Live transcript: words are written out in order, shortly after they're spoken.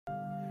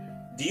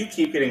Do you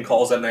keep getting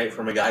calls at night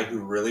from a guy who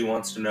really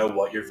wants to know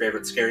what your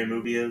favorite scary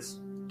movie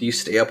is? Do you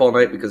stay up all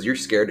night because you're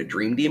scared of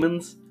dream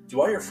demons? Do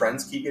all your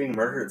friends keep getting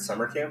murdered at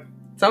summer camp?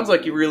 Sounds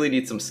like you really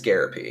need some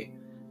scarapy.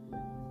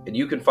 And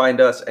you can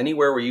find us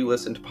anywhere where you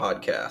listen to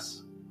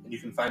podcasts. And you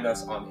can find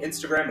us on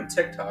Instagram and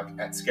TikTok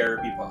at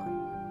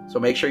ScarapyPod. So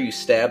make sure you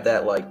stab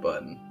that like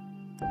button.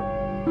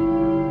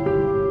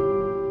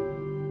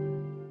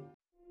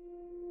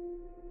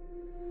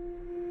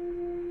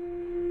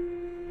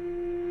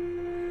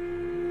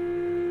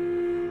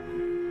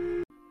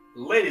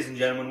 Ladies and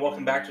gentlemen,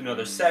 welcome back to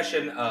another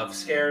session of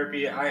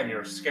Scarapy. I am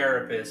your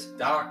Scarapist,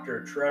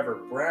 Dr. Trevor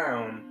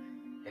Brown,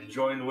 and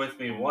joined with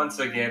me once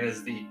again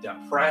is the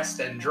depressed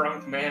and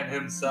drunk man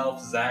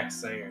himself, Zach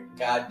Singer.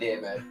 God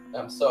damn it.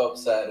 I'm so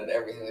upset at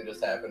everything that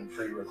just happened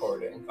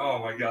pre-recording. Oh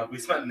my god, we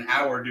spent an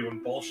hour doing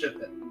bullshit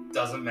that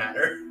doesn't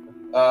matter.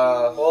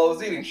 Well, I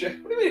was eating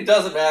shit. What do you mean it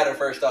doesn't matter,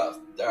 first off?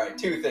 Alright,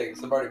 two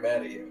things. I'm already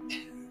mad at you.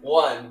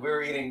 One, we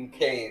were eating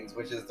Cane's,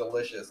 which is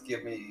delicious.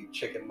 Give me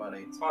chicken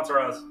money. Sponsor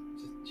us.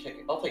 Just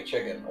chicken. I'll take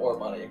chicken or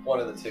money.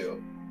 One of the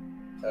two.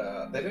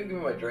 They didn't give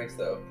me my drinks,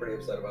 though. Pretty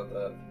upset about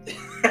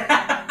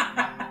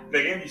that.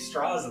 They gave you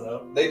straws,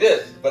 though. They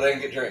did, but I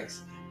didn't get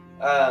drinks.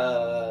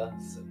 The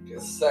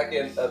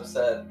second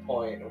upset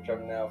point, which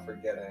I'm now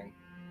forgetting.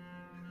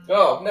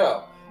 Oh,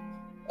 no.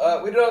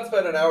 We did not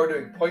spend an hour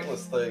doing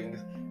pointless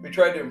things. We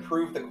tried to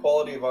improve the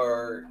quality of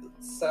our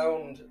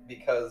sound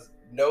because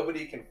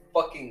nobody can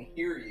fucking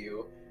hear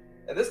you.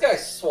 And this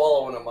guy's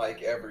swallowing a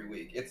mic every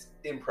week. It's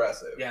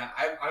impressive. Yeah,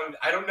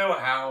 I don't know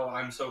how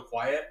I'm so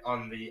quiet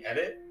on the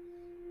edit,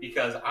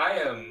 because I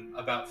am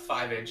about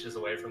 5 inches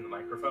away from the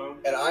microphone.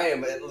 And I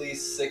am at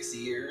least 6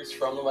 years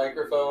from the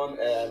microphone,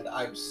 and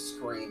I'm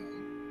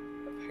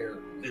screaming,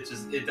 apparently.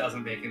 It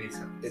doesn't make any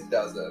sense. It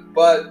doesn't.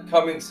 But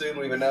coming soon,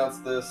 we've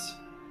announced this.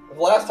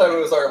 Last time it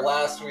was our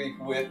last week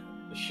with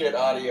shit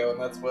audio,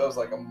 and that was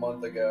like a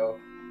month ago.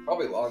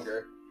 Probably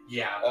longer.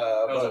 Yeah,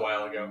 that was a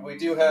while ago. We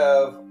do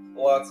have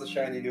lots of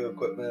shiny new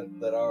equipment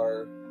that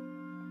are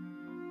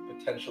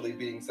potentially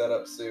being set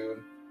up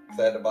soon.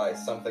 I had to buy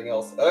something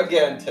else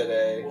again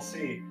today. We'll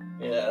see.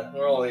 Yeah,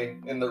 we're only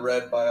in the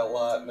red by a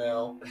lot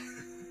now.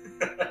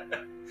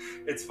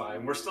 It's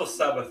fine. We're still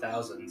sub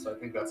 1,000, so I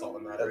think that's all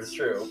that matters. That's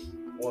true.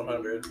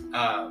 100.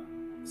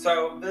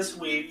 So this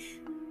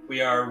week we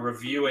are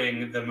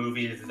reviewing the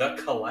movie The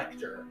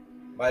Collector.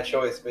 My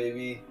choice,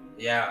 baby.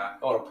 Yeah.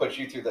 I want to put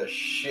you through the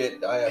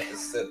shit I have to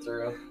sit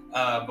through.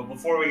 But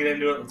before we get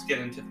into it, let's get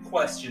into the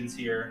questions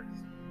here.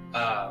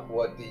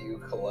 What do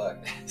you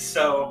collect?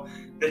 So,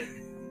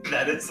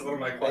 that is one of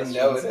my questions. I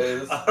know it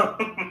is.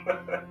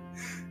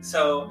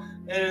 So,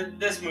 in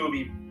this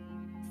movie,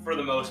 for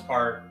the most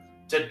part,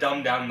 to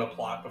dumb down the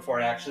plot before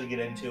I actually get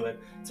into it,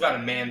 it's about a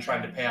man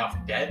trying to pay off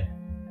debt.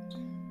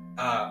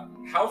 How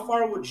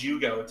far would you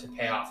go to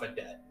pay off a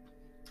debt?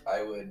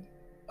 I would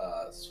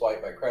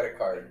swipe my credit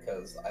card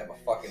because I have a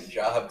fucking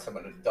job because I'm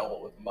an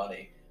adult with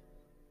money.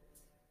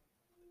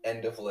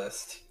 End of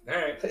list.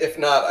 Alright. If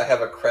not, I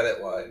have a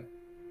credit line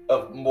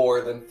of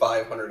more than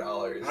 $500.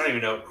 I don't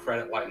even know what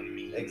credit line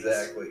means.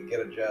 Exactly. Get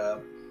a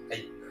job.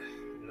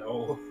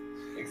 No.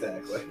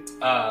 Exactly.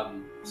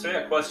 So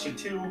yeah, question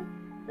 2.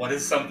 What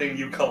is something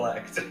you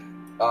collect?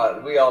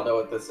 We all know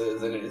what this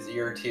is, and it is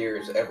your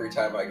tears every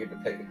time I get to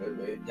pick a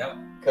movie. Yep.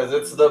 Because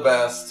it's the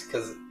best,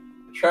 because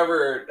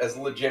Trevor has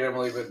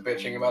legitimately been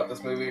bitching about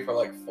this movie for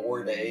like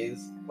 4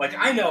 days. Like,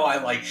 I know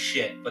I like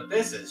shit, but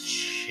this is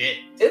shit.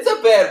 It's a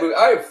bad movie.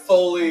 I am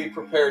fully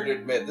prepared to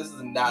admit this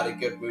is not a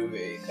good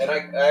movie. And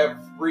I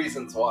have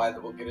reasons why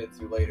that we'll get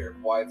into later,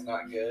 why it's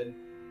not good.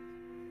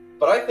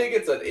 But I think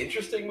it's an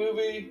interesting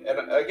movie.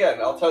 And again,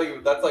 I'll tell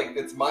you,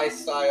 it's my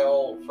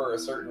style for a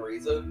certain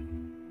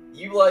reason.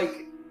 You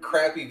like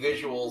crappy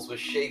visuals with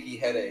shaky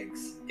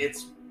headaches.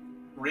 It's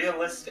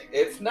realistic.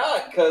 It's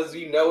not, because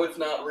you know it's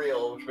not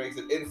real, which makes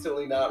it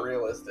instantly not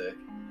realistic.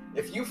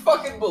 If you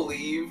fucking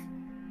believe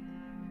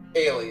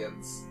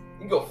aliens, you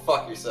can go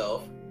fuck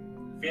yourself.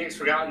 Phoenix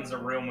Forgotten's a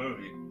real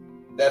movie.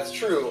 That's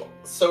true.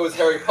 So is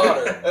Harry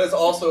Potter. That is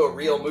also a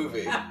real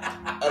movie.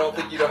 I don't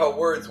think you know how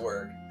words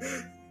work.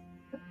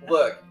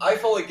 Look, I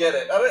fully get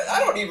it. I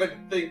don't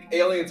even think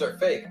aliens are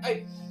fake.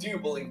 I do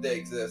believe they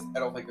exist. I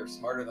don't think they're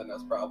smarter than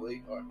us,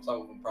 probably. Or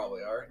some of them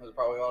probably are. There's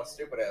probably a lot of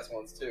stupid-ass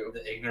ones, too.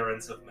 The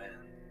ignorance of man.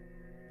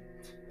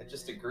 I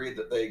just agreed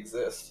that they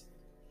exist.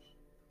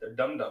 They're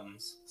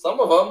dum-dums. Some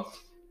of them.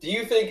 Do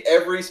you think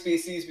every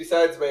species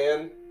besides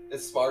man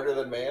is smarter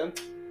than man?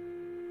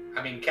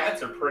 I mean,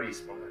 cats are pretty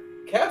smart.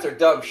 Cats are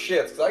dumb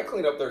shits, because I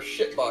clean up their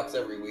shit box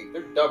every week.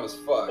 They're dumb as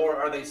fuck. Or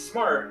are they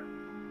smart,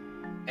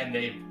 and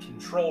they've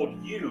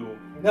controlled you?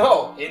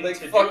 No, they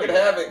fucking doing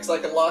have it, because I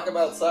can lock them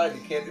outside.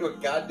 You can't do a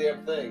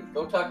goddamn thing.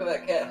 Go talk to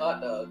that cat,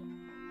 Hot Dog.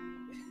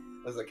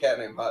 There's a cat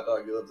named Hot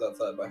Dog who lives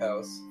outside my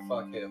house.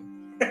 Fuck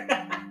him.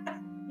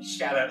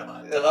 Shout out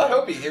Hot Dog. And I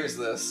hope he hears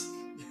this.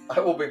 I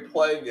will be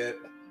playing it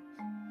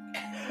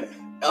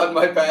on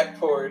my back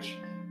porch.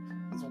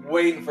 Just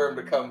waiting for him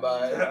to come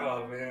by.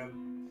 Oh, man.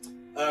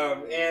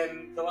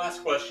 And the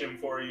last question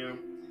for you.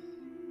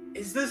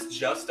 Is this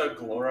just a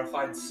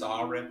glorified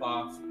Saw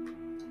ripoff?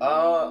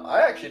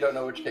 I actually don't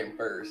know which came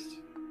first.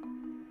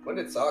 When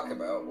did Saw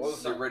come out? What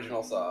was the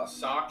original Saw?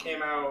 Saw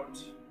came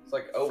out... It's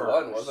like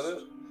 01, wasn't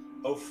it?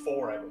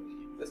 04, I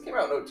believe. This came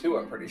out in 02,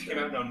 I'm pretty sure. It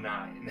came out in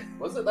 09.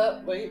 Was it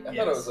that late? I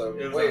thought it was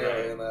way 09.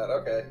 earlier than that.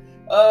 Okay.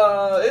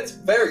 It's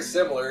very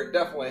similar. It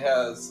definitely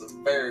has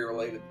very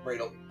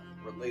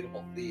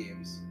relatable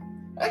themes.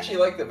 I actually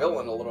like the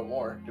villain a little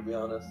more, to be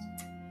honest.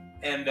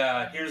 And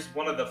here's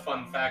one of the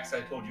fun facts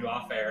I told you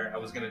off air. I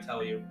was going to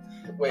tell you.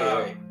 Wait.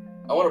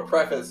 I want to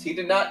preface, he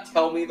did not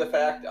tell me the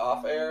fact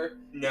off air.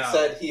 No. He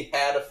said he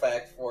had a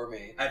fact for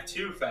me. I have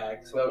two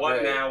facts. Oh, one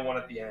great. now, one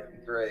at the end.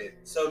 Great.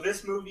 So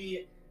this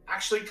movie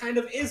actually kind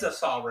of is a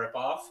Saw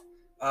ripoff.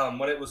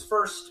 When it was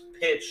first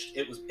pitched,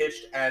 it was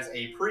pitched as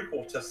a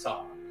prequel to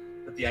Saw,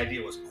 but the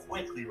idea was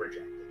quickly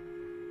rejected.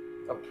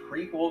 A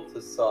prequel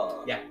to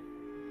Saw? Yeah.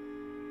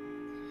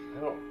 I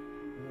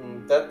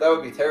don't... That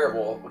would be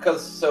terrible.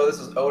 Because, so this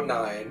is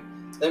 09.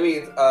 That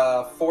means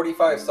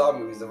 45 Saw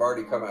movies have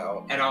already come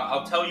out. And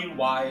I'll tell you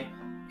why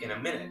in a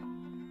minute,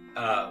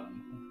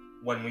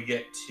 when we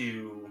get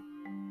to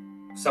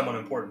someone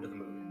important to the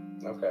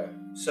movie. Okay.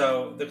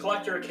 So, The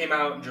Collector came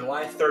out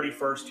July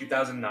 31st,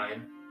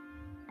 2009.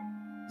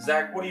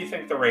 Zach, what do you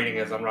think the rating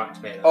is on Rotten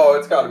Tomatoes? Oh,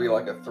 it's got to be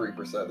like a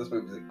 3%. This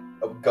movie's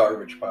a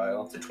garbage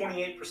pile. It's a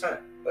 28%.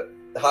 But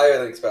higher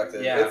than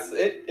expected. Yeah.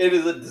 It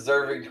is a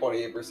deserving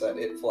 28%.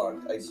 It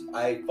flunked.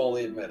 I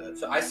fully admit it.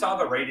 So I saw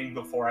the rating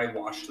before I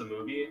watched the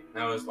movie,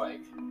 and I was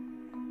like,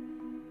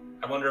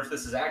 I wonder if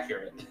this is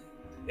accurate.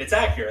 It's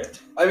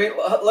accurate. I mean,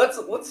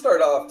 let's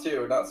start off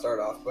too. Not start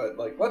off, but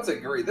like, let's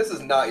agree. This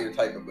is not your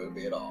type of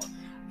movie at all.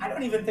 I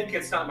don't even think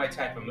it's not my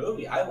type of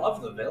movie. I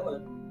love the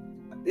villain.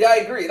 Yeah, I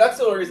agree. That's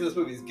the only reason this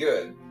movie's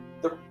good.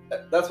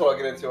 That's what I'll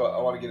get into. I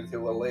want to get into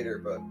a little later,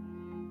 but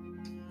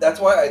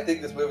that's why I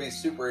think this movie is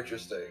super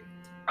interesting.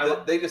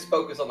 They just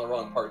focus on the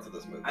wrong parts of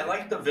this movie. I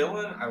like the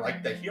villain. I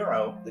like the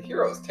hero. The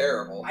hero is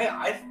terrible. I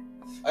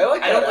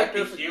like that don't like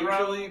actor the hero.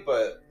 usually,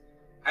 but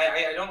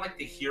I don't like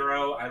the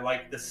hero. I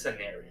like the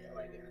scenario,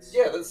 I guess.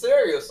 Yeah, the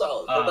scenario is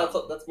solid,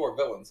 but that's more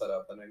villain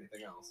setup than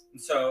anything else.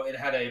 So it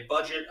had a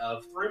budget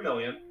of $3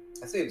 million.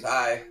 That seems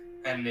high.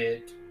 And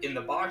it, in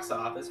the box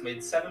office, made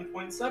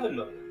 $7.7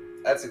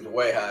 million. That seems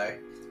way high.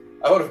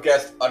 I would have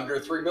guessed under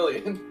 $3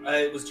 million.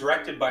 It was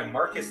directed by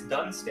Marcus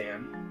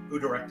Dunstan, who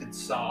directed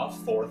Saw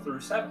 4 through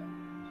 7.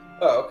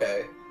 Oh,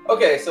 okay.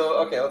 Okay,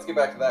 let's get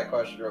back to that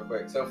question real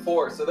quick. So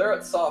they're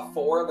at Saw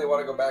 4 and they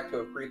want to go back to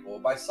a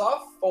prequel. By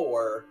Saw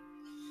 4,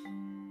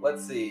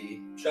 let's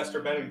see.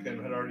 Chester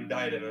Bennington had already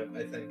died in it,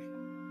 I think.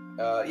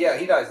 Yeah,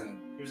 he dies in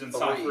He was in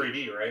Saw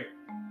 3D, right?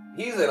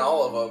 He's in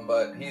all of them,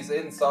 but he's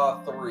in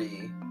Saw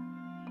 3.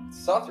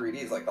 Saw 3D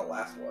is like the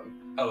last one.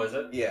 Oh, is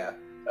it? Yeah.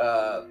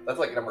 That's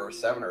like number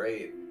 7 or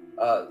 8.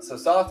 So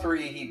Saw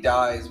 3, he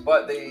dies,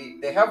 but they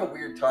have a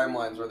weird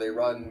timelines where they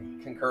run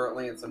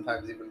concurrently and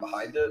sometimes even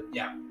behind it.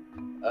 Yeah.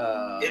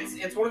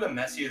 It's one of the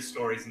messiest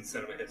stories in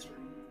cinema history.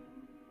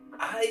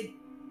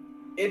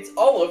 It's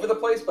all over the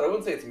place, but I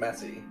wouldn't say it's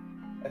messy.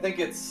 I think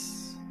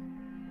it's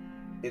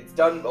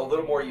done a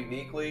little more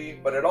uniquely,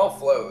 but it all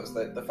flows.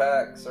 The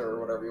facts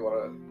or whatever you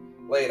want to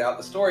lay it out,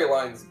 the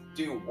storylines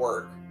do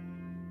work.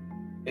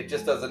 It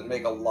just doesn't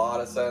make a lot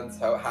of sense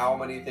how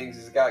many things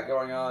he's got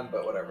going on,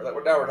 but whatever. Now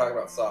we're talking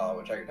about Saw,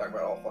 which I can talk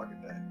about all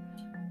fucking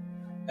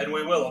day. And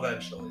we will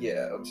eventually.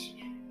 Yeah,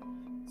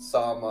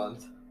 Saw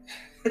month.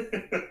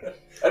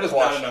 I just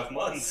watched Not enough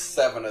months.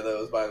 7 of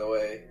those, by the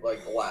way, like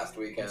last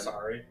weekend. I'm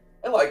sorry.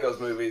 I like those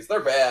movies. They're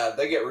bad.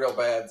 They get real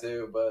bad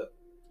too, but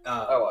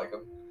I like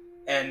them.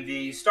 And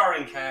the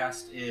starring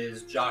cast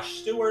is Josh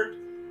Stewart,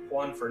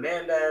 Juan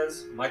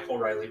Fernandez, Michael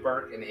Riley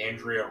Burke, and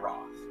Andrea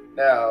Roth.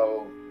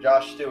 Now,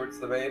 Josh Stewart's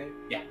the main?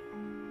 Yeah.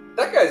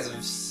 That guy's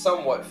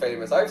somewhat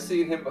famous. I've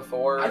seen him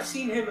before. I've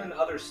seen him in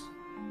other...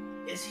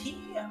 Is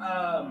he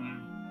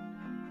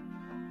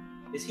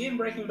in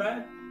Breaking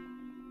Bad?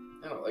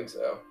 I don't think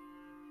so.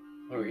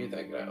 Who are you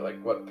thinking of?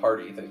 Like, what part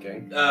are you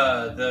thinking?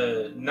 Not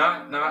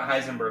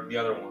Heisenberg, the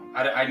other one.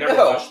 I never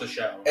watched the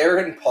show.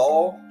 Aaron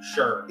Paul?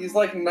 Sure. He's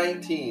like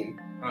 19.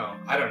 Oh,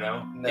 I don't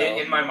know. No.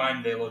 In my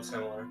mind, they look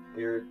similar.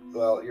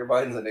 Your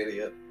mind's an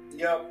idiot.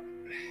 Yep.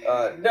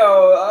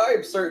 No,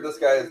 I'm certain this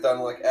guy has done,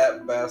 like,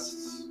 at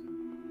best,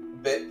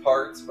 bit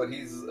parts, but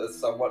he's a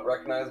somewhat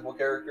recognizable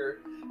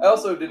character. I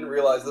also didn't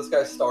realize this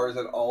guy stars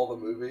in all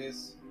the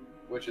movies,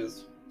 which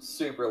is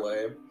super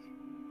lame.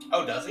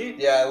 Oh, does he?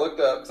 Yeah, I looked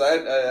up, because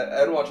I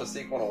hadn't watched a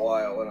sequel in a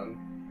while, and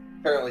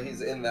apparently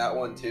he's in that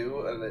one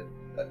too, and it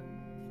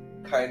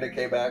kind of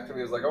came back to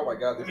me. I was like, oh my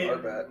god, these are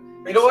bad.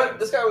 You know what?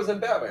 This guy was in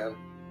Batman.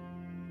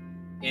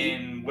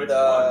 In which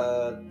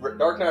one?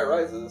 Dark Knight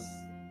Rises.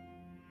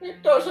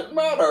 It doesn't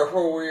matter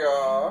who we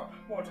are.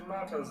 What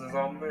matters is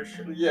our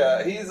mission.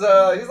 Yeah, he's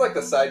like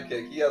the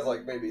sidekick. He has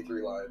like maybe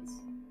 3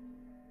 lines.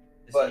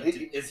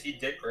 Is he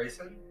Dick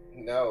Grayson?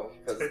 No,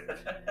 because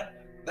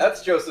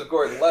that's Joseph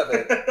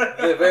Gordon-Levitt,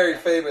 the very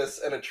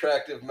famous and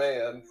attractive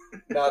man,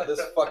 not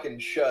this fucking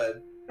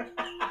shud.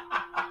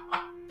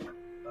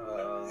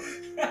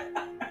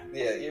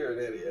 Yeah, you're an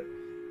idiot.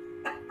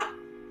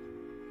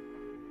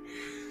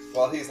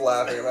 While he's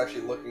laughing, I'm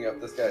actually looking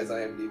up this guy's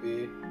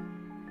IMDb.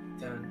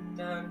 Dun,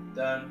 dun,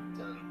 dun,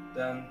 dun,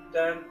 dun,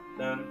 dun,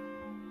 dun.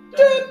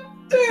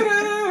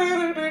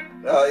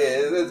 Oh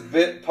yeah, it's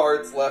bit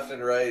parts left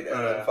and right, and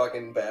then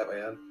fucking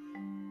Batman.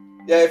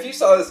 Yeah, if you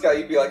saw this guy,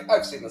 you'd be like,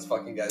 I've seen this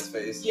fucking guy's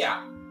face.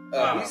 Yeah.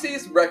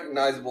 He's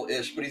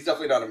recognizable-ish, but he's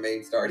definitely not a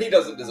main star. He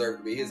doesn't deserve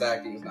to be. His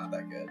acting is not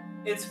that good.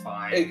 It's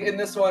fine. In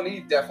this one,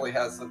 he definitely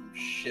has some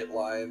shit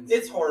lines.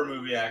 It's horror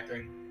movie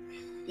acting.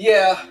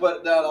 Yeah,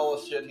 but not all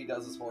the shit he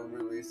does is horror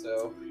movies,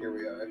 so here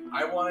we are.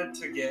 I wanted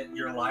to get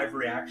your live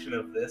reaction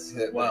of this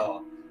as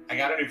well. I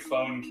got a new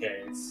phone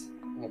case.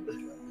 Oh my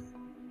God.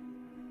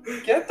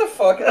 Get the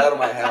fuck out of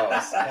my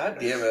house. God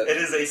damn it. It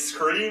is a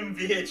Scream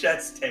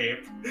VHS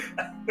tape.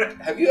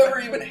 Have you ever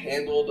even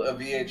handled a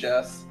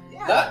VHS?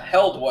 Yeah. Not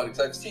held one, because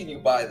I've seen you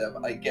buy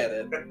them. I get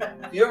it.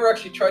 Have you ever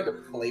actually tried to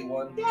play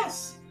one?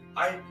 Yes.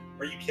 Are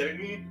you kidding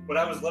me? When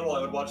I was little, I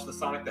would watch the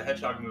Sonic the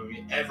Hedgehog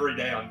movie every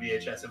day on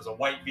VHS. It was a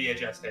white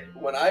VHS tape.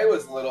 When I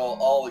was little,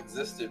 all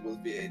existed was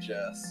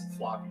VHS.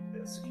 Floppy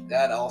disk.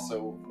 That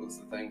also was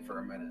the thing for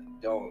a minute.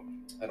 I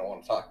don't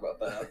want to talk about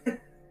that.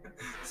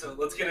 So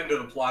let's get into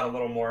the plot a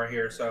little more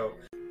here. So,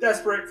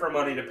 desperate for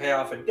money to pay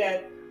off a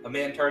debt, a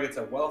man targets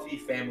a wealthy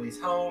family's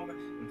home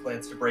and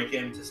plans to break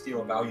in to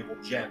steal a valuable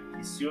gem.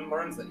 He soon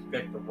learns that he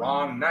picked the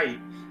wrong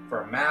night,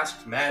 for a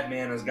masked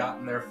madman has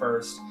gotten there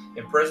first,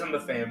 imprisoned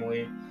the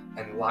family,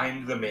 and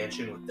lined the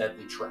mansion with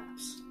deadly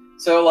traps.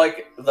 So,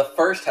 the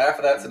first half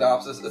of that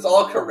synopsis, it's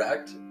all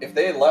correct. If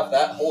they had left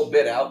that whole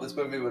bit out, this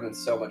movie would have been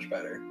so much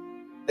better.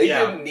 They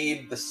didn't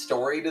need the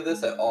story to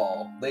this at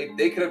all.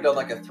 They could have done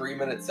a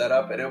 3-minute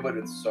setup, and it would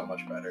have been so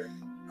much better.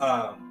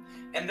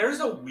 And there's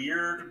a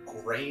weird,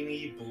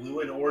 grainy blue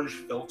and orange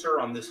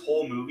filter on this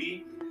whole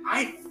movie.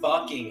 I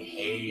fucking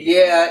hate.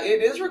 Yeah,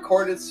 it is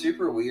recorded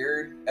super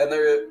weird, and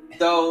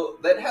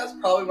that has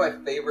probably my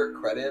favorite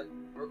credit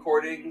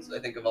recordings I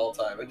think of all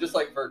time. And just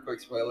for a quick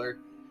spoiler,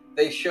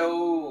 they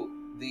show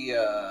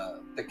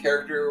the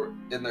character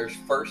in their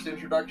first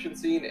introduction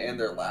scene and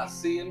their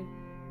last scene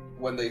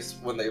when they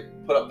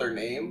put up their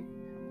name.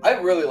 I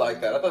really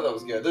like that. I thought that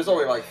was good. There's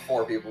only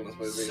 4 people in this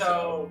movie.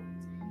 So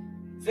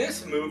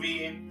this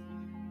movie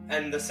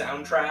and the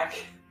soundtrack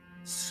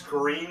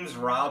screams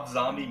Rob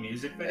Zombie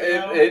music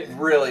video. It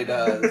really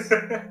does.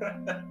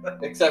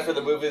 Except for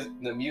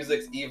the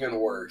music's even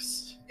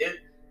worse.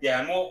 Yeah,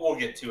 and we'll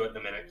get to it in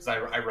a minute because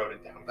I wrote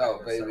it down. Oh,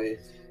 baby.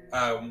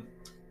 So,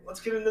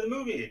 let's get into the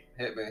movie.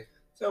 Hit me.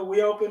 So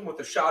we open with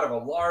a shot of a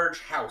large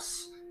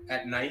house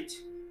at night.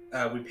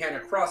 We pan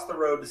across the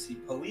road to see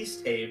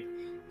police tape,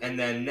 and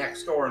then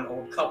next door an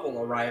old couple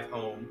arrive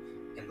home,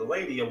 and the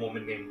lady, a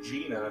woman named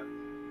Gina,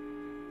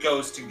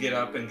 goes to get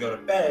up and go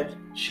to bed.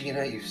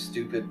 Gina, you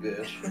stupid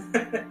bitch.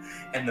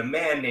 And the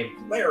man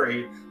named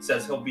Larry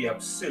says he'll be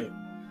up soon.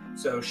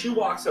 So she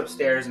walks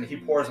upstairs and he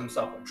pours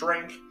himself a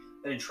drink.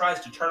 Then he tries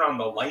to turn on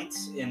the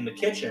lights in the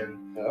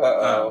kitchen.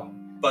 Uh-oh.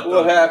 But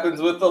what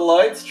happens with the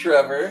lights,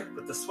 Trevor?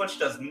 But the switch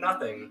does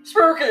nothing.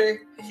 Spooky!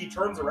 He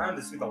turns around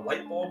to see the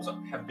light bulbs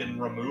have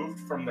been removed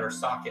from their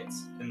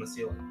sockets in the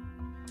ceiling.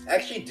 I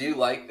actually do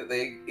like that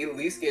they at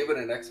least gave it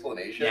an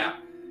explanation. Yeah.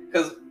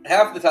 Because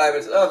half the time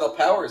it's, the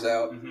power's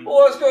out. Mm-hmm.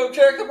 Well, let's go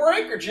check the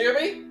breaker,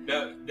 Jimmy.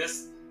 No,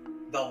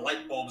 the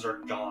light bulbs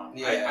are gone.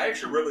 Yeah. I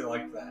actually really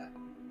liked that.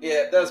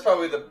 Yeah, that's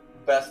probably the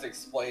best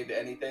explained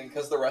anything,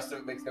 because the rest of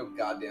it makes no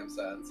goddamn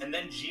sense. And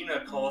then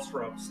Gina calls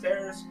from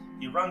upstairs.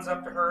 He runs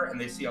up to her, and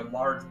they see a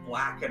large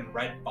black and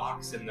red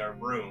box in their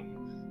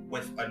room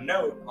with a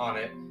note on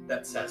it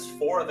that says,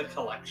 "For the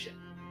collection."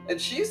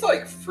 And she's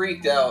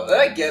freaked out. And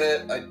I get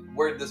it,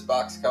 where'd this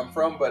box come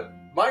from, but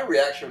my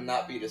reaction would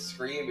not be to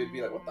scream. It'd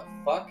be what the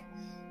fuck?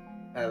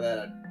 And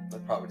then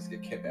I'd probably just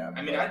get kidnapped.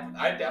 I mean,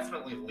 I'd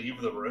definitely leave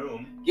the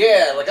room.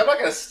 Yeah, I'm not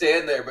gonna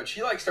stand there, but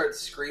she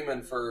starts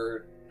screaming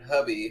for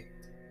hubby,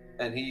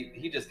 and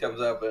he just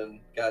comes up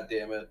and god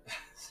damn it.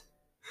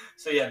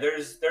 So yeah,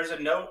 there's a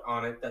note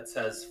on it that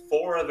says,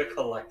 "For the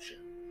collection."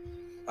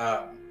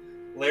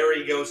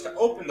 Larry goes to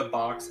open the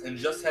box, and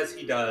just as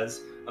he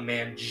does, a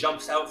man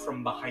jumps out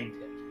from behind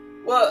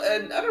him. Well,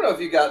 and I don't know if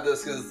you got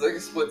this, because it's a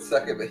split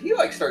second, but he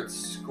starts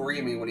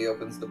screaming when he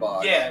opens the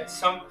box. Yeah,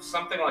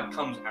 something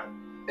comes out.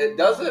 It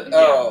doesn't?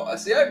 Yeah. Oh,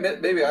 see,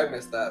 maybe I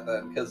missed that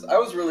then, because I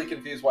was really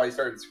confused why he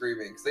started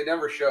screaming, because they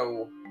never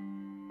show,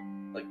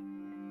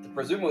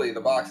 presumably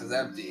the box is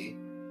empty,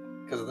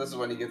 because this is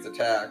when he gets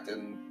attacked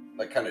and,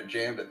 kind of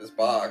jammed at this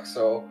box,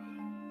 so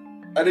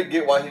I didn't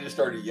get why he just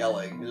started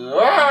yelling.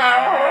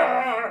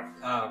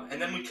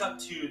 And then we cut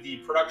to the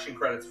production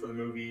credits for the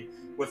movie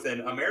with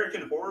an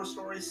American Horror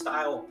Story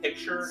style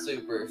picture.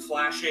 Super.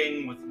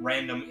 Flashing with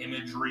random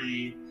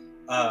imagery.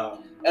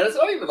 And it's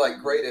not even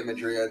great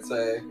imagery, I'd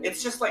say.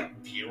 It's just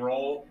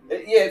B-roll.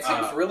 It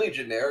seems really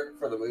generic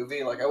for the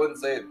movie. I wouldn't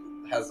say it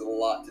has a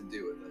lot to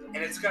do with it.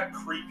 And it's got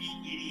creepy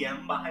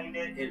EDM behind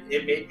it.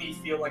 It made me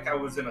feel like I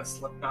was in a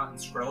Slipknot and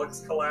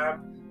Skrillex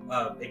collab,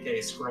 aka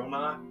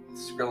Skrillknot.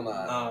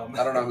 Skrillknot.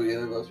 I don't know who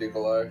either of those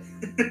people are.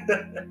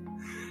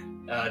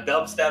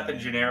 Dubstep and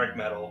generic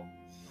metal.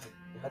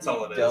 That's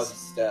all it is.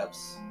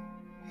 Dubsteps.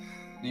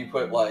 Do you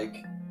put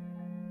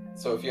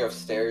So if you have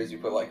stairs, you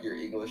put like your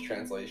English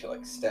translation,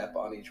 like step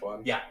on each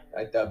one. Yeah.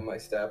 I dub my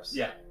steps.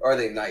 Yeah. Or are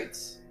they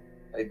knights?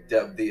 I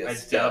dubbed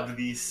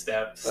these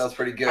steps. That was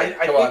pretty good.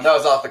 I Come on, that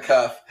was off the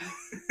cuff.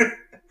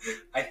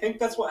 I think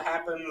that's what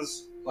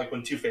happens like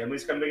when two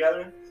families come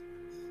together.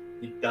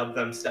 You dub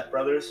them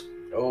stepbrothers.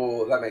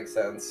 Oh, that makes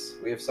sense.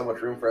 We have so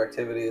much room for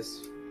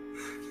activities.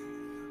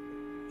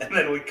 And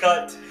then we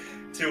cut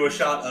to a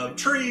shot of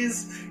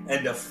trees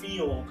and a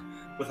field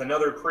with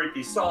another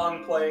creepy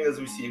song playing as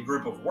we see a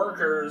group of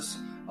workers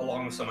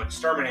along with some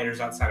exterminators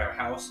outside of a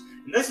house.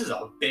 And this is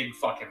a big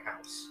fucking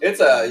house.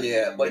 It's a,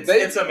 like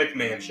it's a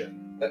McMansion.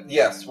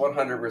 Yes,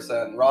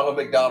 100%. Ronald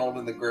McDonald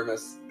and the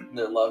Grimace,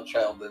 their love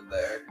child, live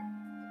there.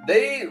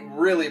 They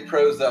really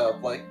pros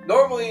up. Like,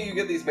 normally you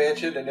get these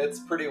mansion and it's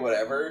pretty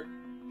whatever.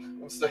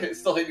 I'm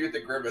still hitting you with the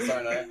Grimace,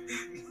 aren't I?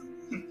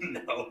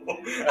 No.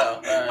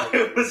 Oh, alright.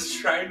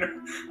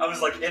 I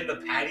was like in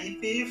the Patty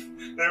Thief.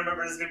 And I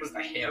remember his name was the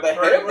Hamburglar. The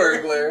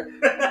Hamburglar.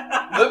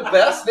 The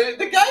best name.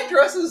 The guy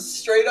dresses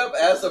straight up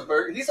as a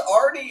burglar. He's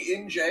already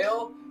in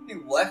jail. He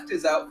left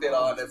his outfit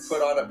on and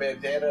put on a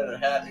bandana and a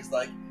hat. And he's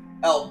like,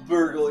 I'll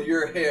burgle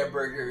your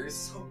hamburgers.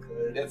 So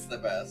good. It's the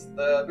best.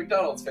 The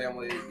McDonald's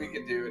family, we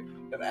could do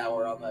an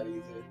hour on that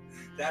easy.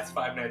 That's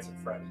Five Nights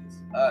at Freddy's.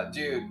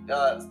 Dude,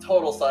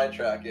 total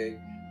sidetracking.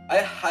 I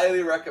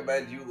highly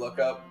recommend you look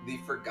up the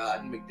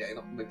forgotten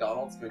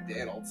McDonald's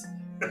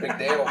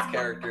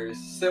characters,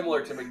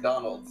 similar to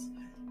McDonald's.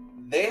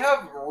 They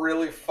have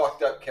really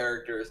fucked up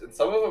characters, and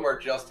some of them are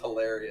just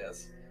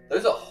hilarious.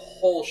 There's a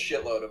whole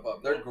shitload of them.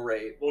 They're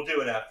great. We'll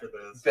do it after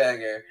this.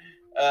 Banger.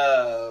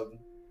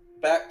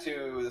 Back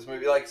to this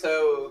movie. Like,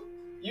 so,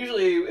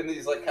 usually in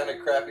these, like, kind of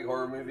crappy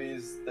horror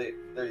movies, they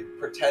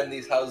pretend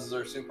these houses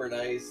are super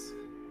nice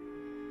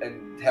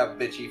and have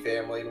bitchy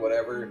family and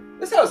whatever.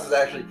 This house is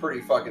actually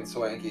pretty fucking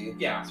swanky.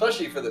 Yeah.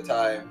 Especially for the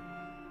time.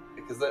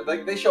 Because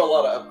they show a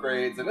lot of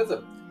upgrades, and it's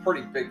a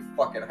pretty big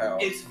fucking house.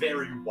 It's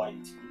very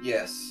white.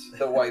 Yes,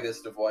 the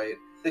whitest of white.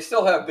 They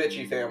still have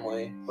bitchy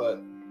family,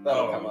 but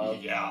that'll come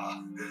up.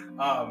 Yeah.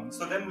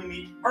 So then we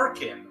meet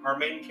Arkin, our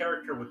main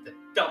character with the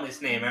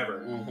dumbest name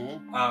ever.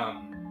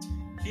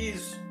 Mm-hmm.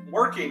 He's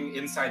working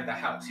inside the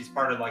house. He's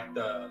part of like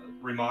the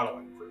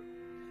remodeling crew.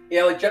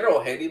 Yeah, like general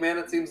handyman,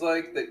 it seems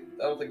like. I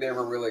don't think they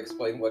ever really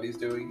explain what he's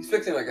doing. He's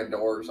fixing like a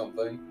door or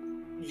something.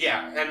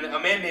 Yeah, and a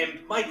man named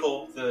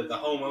Michael, the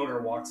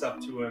homeowner, walks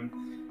up to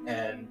him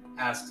and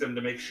asks him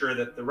to make sure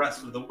that the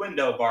rest of the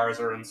window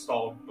bars are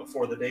installed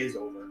before the day's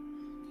over.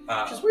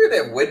 Which is weird they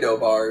have window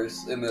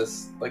bars in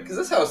this, like, because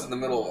this house is in the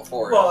middle of a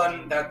forest. Well,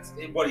 and that's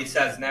what he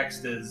says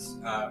next is,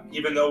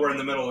 even though we're in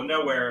the middle of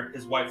nowhere,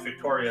 his wife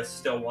Victoria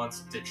still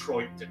wants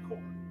Detroit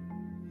decor.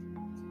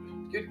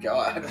 Good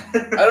God.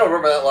 I don't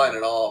remember that line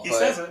at all. He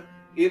says it.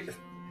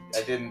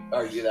 I didn't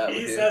argue that with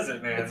you. He says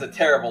it, man. It's a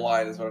terrible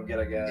line is what I'm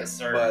getting at. Yes,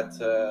 sir. But,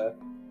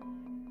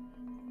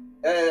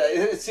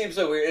 it seems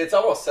so weird. It's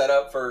almost set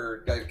up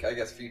for, I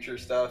guess, future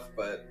stuff,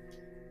 but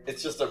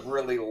it's just a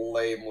really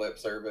lame lip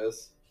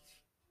service.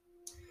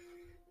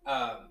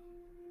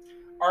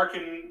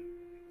 Arkin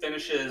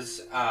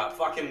finishes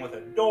fucking with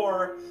a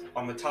door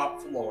on the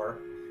top floor.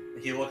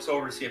 He looks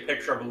over to see a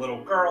picture of a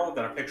little girl,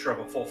 then a picture of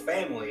a full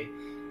family,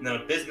 and then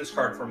a business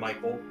card for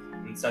Michael,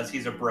 and says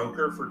he's a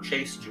broker for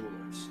Chase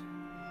Jewelers.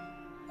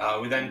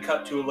 We then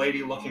cut to a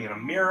lady looking in a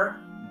mirror.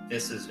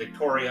 This is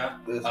Victoria,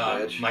 This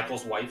bitch.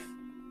 Michael's wife.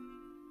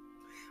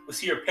 We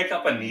see her pick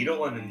up a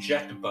needle and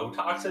inject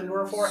Botox into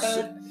her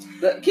forehead.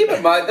 Keep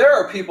in mind, there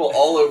are people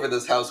all over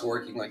this house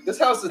working. Like, this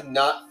house is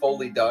not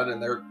fully done,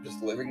 and they're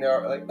just living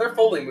there. Like, they're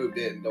fully moved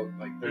in.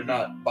 They're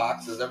not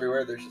boxes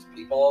everywhere. There's just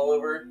people all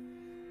over.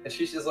 And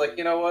she's just like,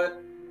 you know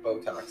what?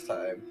 Botox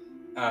time.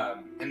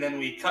 And then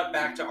we cut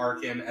back to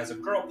Arkin as a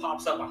girl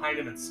pops up behind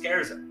him and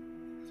scares him.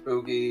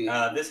 Spooky.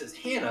 This is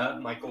Hannah,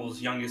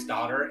 Michael's youngest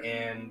daughter,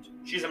 and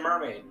she's a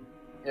mermaid.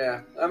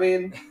 Yeah, I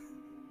mean,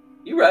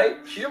 you right.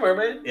 She's a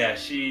mermaid. Yeah,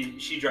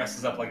 she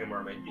dresses up like a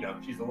mermaid. You know,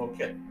 she's a little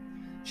kid.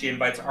 She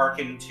invites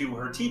Arkin to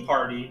her tea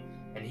party,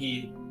 and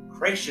he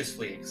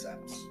graciously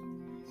accepts.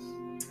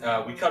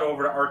 We cut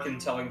over to Arkin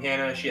telling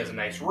Hannah she has a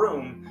nice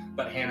room,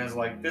 but Hannah's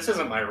like, this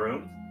isn't my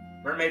room.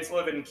 Mermaids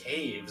live in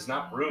caves,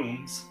 not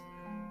rooms.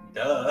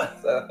 Duh.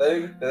 Is that a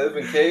thing? They live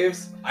in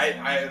caves?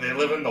 They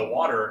live in the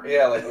water.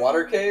 Yeah, like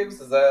water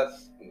caves? Is that,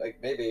 like,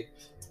 maybe?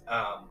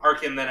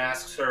 Arkin then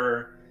asks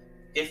her,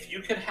 if you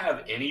could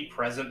have any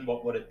present,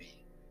 what would it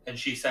be? And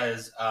she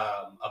says,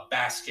 a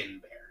Baskin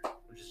bear,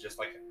 which is just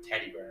like a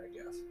teddy bear, I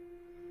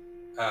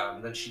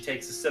guess. Then she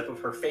takes a sip of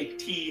her fake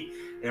tea,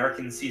 and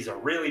Arkin sees a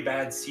really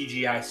bad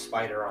CGI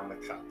spider on the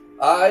cup.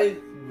 I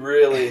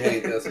really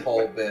hate this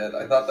whole bit.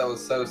 I thought that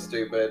was so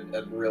stupid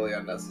and really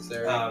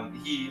unnecessary.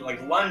 He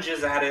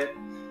lunges at it,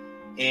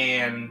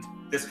 and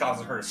this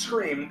causes her to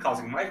scream,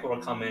 causing Michael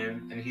to come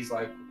in, and he's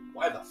like,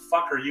 why the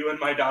fuck are you in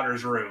my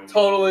daughter's room?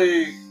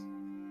 Totally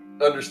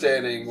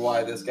understanding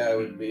why this guy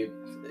would be...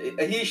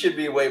 He should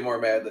be way more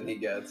mad than he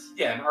gets.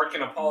 Yeah, and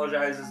Arkin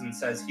apologizes and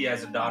says he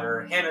has a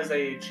daughter Hannah's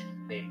age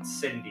named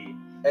Cindy.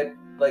 And,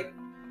 like,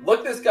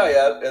 look this guy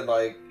up, and,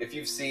 like, if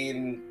you've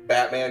seen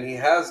Batman, he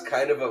has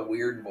kind of a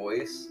weird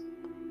voice.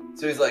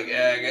 So he's like,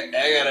 yeah,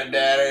 I got a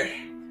daughter.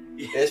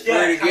 It's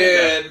Yeah, pretty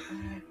kinda. good.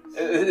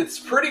 It's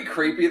pretty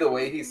creepy the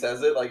way he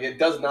says it. Like, it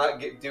does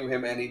not do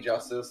him any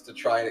justice to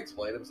try and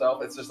explain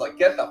himself. It's just like,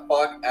 get the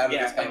fuck out of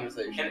this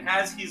conversation. And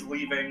as he's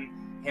leaving,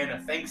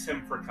 Hannah thanks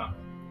him for coming.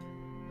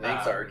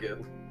 Thanks,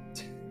 Arkin.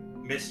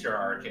 Mr.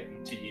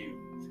 Arkin, to you.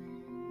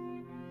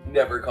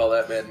 Never call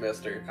that man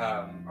Mister.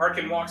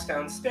 Arkin walks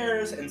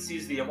downstairs and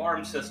sees the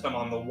alarm system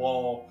on the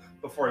wall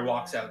before he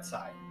walks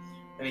outside.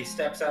 Then he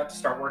steps out to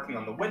start working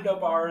on the window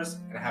bars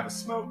and have a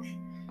smoke.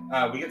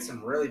 We get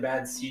some really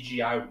bad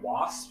CGI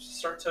wasps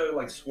start to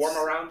like swarm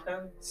around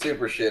him.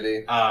 Super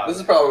shitty. This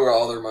is probably where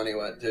all their money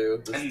went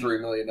to. This and,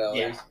 $3 million.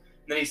 Yeah. And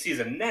then he sees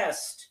a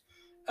nest,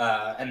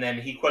 and then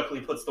he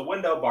quickly puts the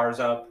window bars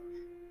up,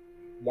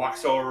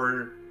 walks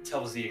over,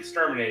 tells the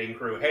exterminating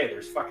crew, "Hey,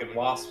 there's fucking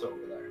wasps over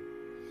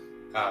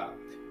there."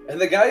 And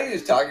the guy he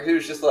was talking to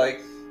is just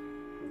like,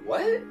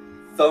 "What?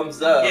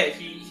 Thumbs up." Yeah,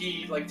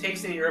 he like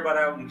takes the earbud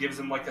out and gives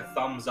him like a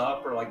thumbs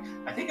up, or like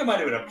I think it might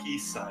have been a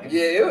peace sign.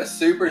 Yeah, it was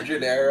super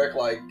generic.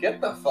 Like,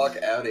 get the fuck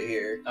out of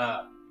here.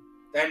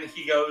 Then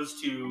he goes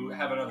to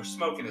have another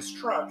smoke in his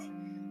truck,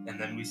 and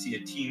then we see a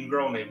teen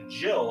girl named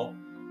Jill,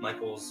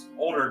 Michael's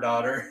older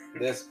daughter,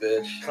 this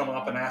bitch, come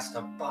up and ask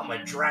to bum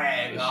a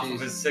drag off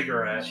of his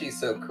cigarette. She's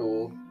so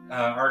cool.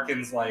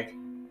 Arkin's like,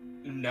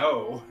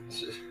 no.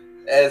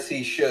 As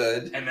he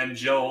should. And then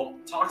Jill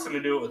talks him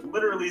into it with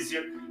literally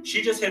zero.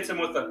 She just hits him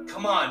with a,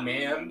 "Come on,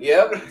 man."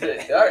 Yep.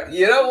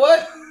 You know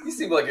what? You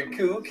seem like a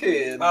cool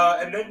kid.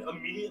 And then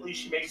immediately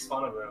she makes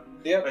fun of him.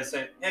 Yep. By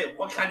saying, "Hey,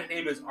 what kind of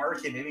name is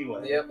Arkin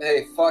anyway?" Yep.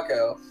 Hey,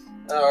 fucko.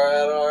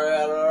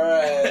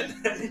 Alright.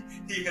 And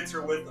then he hits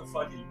her with a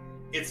fucking,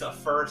 "It's a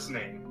first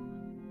name."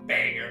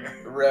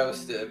 Banger.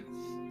 Roasted.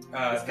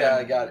 This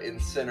guy got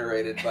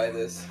incinerated by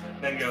this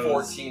then goes,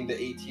 14 to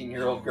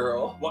 18-year-old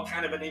girl. "What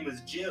kind of a name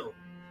is Jill?"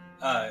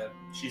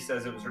 She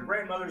says it was her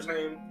grandmother's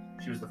name.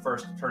 She was the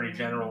first attorney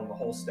general in the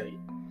whole state.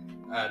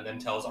 And then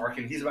tells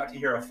Arkin he's about to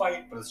hear a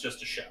fight, but it's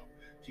just a show.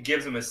 She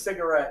gives him a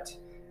cigarette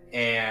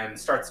and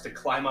starts to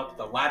climb up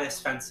the lattice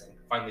fencing.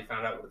 Finally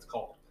found out what it's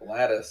called.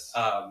 Lattice.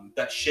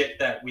 That shit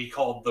that we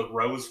called the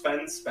rose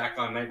fence back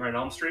on Nightmare on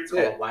Elm Street. It's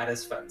called a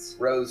lattice fence.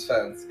 Rose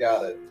fence,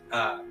 got it.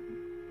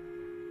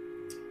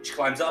 She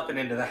climbs up and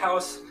into the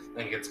house,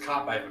 then gets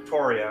caught by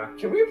Victoria.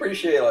 Can we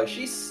appreciate, like,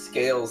 she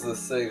scales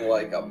this thing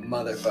like a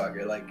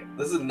motherfucker. Like,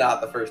 this is not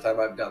the first time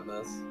I've done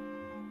this.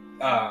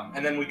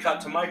 And then we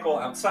cut to Michael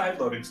outside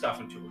loading stuff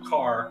into a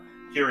car,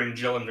 hearing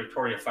Jill and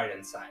Victoria fight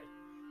inside.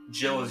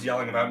 Jill is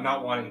yelling about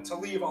not wanting to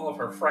leave all of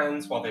her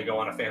friends while they go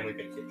on a family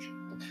vacation.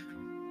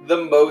 The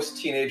most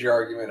teenager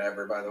argument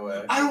ever, by the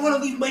way. I don't want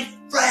to leave my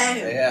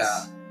friends!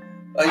 Yeah.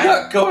 I'm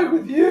not going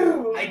with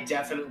you! I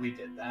definitely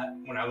did that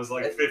when I was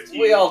like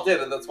 15. We all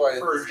did it, that's why it's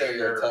For a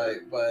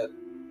stereotype, but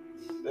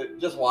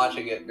just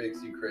watching it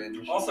makes you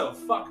cringe. Also,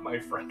 fuck my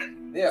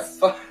friend. Yeah,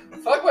 fuck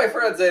my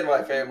friends and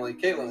my family.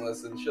 Caitlin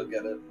listens, she'll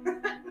get it.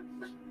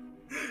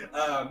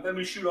 Then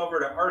we shoot over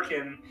to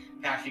Arkin,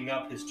 packing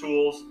up his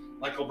tools.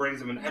 Michael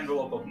brings him an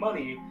envelope of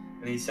money,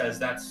 and he says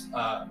that's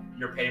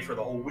your pay for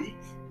the whole week.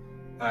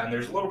 And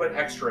there's a little bit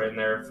extra in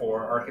there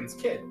for Arkin's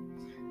kid.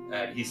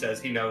 He says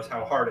he knows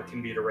how hard it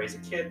can be to raise a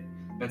kid,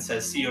 and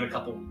says, "See you in a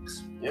couple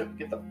weeks." Yep,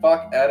 get the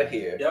fuck out of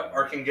here. Yep,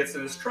 Arkin gets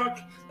in his truck,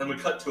 then we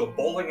cut to a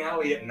bowling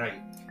alley at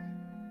night.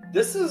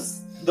 This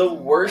is the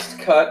worst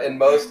cut and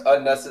most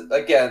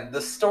unnecessary. Again,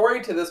 the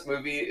story to this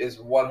movie is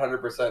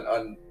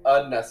 100%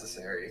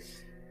 unnecessary.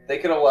 They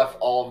could have left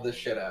all of this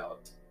shit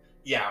out.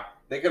 Yeah.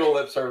 They could have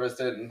lip serviced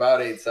it in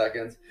about 8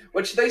 seconds,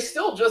 which they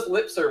still just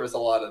lip service a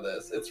lot of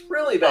this. It's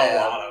really bad.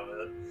 A lot of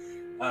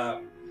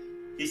it.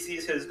 He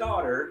sees his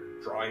daughter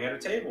drawing at a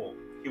table.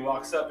 He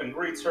walks up and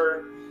greets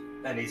her,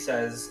 and he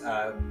says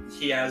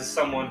he has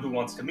someone who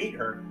wants to meet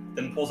her,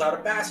 then pulls out a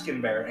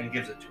Baskin Bear and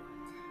gives it to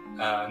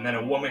her. And then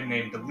a woman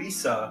named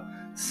Lisa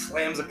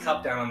slams a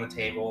cup down on the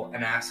table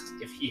and asks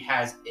if he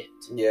has it.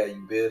 Yeah,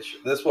 you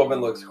bitch. This woman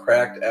looks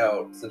cracked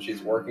out since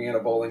she's working in a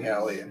bowling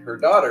alley, and her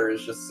daughter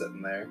is just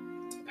sitting there.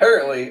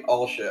 Apparently,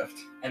 all shift.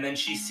 And then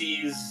she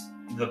sees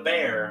the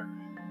bear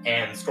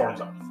and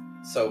storms off.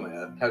 So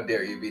mad. How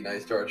dare you be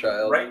nice to our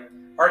child? Right?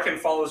 Arkin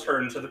follows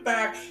her into the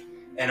back,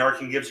 and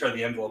Arkin gives her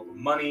the envelope of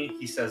money.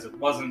 He says it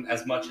wasn't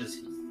as much as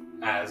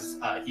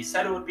he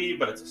said it would be,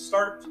 but it's a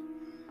start.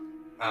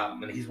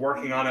 And he's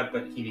working on it,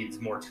 but he needs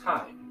more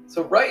time.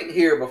 So right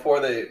here, before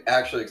they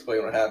actually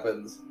explain what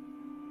happens,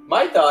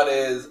 my thought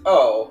is,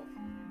 oh,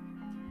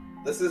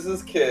 this is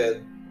his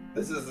kid.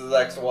 This is his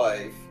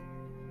ex-wife.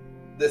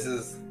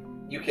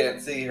 You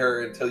can't see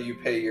her until you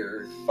pay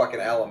your fucking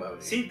alimony.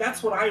 See,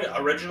 that's what I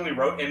originally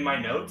wrote in my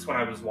notes when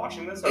I was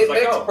watching this. I was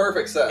like, makes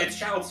perfect sense. It's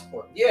child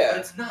support. Yeah. But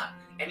it's not.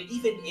 And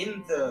even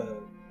in the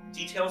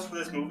details for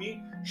this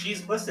movie,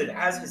 she's listed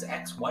as his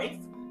ex-wife,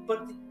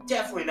 but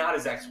definitely not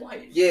his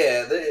ex-wife.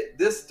 Yeah,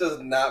 this does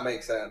not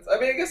make sense. I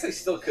mean, I guess they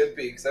still could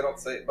be, because I don't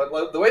say... But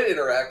the way they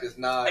interact is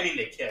not... I mean,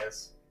 they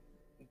kiss.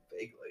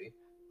 Vaguely.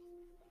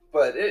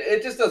 But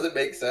it just doesn't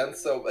make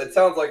sense, so it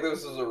sounds like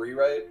this was a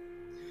rewrite.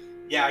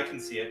 Yeah, I can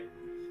see it.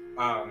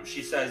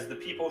 She says the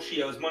people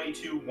she owes money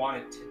to want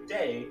it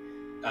today.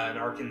 And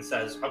Arkin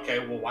says, okay,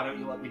 well, why don't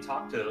you let me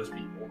talk to those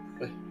people?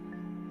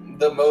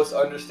 The most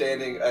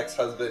understanding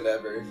ex-husband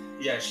ever.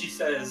 Yeah, she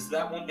says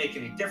that won't make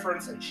any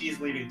difference, and she's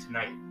leaving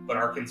tonight. But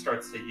Arkin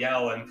starts to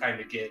yell and kind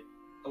of get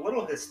a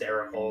little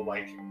hysterical,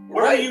 like,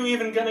 where are you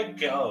even gonna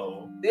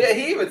go? Yeah,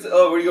 he even said,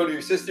 where are you going to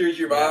your sister's,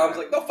 your mom's?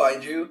 Like, they'll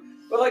find you.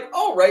 But, like,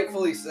 all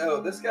rightfully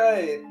so. This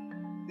guy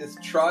is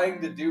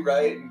trying to do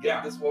right and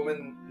get this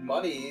woman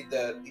money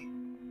that,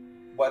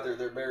 whether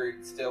they're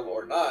married still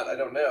or not, I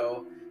don't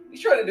know.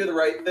 He's trying to do the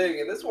right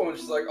thing, and this woman's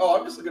just like,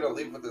 I'm just going to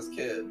leave with this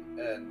kid,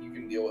 and you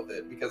can deal with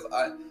it. Because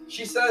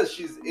she says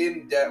she's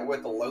in debt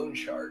with the loan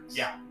sharks.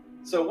 Yeah.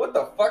 So what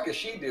the fuck is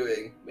she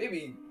doing?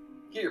 Maybe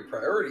get your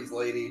priorities,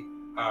 lady.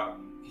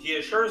 He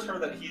assures her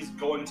that he's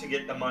going to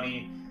get the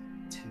money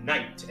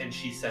tonight, and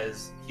she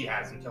says he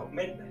has until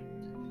midnight.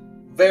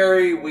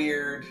 Very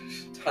weird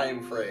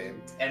time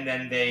frame. And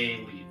then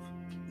they leave.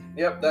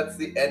 Yep, that's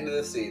the end of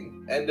the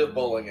scene. End of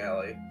bowling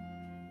alley.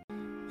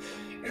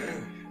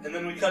 And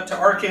then we cut to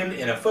Arkin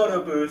in a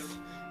photo booth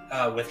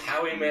with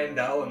Howie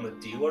Mandel and the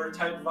dealer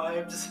type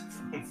vibes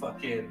from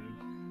fucking...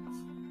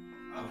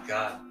 Oh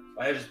god,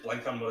 I just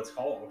blanked on what it's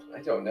called. I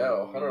don't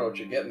know what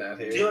you're getting at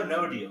here. Deal or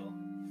No Deal.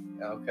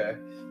 Okay.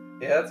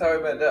 Yeah, that's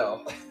Howie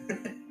Mandel.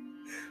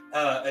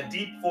 A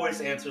deep voice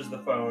answers the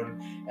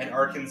phone, and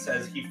Arkin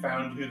says he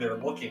found who they're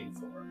looking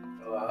for.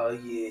 Oh,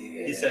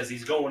 yeah. He says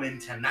he's going in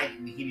tonight,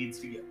 and he needs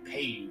to get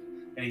paid,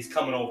 and he's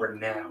coming over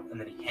now, and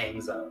then he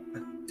hangs up.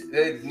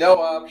 No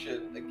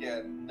option.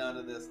 Again, none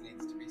of this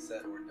needs to be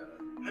said or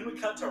done. And then we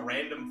cut to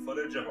random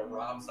footage of a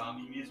Rob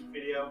Zombie music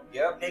video.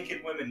 Yep.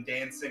 Naked women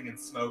dancing and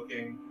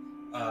smoking.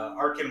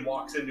 Arkin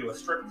walks into a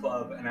strip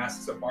club and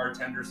asks a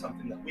bartender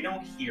something that we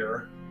don't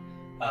hear.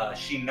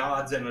 She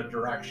nods in a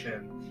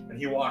direction, and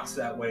he walks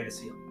that way to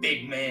see a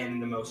big man in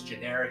the most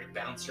generic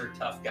bouncer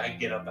tough guy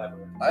get-up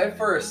ever. I,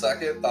 for a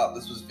second, thought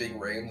this was Ving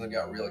Rhames and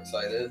got real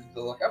excited. I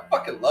was like, I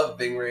fucking love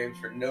Ving Rhames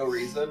for no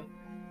reason.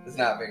 It's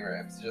not Ving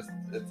Rhames.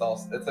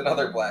 It's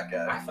another black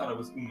guy. I thought it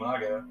was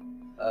Umaga.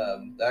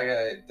 That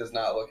guy does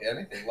not look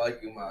anything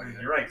like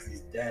Umaga. You're right, because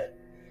he's dead.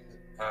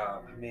 I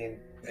mean,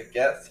 I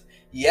guess.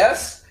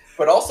 Yes,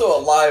 but also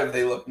alive,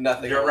 they look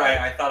nothing You're alike. right,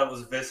 I thought it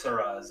was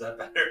Viscera. Is that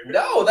better?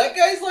 No, that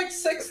guy's like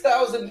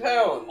 6,000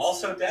 pounds.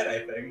 Also dead,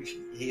 I think.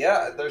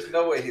 Yeah, there's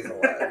no way he's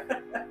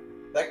alive.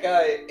 That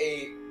guy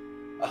ate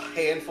a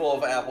handful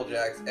of Apple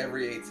Jacks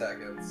every 8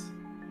 seconds.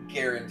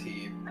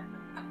 Guaranteed.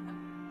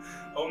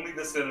 Only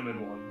the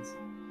cinnamon ones.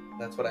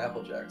 That's what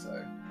Apple Jacks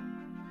are.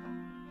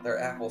 They're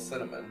apple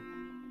cinnamon.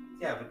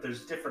 Yeah, but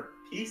there's different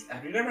pieces.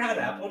 Have you never had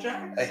Apple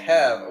Jacks? I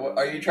have.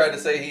 Are you trying to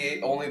say he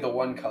ate only the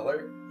one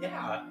color?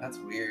 Yeah. That's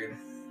weird.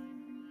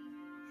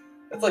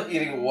 That's like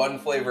eating one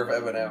flavor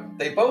of M&M.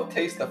 They both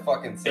taste the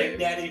fucking same. Big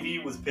Daddy V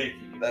was picky.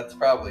 That's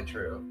probably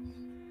true.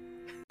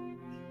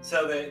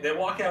 So they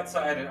walk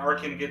outside, and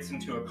Arkin gets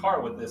into a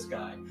car with this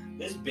guy.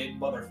 This big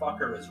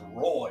motherfucker is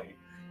Roy.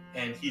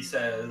 And he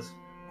says,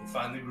 you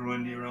finally grew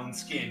into your own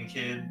skin,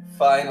 kid.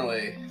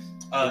 Finally.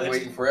 Been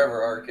waiting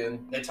forever,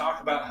 Arkin. They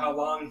talk about how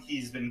long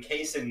he's been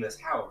casing this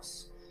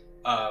house.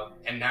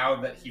 And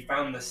now that he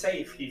found the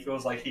safe, he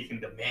feels like he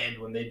can demand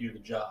when they do the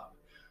job.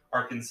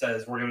 Arkin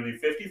says, we're going to do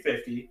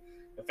 50-50.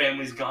 The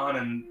family's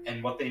gone,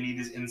 and what they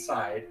need is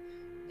inside.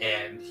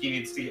 And he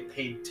needs to get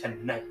paid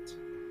tonight.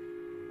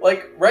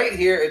 Like, right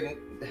here,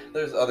 and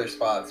there's other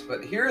spots,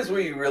 but here's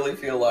where you really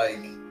feel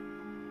like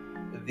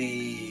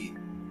the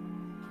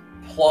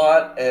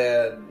plot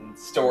and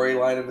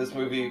storyline of this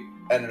movie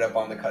ended up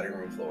on the cutting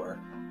room floor.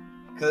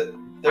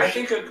 I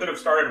think it could have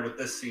started with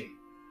this scene.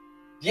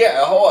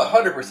 Yeah,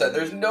 100%.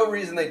 There's no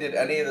reason they did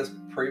any of this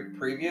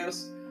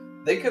previous.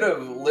 They could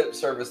have lip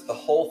serviced the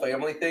whole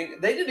family thing.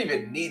 They didn't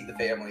even need the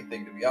family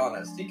thing, to be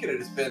honest. He could have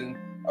just been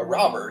a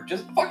robber.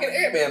 Just fucking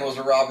Ant-Man was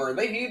a robber, and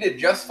they did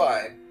just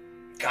fine.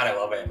 God, I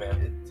love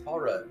Ant-Man. It's all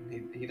right.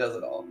 He does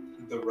it all.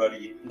 The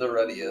ruddy. The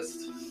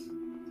ruddiest.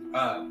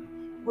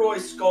 Roy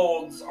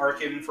scolds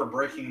Arkin for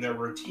breaking their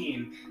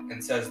routine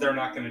and says they're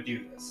not going to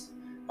do this.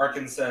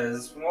 Arkin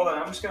says, well, then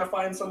I'm just going to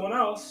find someone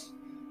else.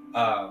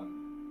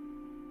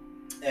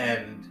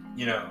 And,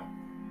 you know,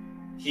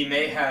 he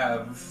may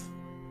have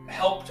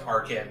helped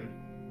Arkin,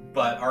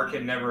 but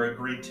Arkin never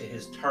agreed to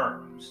his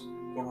terms.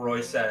 But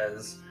Roy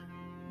says,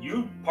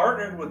 you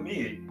partnered with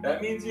me.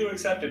 That means you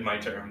accepted my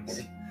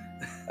terms.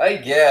 I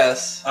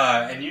guess.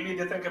 And you need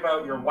to think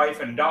about your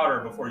wife and daughter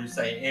before you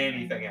say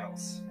anything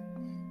else.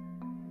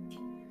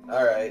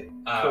 All right,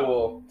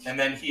 cool. And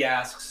then he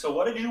asks, so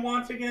what did you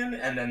want again?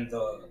 And then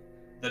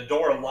the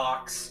door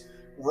locks.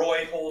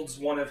 Roy holds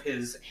one of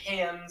his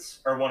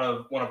hands, or one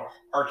of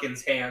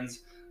Arkin's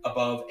hands,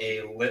 above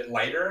a lit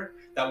lighter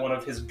that one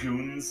of his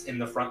goons in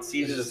the front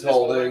seat is just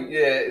holding.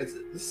 Yeah,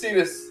 the scene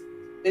is...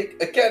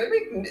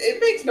 It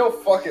makes no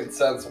fucking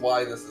sense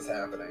why this is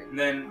happening. And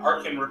then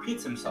Arkin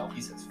repeats himself.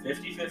 He says,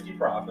 50-50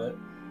 profit.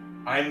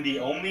 I'm the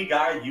only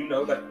guy you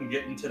know that can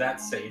get into that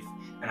safe,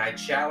 and I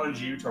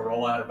challenge you to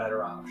roll out a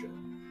better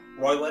option.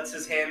 Roy lets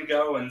his hand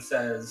go and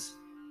says,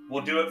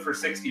 we'll do it for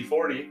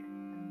 60-40.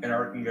 And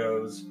Arkin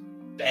goes,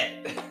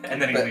 Bet.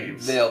 And then he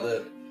leaves. Nailed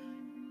it.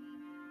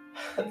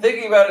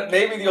 Thinking about it,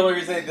 maybe the only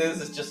reason he did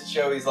this is just to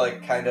show he's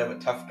like kind of a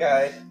tough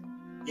guy.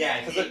 Yeah,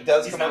 because it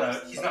does he's come not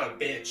up. He's not a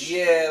bitch.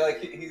 Yeah, like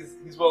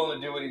he's willing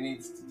to do what he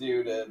needs to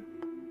do to,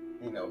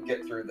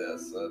 get through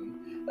this,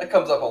 and that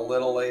comes up a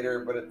little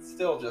later, but it's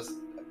still just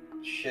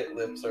shit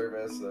lip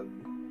service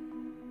and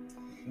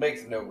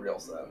makes no real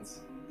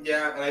sense.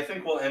 Yeah, and I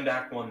think we'll end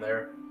Act 1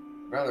 there.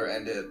 I'd rather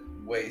end it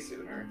way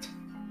sooner.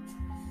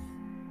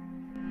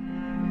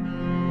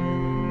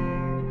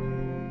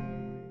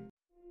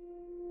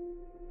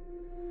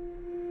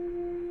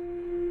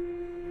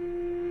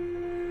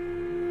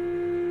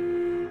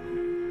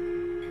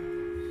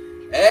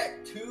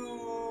 Act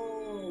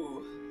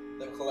 2!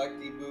 The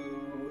Collecty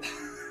Boo.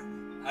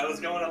 I was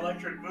going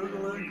Electric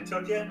Boogaloo, you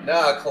took it?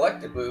 Nah,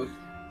 Collecty Boo.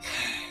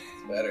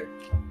 It's better.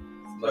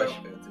 It's much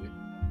fancy.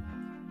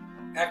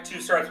 Act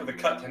 2 starts with a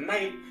cut to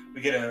night.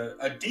 We get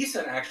a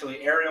decent,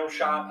 actually, aerial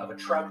shot of a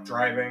truck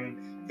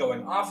driving,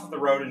 going off of the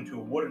road into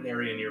a wooded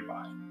area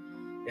nearby.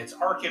 It's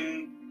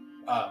Arkin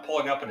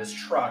pulling up in his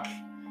truck,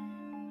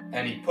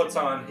 and he puts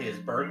on his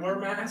burglar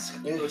mask,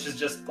 which is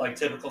just like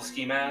typical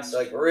ski mask.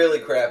 Like really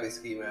crappy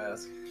ski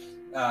mask.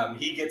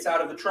 He gets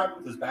out of the truck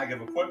with his bag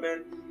of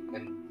equipment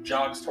and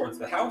jogs towards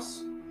the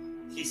house.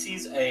 He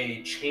sees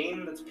a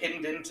chain that's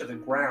pinned into the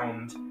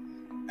ground,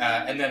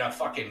 and then a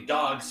fucking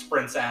dog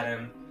sprints at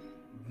him,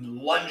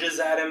 lunges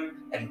at him,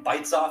 and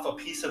bites off a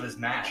piece of his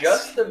mask.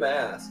 Just the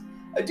mask.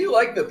 I do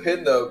like the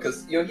pin though,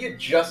 because he had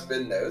just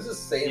been there. It was the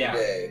same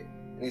day,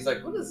 and he's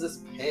like, "What is this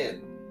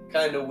pin?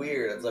 Kind of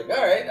weird." It's like,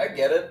 all right, I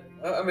get it.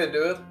 I'm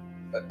into it.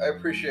 I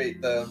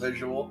appreciate the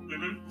visual.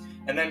 Mm-hmm.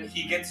 And then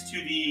he gets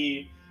to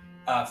the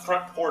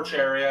front porch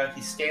area.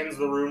 He scans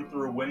the room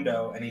through a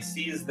window, and he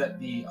sees that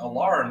the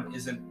alarm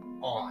isn't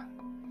on.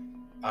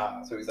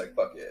 So he's like,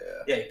 fuck yeah.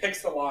 Yeah, he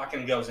picks the lock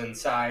and goes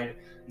inside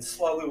and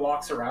slowly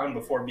walks around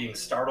before being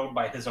startled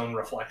by his own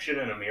reflection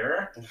in a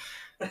mirror.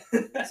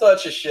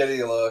 Such a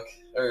shitty look.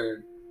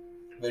 Or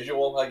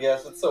visual, I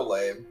guess. It's so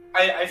lame.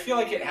 I feel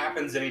like it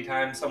happens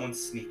anytime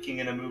someone's sneaking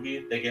in a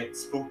movie. They get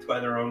spooked by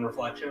their own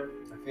reflection.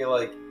 I feel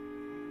like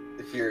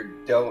if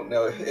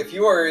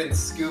you are in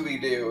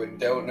Scooby-Doo and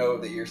don't know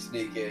that you're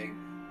sneaking,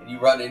 and you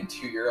run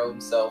into your own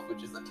self,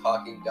 which is a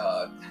talking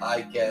dog,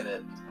 I get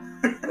it.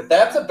 But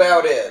that's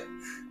about it.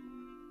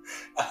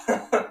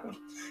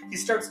 He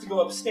starts to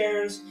go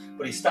upstairs,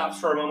 but he stops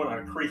for a moment on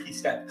a creaky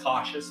step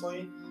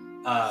cautiously.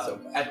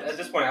 At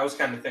this point, I was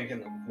kind of thinking,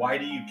 why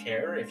do you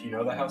care if you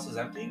know the house is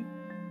empty?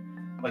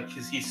 Like,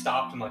 because he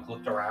stopped and,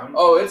 looked around.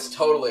 Oh, it's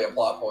totally a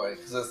plot point,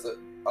 because this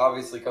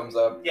obviously comes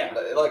up,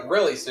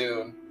 really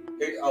soon.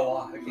 A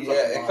lot.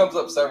 It comes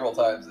up several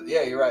times.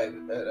 Yeah, you're right. I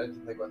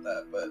didn't think about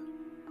that, but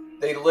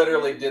they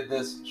literally did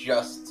this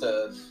just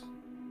to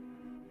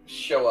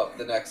show up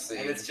the next scene.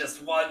 And it's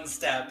just one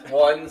step.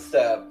 One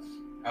step.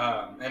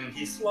 And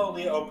he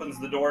slowly opens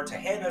the door to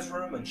Hannah's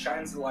room and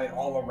shines the light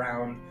all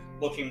around,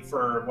 looking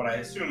for what I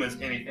assume is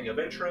anything of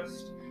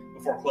interest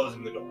before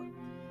closing the door.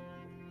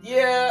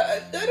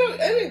 Yeah, I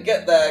didn't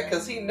get that,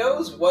 because he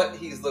knows what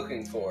he's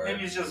looking for.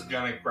 Maybe he's just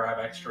gonna grab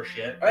extra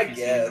shit I if he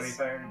guess.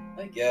 sees anything.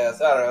 I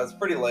guess. I don't know, it's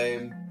pretty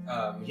lame.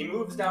 He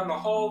moves down the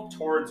hall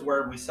towards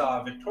where we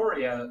saw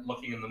Victoria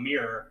looking in the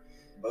mirror.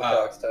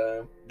 Botox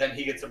time. Then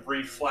he gets a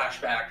brief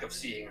flashback of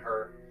seeing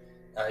her.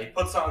 He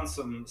puts on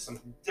some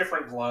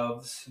different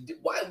gloves.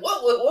 What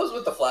was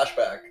with the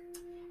flashback?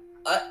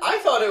 I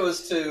thought it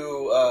was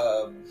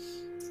to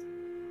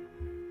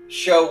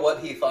show what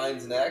he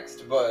finds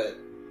next, but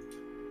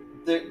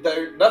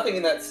nothing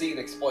in that scene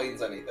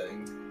explains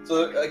anything.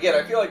 So again,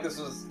 I feel like this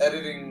was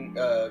editing,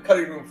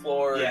 cutting room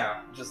floor,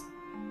 just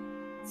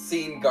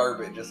scene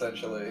garbage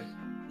essentially.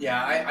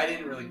 Yeah, I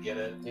didn't really get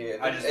it. Yeah,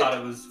 I just thought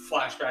it was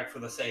flashback for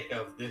the sake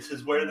of this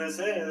is where this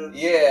is.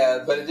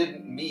 Yeah, but it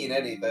didn't mean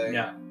anything.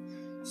 Yeah.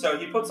 So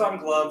he puts on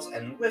gloves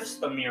and lifts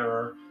the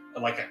mirror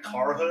like a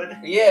car hood.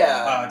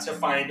 Yeah. To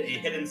find a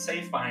hidden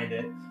safe behind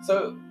it.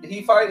 So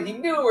he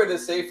knew where the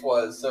safe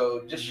was.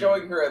 So just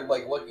showing her and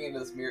looking into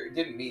this mirror, it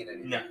didn't mean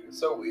anything. No. It was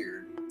so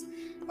weird.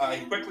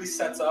 He quickly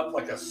sets up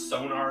a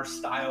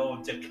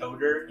sonar-style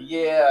decoder.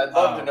 Yeah, I'd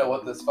love to know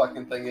what this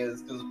fucking thing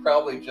is, because it's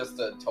probably just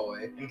a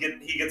toy. And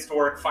he gets to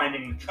work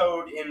finding the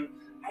code, and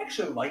I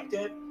actually liked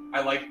it.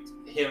 I liked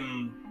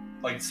him,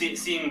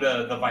 seeing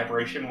the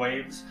vibration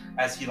waves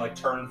as he,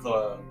 turns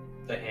the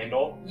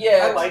handle.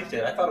 Yeah. I liked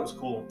it. I thought it was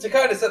cool. To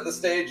kind of set the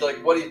stage,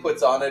 what he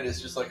puts on it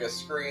is just a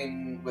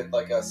screen with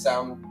a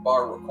sound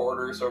bar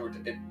recorder, so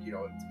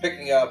it's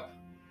picking up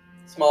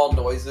small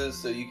noises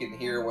so you can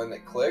hear when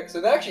it clicks.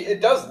 And actually, it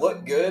does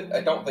look good.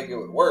 I don't think it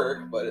would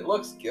work, but it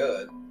looks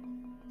good.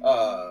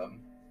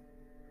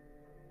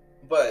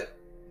 But,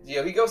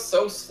 he goes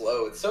so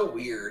slow. It's so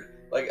weird.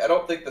 I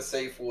don't think the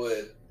safe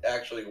would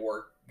actually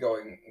work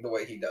going the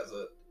way he does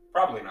it.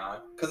 Probably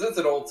not. Because it's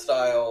an old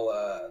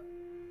style,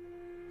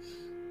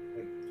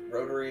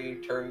 rotary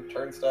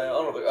turnstile.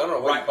 I don't know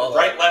what you call that.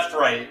 Right, left,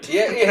 right.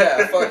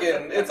 Yeah,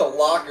 fucking, it's a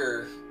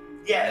locker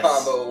yes.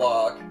 combo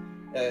lock.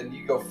 And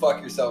you go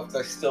fuck yourself,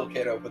 because I still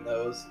can't open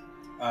those.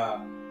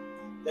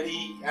 Then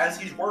as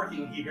he's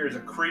working, he hears a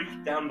creak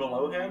down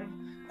below him.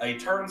 He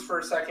turns for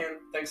a second,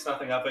 thinks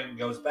nothing of it, and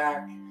goes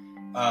back.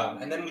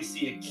 And then we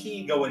see a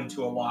key go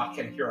into a lock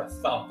and hear a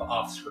thump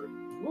off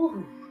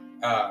screen.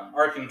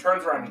 Arkin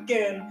turns around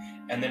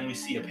again, and then we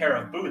see a pair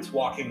of boots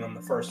walking on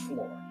the first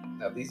floor.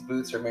 Now, these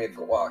boots are made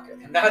for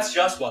walking. And that's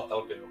just what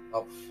they'll do.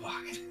 Oh,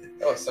 fuck.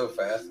 That was so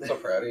fast. I'm so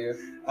proud of you.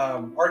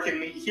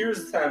 Arkin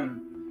hears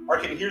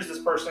this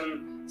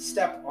person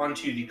step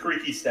onto the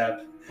creaky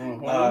step,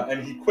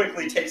 and he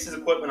quickly takes his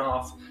equipment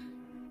off,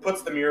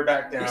 puts the mirror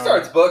back down. He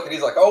starts booking,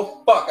 he's like,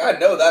 oh, fuck, I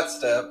know that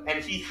step.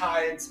 And he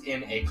hides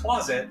in a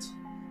closet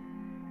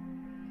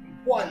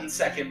 1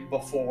 second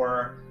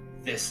before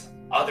this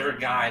other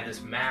guy,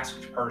 this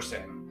masked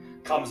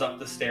person, comes up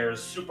the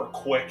stairs super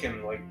quick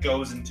and like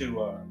goes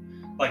into a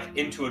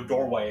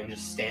doorway and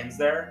just stands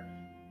there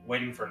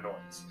waiting for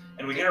noise.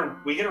 And we get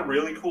a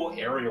really cool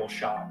aerial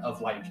shot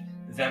of like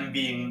them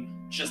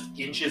being just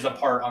inches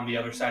apart on the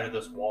other side of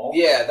this wall.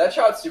 Yeah, that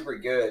shot's super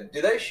good.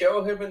 Do they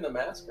show him in the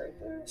mask right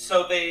there?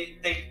 So they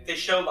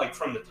show like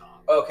from the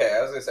top. Okay,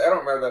 I was gonna say I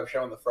don't remember them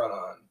showing the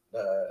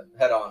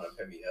head on of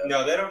him yet.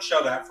 No, they don't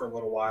show that for a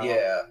little while.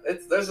 Yeah,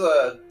 there's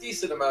a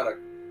decent amount of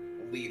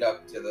lead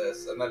up to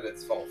this, and then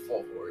it's full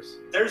force.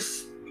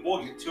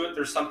 We'll get to it.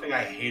 There's something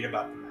I hate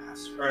about the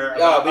mask, or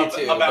me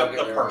too. about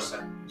the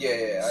person.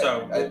 Yeah.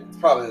 So it's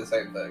probably the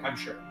same thing. I'm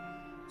sure.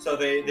 So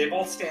they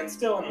both stand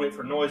still and wait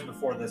for noise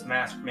before this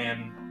masked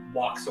man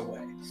walks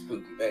away.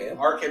 Spooky man.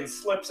 Arkin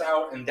slips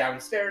out and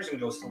downstairs and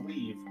goes to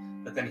leave,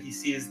 but then he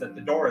sees that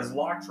the door is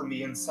locked from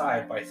the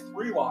inside by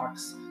 3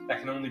 locks that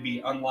can only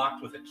be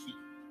unlocked with a key.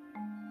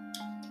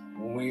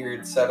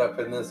 Weird setup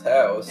in this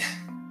house.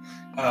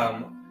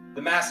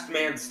 The masked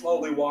man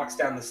slowly walks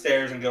down the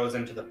stairs and goes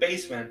into the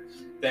basement.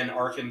 Then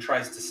Arkin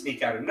tries to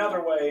sneak out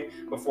another way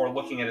before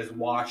looking at his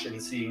watch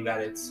and seeing that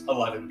it's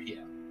 11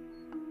 p.m.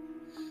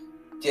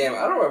 Damn, I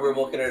don't remember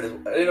looking at it.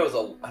 I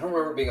don't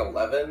remember being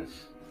 11.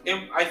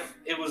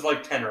 It was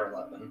like 10 or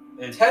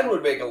 11. 10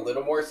 would make a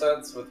little more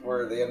sense with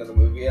where the end of the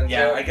movie ends.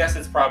 Yeah, I guess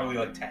it's probably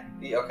like 10.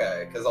 Yeah,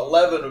 okay, because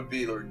 11 would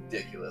be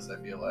ridiculous,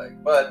 I feel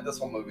like. But this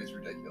whole movie's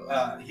ridiculous.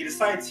 He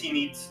decides he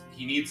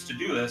needs to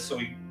do this, so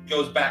he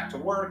goes back to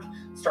work,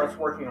 starts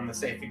working on the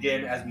safe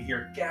again as we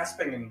hear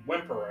gasping and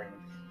whimpering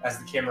as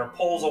the camera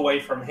pulls away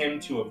from him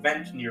to a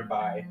vent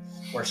nearby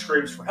where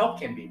screams for help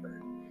can be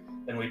heard.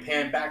 Then we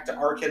pan back to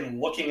Arkin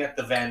looking at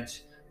the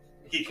vent.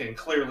 He can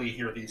clearly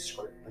hear these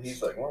screams.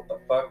 He's like, what the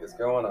fuck is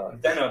going on?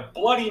 Then a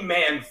bloody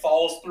man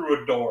falls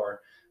through a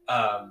door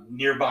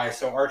nearby,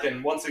 so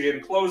Arkin once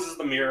again closes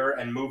the mirror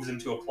and moves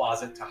into a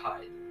closet to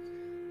hide.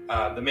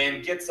 The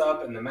man gets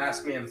up and the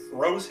masked man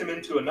throws him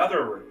into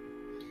another room.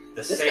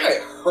 This guy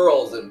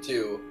hurls him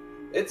too.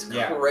 It's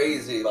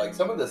crazy. Like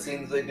some of the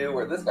scenes they do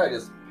where this guy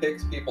just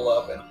picks people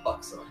up and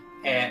hucks them.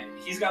 And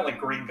he's got like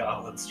Green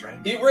Goblin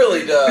strength. He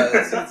really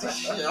does.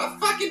 I'll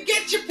fucking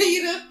get you,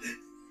 Peter!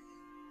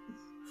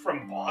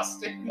 From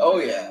Boston? Oh,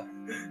 yeah.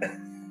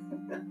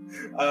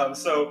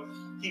 So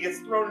he gets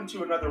thrown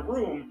into another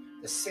room,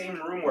 the same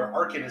room where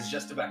Arkin is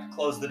just about to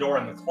close the door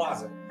in the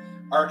closet.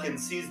 Arkin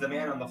sees the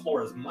man on the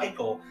floor as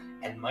Michael,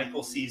 and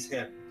Michael sees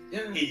him.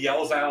 Yeah. He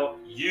yells out,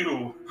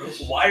 "You!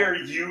 Why are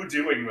you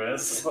doing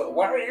this?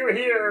 Why are you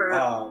here?"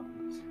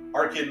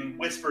 Arkin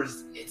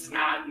whispers, "It's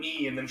not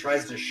me," and then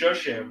tries to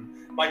shush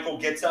him. Michael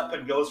gets up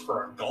and goes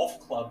for a golf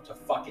club to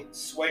fucking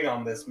swing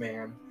on this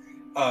man.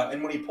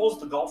 And when he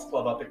pulls the golf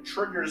club up, it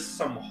triggers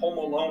some Home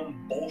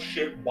Alone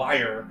bullshit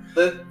wire.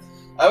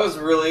 I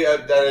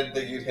didn't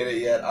think you'd hit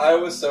it yet. I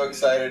was so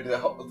excited to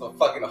the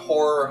fucking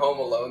horror Home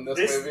Alone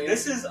this movie.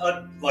 This is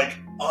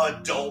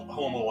adult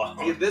Home Alone.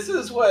 Yeah, this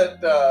is what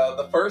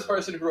the first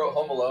person who wrote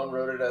Home Alone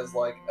wrote it as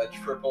like a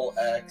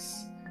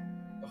XXX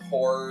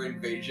horror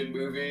invasion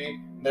movie.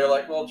 And they're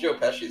like, well, Joe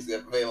Pesci's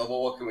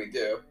available. What can we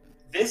do?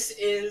 This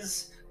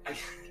is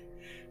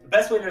the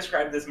best way to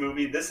describe this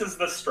movie. This is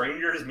The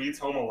Strangers meets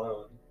Home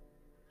Alone.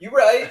 You're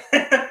right.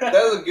 That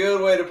was a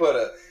good way to put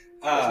it.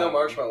 There's no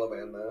Marshmallow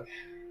Man though.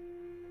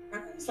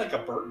 It's like a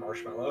burnt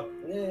marshmallow.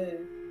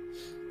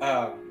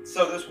 Yeah.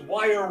 So this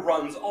wire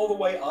runs all the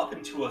way up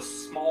into a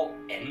small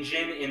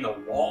engine in the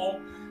wall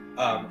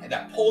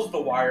that pulls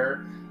the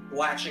wire,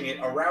 latching it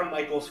around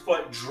Michael's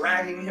foot,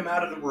 dragging him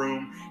out of the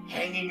room,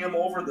 hanging him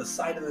over the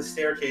side of the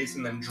staircase,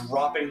 and then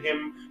dropping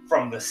him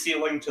from the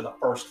ceiling to the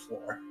first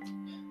floor.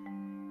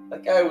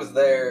 That guy was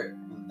there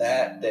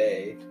that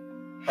day.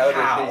 How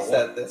did he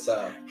set this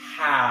up?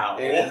 How?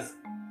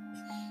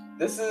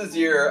 This is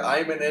your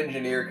I'm an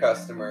engineer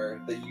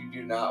customer that you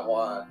do not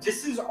want.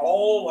 This is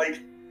all like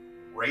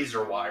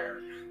razor wire.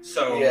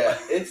 So yeah,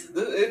 it's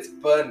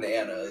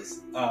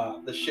bananas.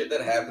 The shit that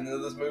happens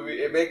in this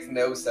movie, it makes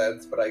no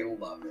sense, but I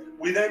love it.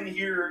 We then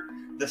hear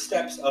the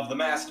steps of the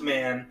masked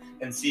man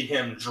and see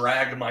him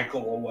drag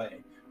Michael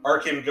away.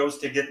 Arkin goes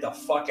to get the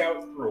fuck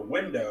out through a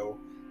window,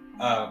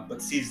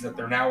 but sees that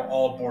they're now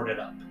all boarded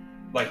up,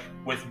 like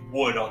with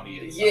wood on the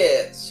inside.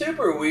 Yeah,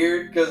 super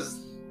weird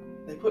because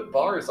they put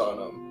bars on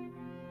them.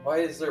 Why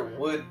is there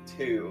wood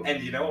too?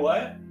 And you know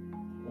what?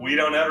 We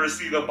don't ever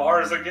see the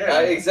bars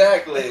again.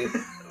 Exactly.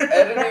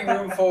 editing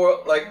room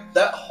for, like,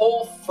 that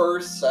whole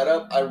first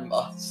setup, I'm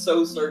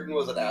so certain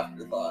was an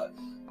afterthought.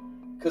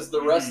 Because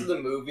the rest of the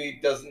movie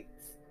doesn't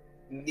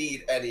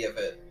need any of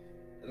it.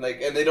 And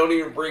they don't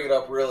even bring it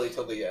up really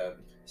till the end.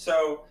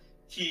 So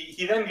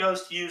he then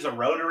goes to use a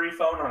rotary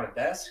phone on a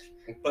desk,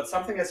 but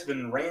something has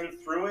been ran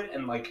through it,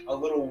 and like a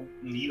little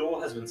needle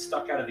has been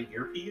stuck out of the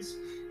earpiece.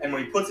 And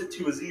when he puts it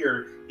to his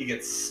ear, he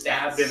gets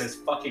stabbed in his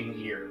fucking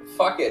ear.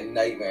 Fucking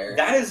nightmare.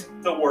 That is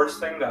the worst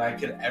thing that I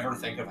could ever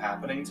think of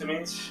happening to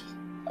me.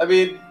 I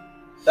mean,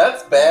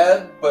 that's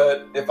bad,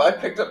 but if I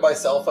picked up my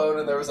cell phone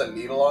and there was a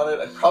needle on it,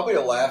 I'd probably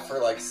laugh for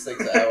like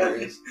 6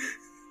 hours.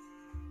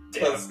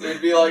 Because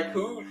it'd be like,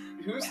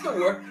 who's the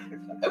worst?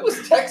 I was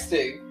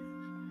texting.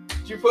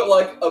 Did you put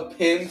like a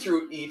pin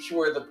through each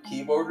where the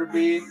keyboard would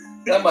be?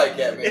 That might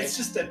get me. It's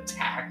just a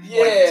tack,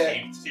 yeah, like,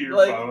 taped to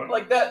your phone.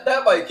 Like that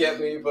might get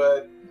me,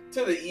 but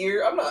to the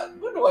ear, I'm not.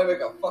 When do I make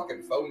a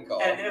fucking phone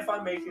call? And if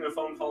I'm making a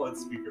phone call,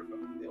 it's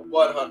speakerphone.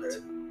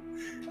 100.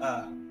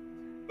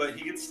 But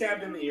he gets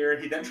stabbed in the ear.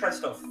 He then tries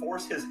to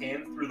force his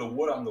hand through the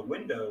wood on the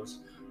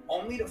windows,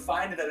 only to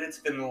find that it's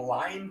been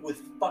lined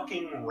with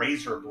fucking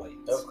razor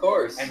blades. Of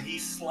course. And he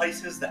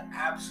slices the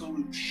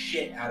absolute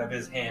shit out of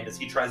his hand as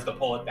he tries to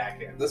pull it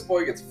back in. This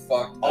boy gets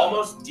fucked up.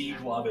 Almost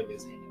degloving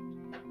his hand.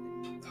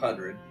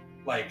 100.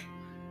 Like,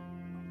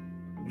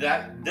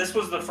 this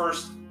was the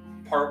first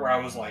part where I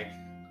was like,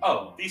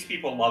 oh, these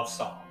people love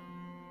Saw.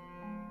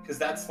 Because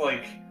that's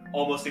like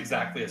almost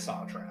exactly a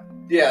Saw trap.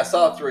 Yeah,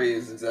 Saw 3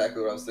 is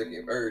exactly what I was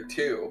thinking. Or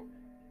 2.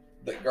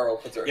 The girl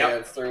puts her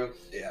hands through.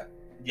 Yeah.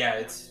 Yeah,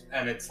 it's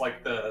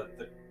like the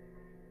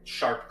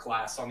sharp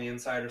glass on the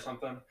inside or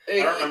something. I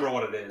don't remember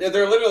what it is. Yeah,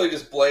 they're literally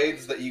just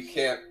blades that you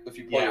can't, if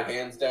you pull your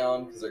hands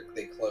down, because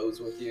they close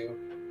with you.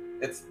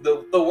 It's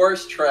the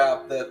worst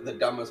trap that the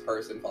dumbest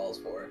person falls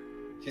for.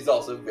 She's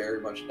also very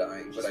much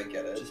dying, but I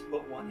get it. Just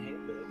put one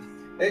hand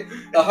in.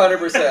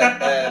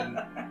 100%,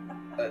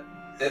 and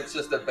it's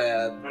just a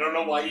bad... I don't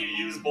know why you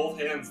use both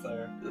hands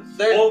there.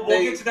 We'll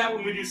get to that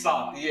when we do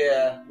Saw.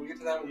 Yeah. We'll get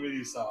to that when we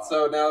do Saw.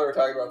 So now we're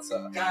talking about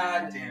Saw.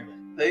 God damn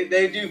it.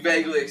 They do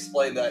vaguely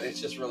explain that, it's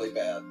just really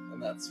bad,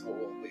 and that's what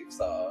we'll leave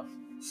Saw off.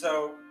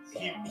 So,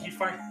 he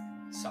finds...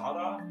 Sawed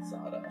off?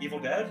 Evil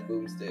Dead?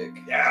 Boomstick.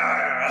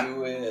 Yeah!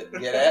 Do it.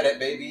 Get at it,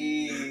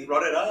 baby.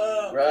 Run it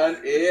up. Run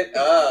it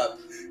up.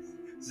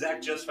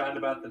 Zach just found out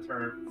about the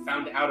term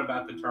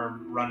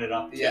 "run it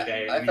up"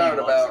 today. Yeah, I found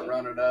about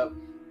 "run it up."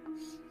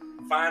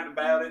 Find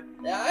about it.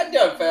 Yeah, I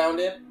done found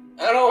it.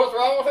 I don't know what's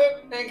wrong with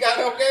it. Ain't got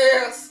no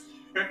gas.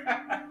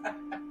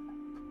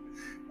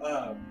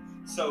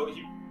 So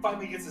he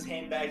finally gets his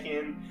hand back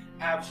in,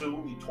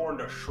 absolutely torn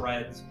to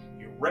shreds.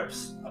 He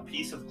rips a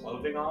piece of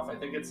clothing off. I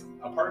think it's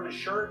a part of his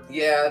shirt.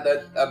 Yeah,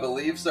 I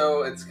believe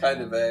so. It's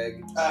kind of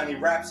vague. And he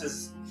wraps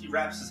his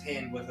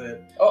hand with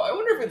it. Oh, I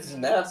wonder if it's his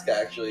mask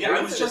actually. Yeah,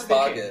 I was just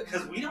thinking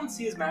because we don't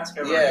see his mask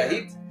ever.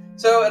 Yeah,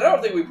 so I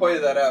don't think we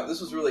pointed that out.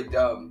 This was really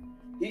dumb.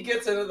 He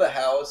gets into the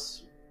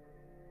house,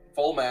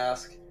 full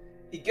mask.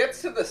 He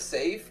gets to the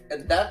safe,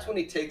 and that's when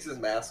he takes his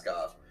mask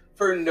off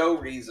for no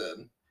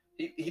reason.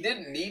 He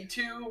didn't need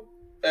to,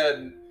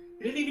 and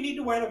he didn't even need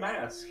to wear the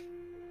mask.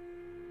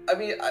 I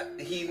mean,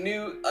 he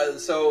knew.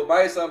 So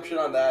my assumption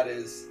on that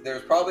is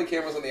there's probably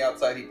cameras on the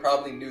outside. He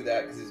probably knew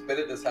that because he's been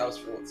at this house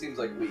for what seems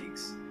like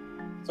weeks.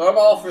 So I'm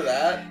all for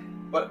that.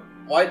 But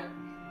why'd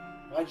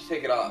you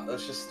take it off?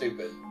 That's just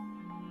stupid.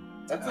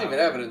 That's not even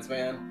evidence,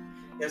 man.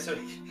 Yeah. So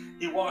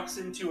he walks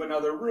into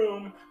another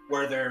room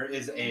where there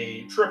is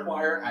a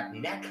tripwire at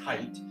neck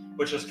height,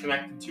 which is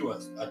connected to a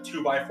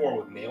 2x4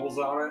 with nails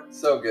on it.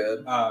 So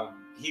good.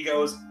 He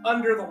goes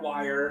under the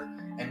wire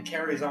and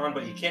carries on,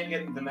 but you can't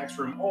get into the next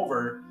room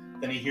over.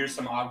 Then he hears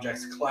some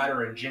objects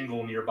clatter and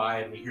jingle nearby,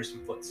 and we hear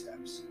some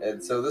footsteps.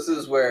 And so this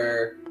is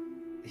where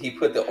he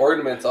put the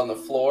ornaments on the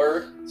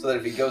floor, so that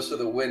if he goes through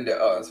the window...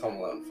 Oh, it's Home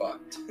Alone.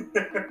 Fucked.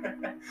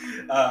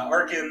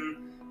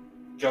 Arkin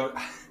goes...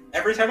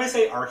 Every time I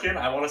say Arkin,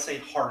 I want to say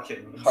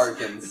Harkins.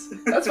 Harkins.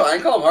 That's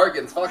fine. Call him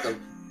Harkins. Fuck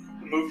him.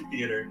 Movie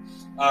theater.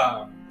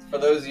 For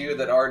those of you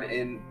that aren't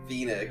in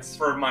Phoenix.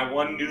 For my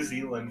one New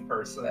Zealand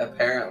person.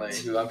 Apparently,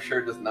 who I'm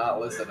sure does not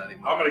listen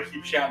anymore. I'm going to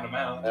keep shouting them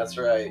out. That's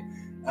right.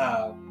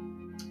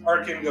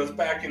 Arkin goes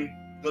back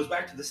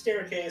to the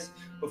staircase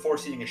before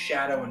seeing a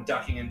shadow and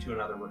ducking into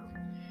another room.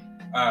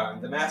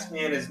 The masked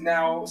man is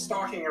now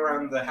stalking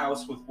around the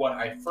house with what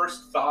I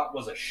first thought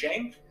was a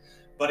shank,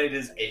 but it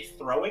is a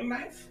throwing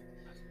knife.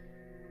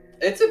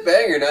 It's a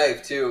banger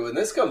knife, too, and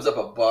this comes up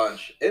a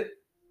bunch.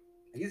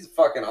 He's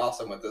fucking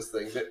awesome with this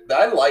thing.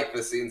 I like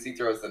the scenes he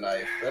throws the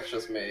knife. That's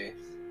just me.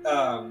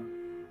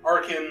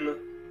 Arkin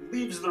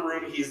leaves the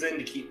room he's in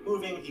to keep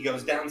moving. He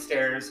goes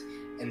downstairs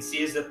and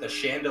sees that the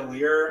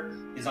chandelier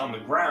is on the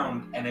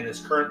ground and it is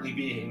currently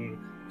being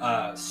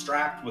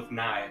strapped with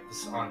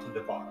knives onto the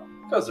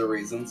bottom. Those are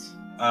reasons.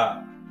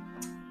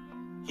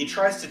 He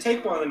tries to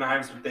take one of the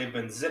knives, but they've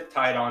been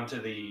zip-tied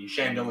onto the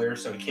chandelier,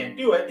 so he can't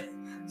do it.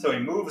 So he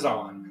moves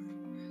on.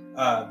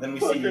 Then we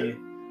see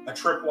a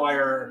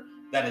tripwire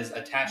that is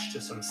attached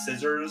to some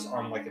scissors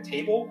on like a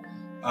table,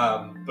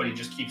 but he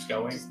just keeps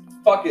going.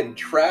 fucking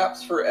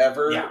traps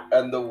forever, Yeah.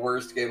 and the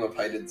worst game of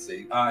hide and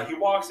seek. He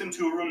walks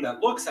into a room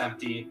that looks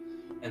empty,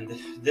 and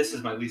this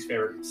is my least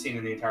favorite scene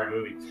in the entire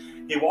movie.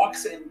 He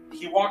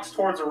walks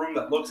towards a room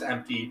that looks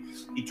empty.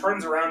 He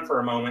turns around for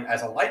a moment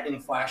as a lightning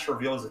flash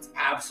reveals it's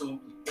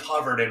absolutely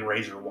covered in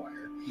razor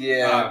wire.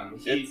 Yeah.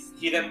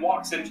 He then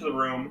walks into the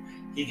room.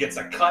 He gets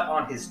a cut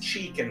on his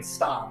cheek and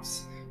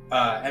stops,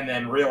 and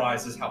then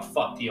realizes how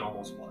fucked he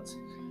almost was.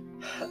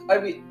 I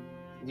mean,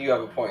 you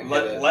have a point.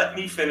 Let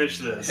me finish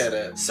this. Hit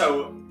it.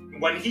 So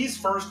when he's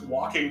first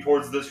walking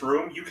towards this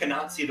room, you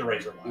cannot see the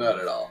razor wire. Not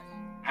at all.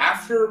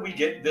 After we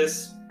get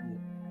this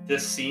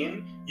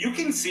scene, you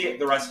can see it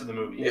the rest of the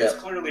movie. Yeah. It's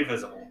clearly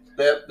visible.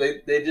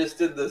 They just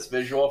did this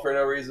visual for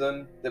no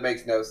reason. That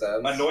makes no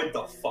sense. Annoyed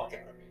the fuck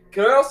out of me.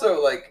 Can I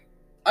also, like,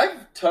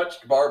 I've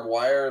touched barbed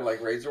wire and,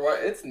 like, razor wire.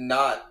 It's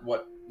not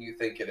what you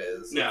think it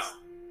is. No.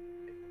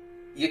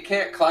 You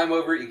can't climb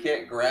over it, you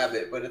can't grab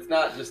it, but it's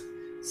not just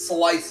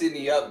slicing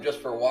you up just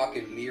for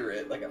walking near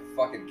it like a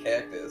fucking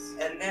cactus.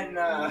 And then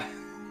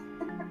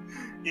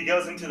he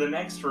goes into the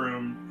next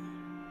room,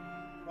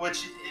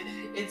 which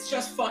it's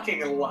just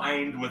fucking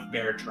lined with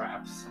bear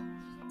traps.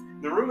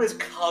 The room is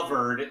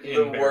covered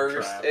in bear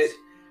traps.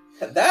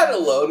 That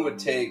alone would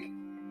take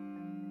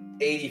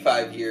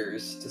 85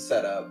 years to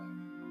set up.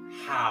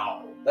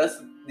 How?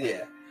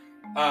 Yeah.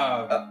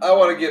 I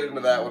want to get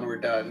into that when we're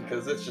done,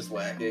 because it's just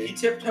wacky. He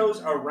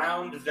tiptoes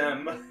around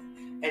them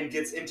and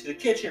gets into the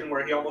kitchen,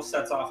 where he almost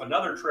sets off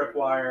another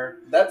tripwire.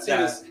 That scene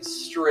is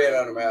straight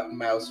out of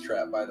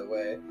Mousetrap, by the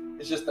way.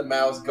 It's just the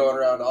mouse going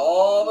around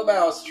all the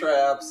mouse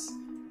traps.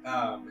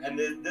 And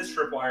this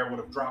tripwire would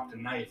have dropped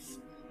a knife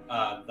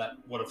that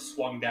would have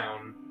swung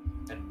down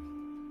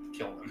and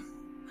killed him.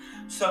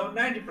 So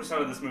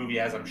 90% of this movie,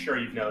 as I'm sure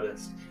you've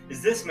noticed,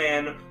 is this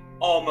man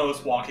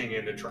almost walking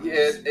into traps.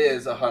 It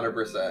is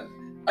 100%.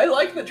 I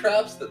like the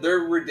traps. They're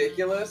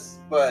ridiculous,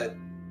 but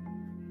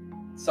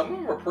some of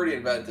them are pretty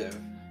inventive.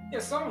 Yeah,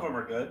 some of them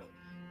are good.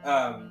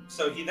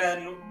 So he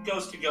then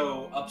goes to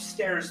go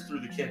upstairs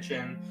through the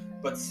kitchen,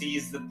 but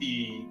sees that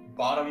the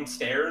bottom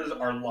stairs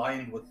are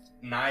lined with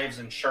knives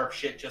and sharp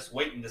shit just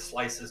waiting to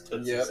slice his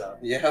tootsies up.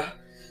 Yeah.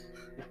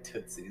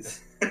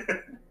 Tootsies.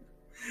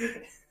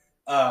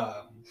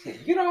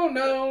 You don't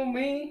know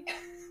me.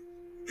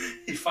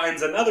 He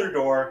finds another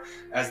door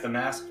as the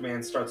masked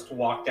man starts to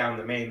walk down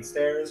the main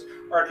stairs.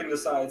 Arkin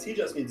decides he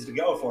just needs to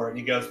go for it, and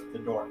he goes to the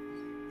door.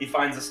 He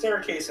finds a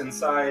staircase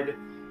inside,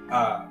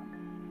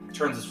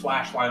 turns his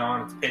flashlight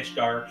on, it's pitch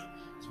dark.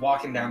 He's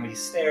walking down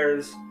these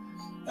stairs,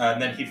 and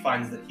then he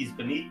finds that he's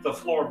beneath the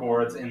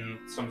floorboards in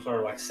some sort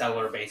of like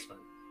cellar basement.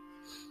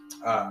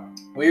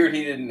 Weird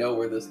he didn't know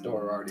where this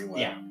door already went.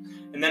 Yeah.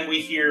 And then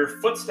we hear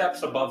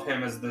footsteps above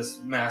him as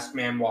this masked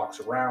man walks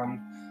around.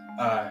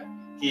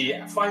 He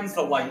finds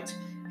the light,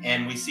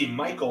 and we see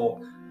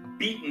Michael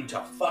beaten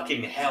to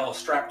fucking hell,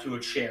 strapped to a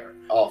chair.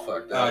 All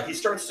fucked up. He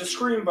starts to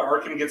scream, but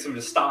Arkin gets him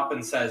to stop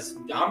and says,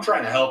 "I'm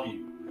trying to help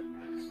you."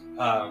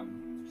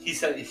 He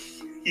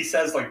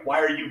says, like, "Why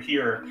are you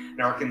here?"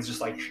 And Arkin's just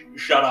like,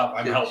 "Shut up,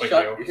 I'm helping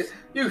you."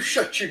 You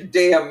shut your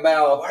damn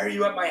mouth. "Why are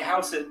you at my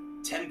house at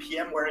 10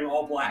 p.m. wearing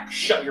all black?"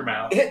 "Shut your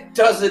mouth." It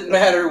doesn't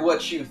matter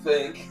what you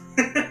think.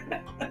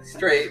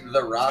 Straight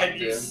The Rock. Can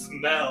you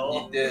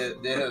smell? He did.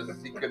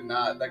 He could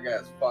not. That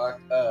guy's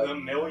fucked up. The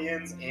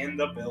millions and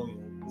the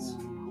billions.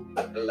 Ooh,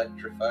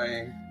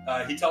 electrifying.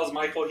 He tells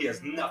Michael he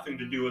has nothing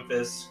to do with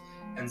this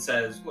and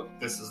says, "Look,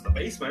 this is the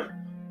basement.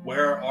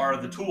 Where are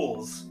the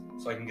tools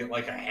so I can get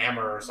like a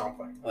hammer or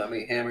something?" Let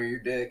me hammer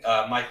your dick.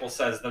 Michael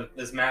says that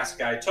this masked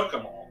guy took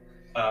them all.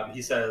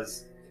 He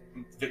says,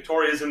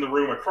 "Victoria's in the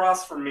room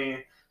across from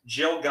me.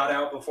 Jill got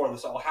out before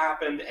this all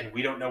happened, and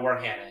we don't know where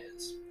Hannah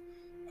is."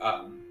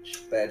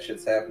 Bad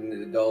shit's happening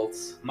to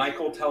adults.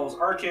 Michael tells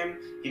Arkin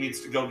he needs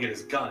to go get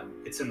his gun.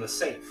 It's in the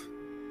safe.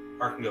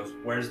 Arkin goes,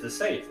 "Where's the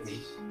safe?"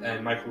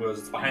 And Michael goes,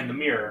 "It's behind the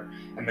mirror.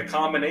 And the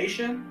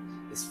combination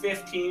is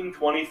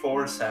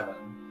 15-24/7.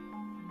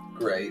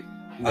 Great.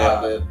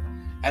 Nailed it.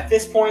 At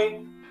this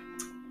point,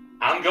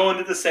 I'm going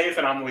to the safe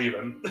and I'm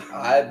leaving.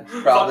 I'd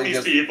probably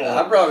Fuck these people.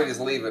 I'm probably just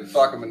leaving.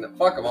 Fuck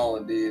them all,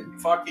 indeed.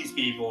 Fuck these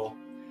people.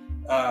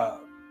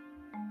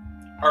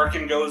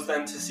 Arkin goes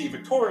then to see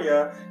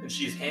Victoria, and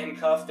she's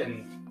handcuffed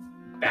and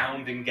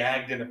bound and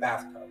gagged in a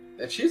bathtub.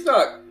 And she's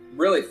not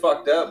really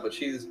fucked up, but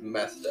she's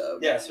messed up.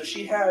 Yeah, so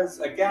she has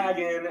a gag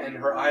in, and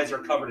her eyes are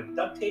covered in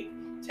duct tape.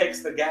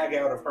 Takes the gag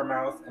out of her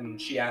mouth,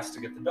 and she asks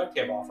to get the duct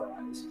tape off her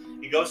eyes.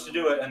 He goes to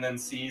do it, and then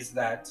sees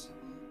that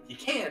he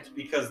can't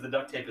because the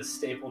duct tape is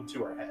stapled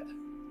to her head.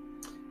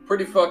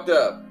 Pretty fucked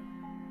up.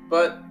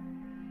 But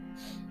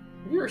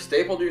have you ever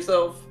stapled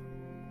yourself?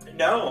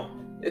 No.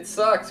 It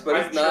sucks, but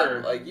it's not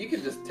sure. like you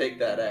can just take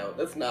that out.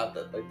 That's not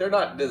that like they're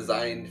not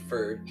designed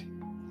for.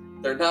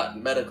 They're not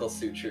medical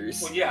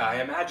sutures. Well, yeah,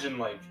 I imagine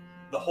like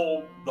the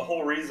whole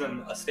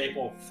reason a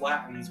staple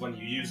flattens when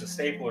you use a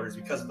stapler is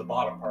because of the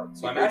bottom part.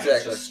 So I imagine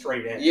it's just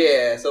straight in.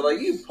 Yeah, so like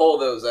you pull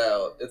those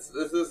out. This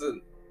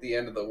isn't the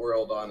end of the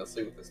world,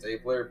 honestly, with the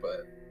stapler,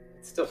 but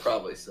it still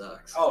probably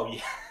sucks. Oh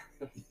yeah,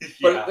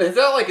 But it's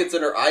not like it's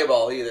in her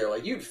eyeball either.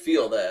 Like, you'd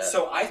feel that.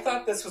 So I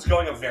thought this was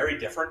going a very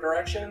different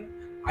direction.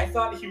 I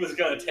thought he was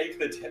going to take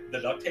the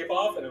duct tape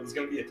off and it was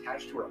going to be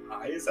attached to her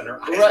eyes and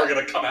her eyes were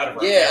going to come out of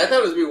her head. I thought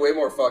it was going to be way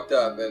more fucked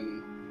up,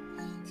 and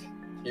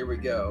here we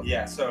go.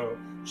 Yeah, so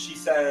she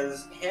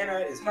says Hannah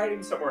is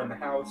hiding somewhere in the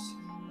house,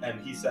 and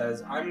he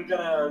says, I'm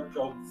going to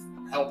go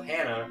help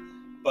Hannah,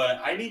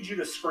 but I need you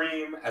to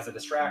scream as a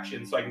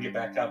distraction so I can get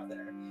back up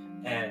there.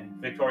 And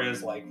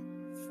Victoria's like,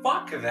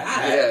 fuck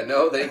that. Yeah,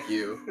 no, thank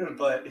you.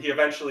 But he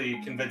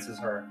eventually convinces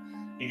her.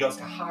 He goes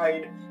to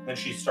hide, then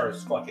she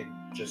starts fucking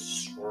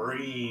just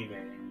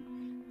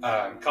screaming,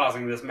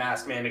 causing this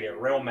masked man to get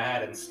real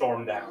mad and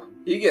storm down.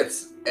 He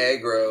gets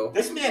aggro.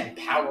 This man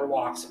power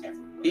walks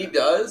everywhere. He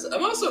does.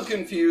 I'm also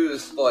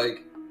confused,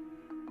 like,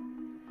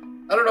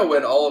 I don't know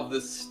when all of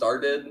this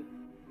started,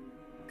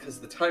 because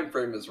the time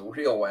frame is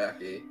real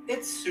wacky.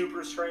 It's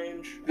super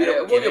strange.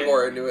 Yeah, we'll get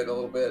more into it a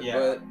little bit,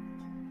 but...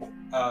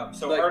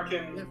 So like,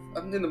 Arkin...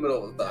 I'm in the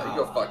middle of the thought.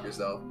 You go fuck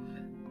yourself.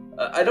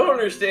 I don't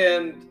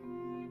understand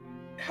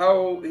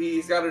how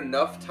he's got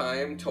enough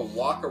time to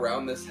walk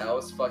around this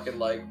house fucking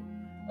like...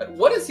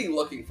 What is he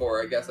looking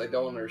for, I guess? I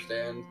don't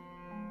understand.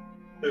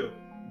 Who?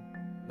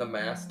 The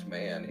masked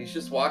man. He's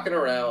just walking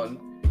around,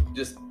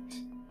 just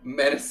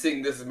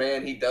menacing this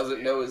man he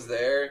doesn't know is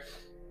there,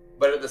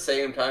 but at the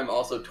same time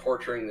also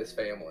torturing this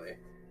family.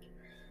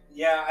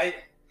 Yeah,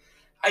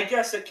 I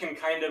guess it can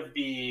kind of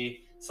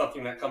be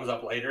something that comes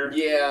up later.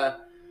 Yeah,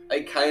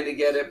 I kind of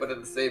get it, but at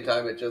the same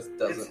time it just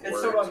doesn't work. It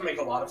still doesn't make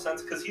a lot of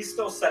sense, because he's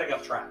still setting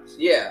up traps.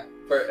 Yeah,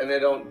 and I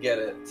don't get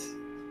it.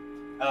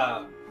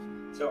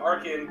 So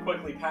Arkin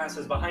quickly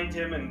passes behind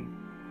him and...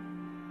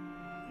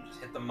 You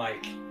just hit the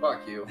mic.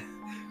 Fuck you.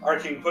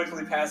 Arkin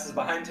quickly passes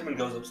behind him and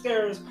goes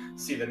upstairs.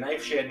 See the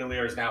knife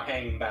chandelier is now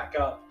hanging back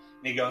up.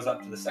 And he goes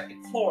up to the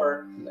second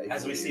floor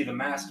as we see the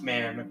masked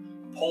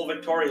man pull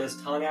Victoria's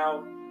tongue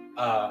out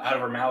of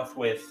her mouth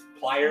with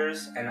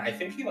pliers, and I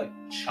think he like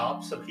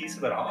chops a piece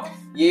of it off.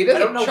 Yeah, he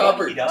doesn't chop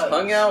her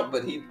tongue out,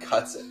 but he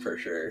cuts it for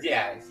sure.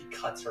 Yeah, he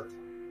cuts her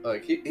tongue.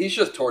 Like he's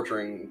just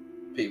torturing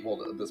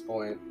people at this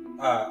point.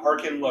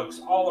 Arkin looks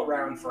all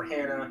around for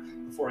Hannah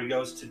before he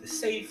goes to the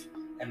safe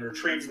and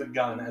retrieves the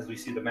gun as we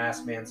see the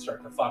masked man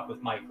start to fuck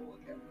with Michael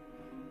again.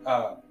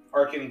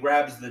 Arkin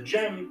grabs the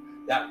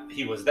gem that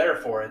he was there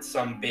for. It's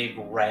some big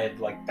red,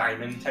 like,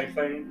 diamond type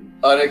thing.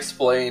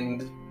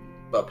 Unexplained,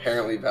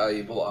 apparently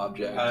valuable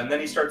object. And then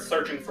he starts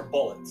searching for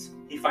bullets.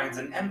 He finds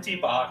an empty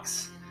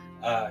box,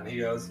 and he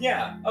goes,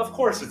 yeah, of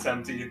course it's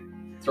empty.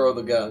 Throw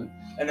the gun.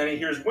 And then he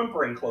hears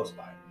whimpering close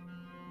by.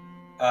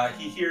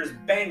 He hears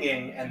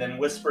banging and then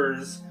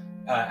whispers,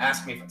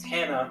 asking if it's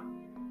Hannah,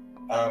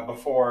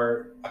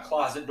 before a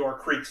closet door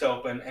creaks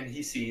open and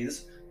he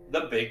sees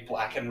the big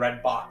black and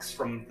red box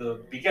from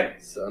the beginning.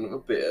 Son of a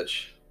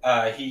bitch.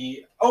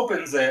 He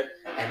opens it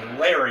and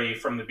Larry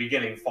from the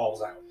beginning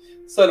falls out.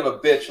 Son of a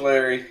bitch,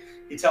 Larry.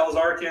 He tells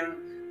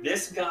Arkin,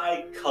 this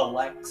guy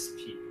collects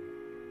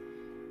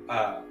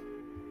people.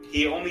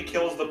 He only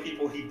kills the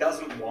people he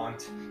doesn't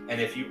want, and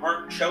if you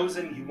aren't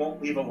chosen, you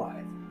won't leave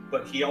alive.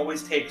 But he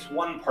always takes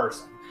one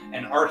person,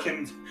 and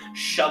Arkin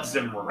shoves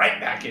him right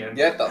back in.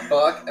 Get the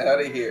fuck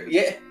out of here.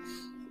 Yeah.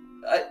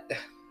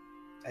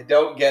 I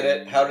don't get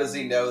it. How does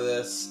he know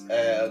this?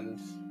 And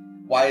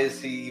why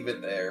is he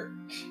even there?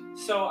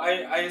 So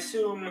I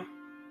assume...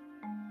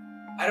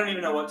 I don't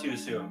even know what to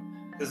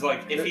assume. Because,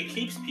 like, if he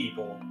keeps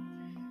people,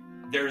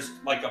 there's,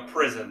 like, a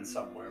prison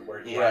somewhere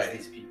where he has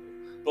these people.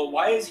 But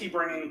why is he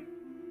bringing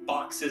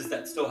boxes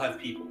that still have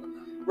people in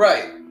them?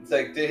 Right. It's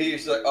like,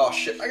 he's like, oh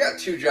shit, I got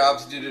 2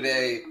 jobs to do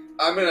today.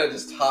 I'm gonna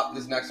just hop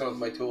this next one with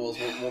my tools.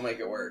 We'll make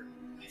it work.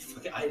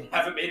 I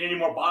haven't made any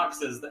more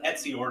boxes. The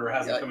Etsy order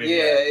hasn't come in yet.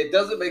 Yeah, it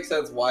doesn't make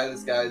sense why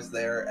this guy's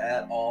there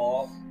at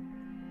all.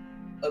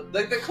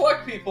 Like, the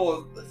collect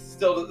people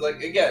still,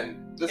 like,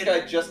 again, this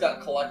guy just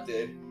got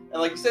collected.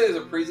 And like you said, there's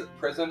a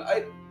prison.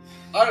 I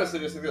honestly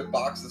just think this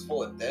box is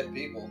full of dead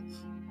people.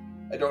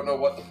 I don't know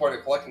what the point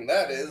of collecting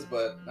that is,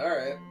 but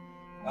alright.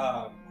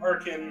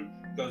 Arkin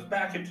goes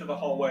back into the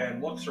hallway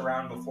and looks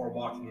around before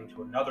walking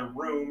into another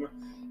room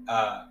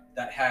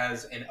that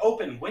has an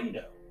open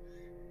window.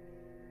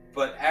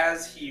 But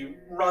as he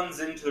runs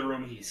into the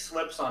room, he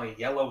slips on a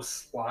yellow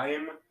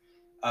slime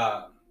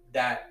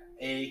that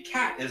a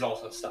cat is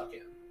also stuck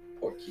in.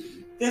 Poor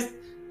kitty. This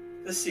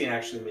scene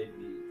actually made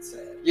me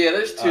sad. Yeah,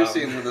 there's 2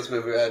 scenes in this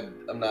movie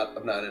I'm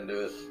not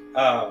into it.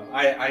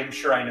 I'm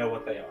sure I know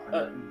what they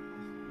are.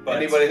 But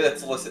anybody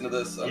that's listened to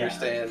this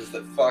understands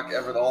that fuck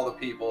all the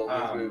people in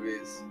these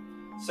movies.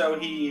 So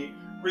he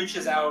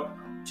reaches out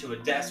to a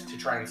desk to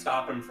try and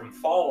stop him from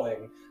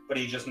falling, but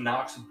he just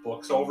knocks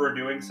books over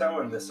doing so,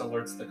 and this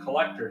alerts the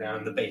collector down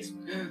in the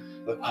basement.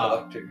 The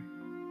collector.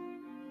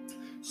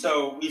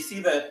 So we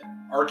see that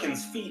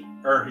Arkin's feet,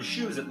 or his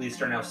shoes at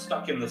least, are now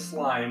stuck in the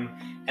slime,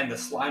 and the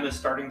slime is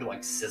starting to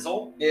like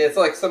sizzle. Yeah, it's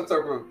like some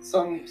sort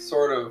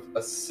of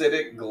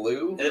acidic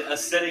glue.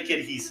 Acidic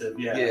adhesive,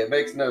 yeah. Yeah, it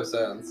makes no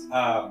sense.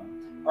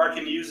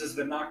 Arkin uses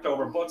the knocked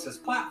over books as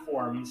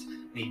platforms,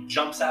 and he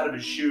jumps out of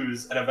his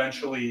shoes and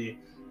eventually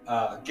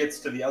gets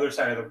to the other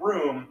side of the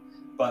room,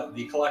 but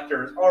the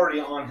collector is already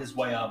on his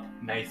way up,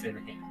 knife in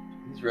hand.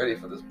 He's ready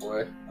for this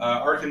boy.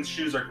 Arkin's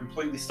shoes are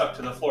completely stuck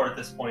to the floor at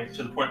this point,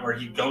 to the point where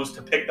he goes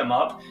to pick them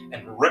up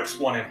and rips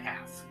one in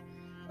half.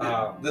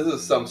 This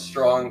is some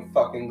strong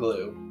fucking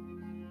glue.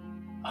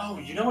 Oh,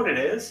 you know what it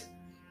is?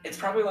 It's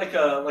probably like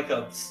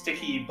a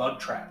sticky bug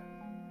trap.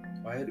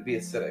 Why would it be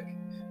acidic?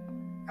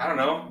 I don't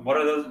know. What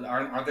are those?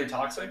 Aren't they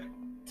toxic?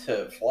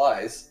 To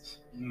flies.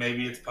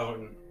 Maybe it's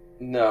potent.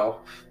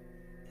 No.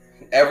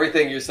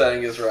 Everything you're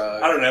saying is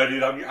wrong. I don't know,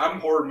 dude. I'm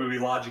horror movie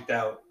logicked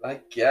out. I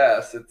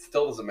guess. It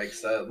still doesn't make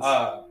sense.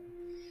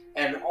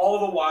 And all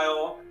the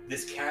while,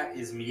 this cat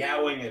is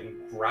meowing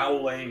and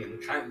growling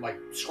and kind of like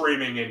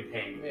screaming in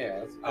pain.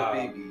 Yeah, it's a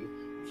baby.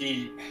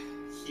 He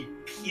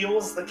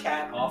peels the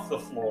cat off the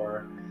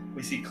floor.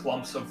 We see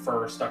clumps of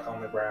fur stuck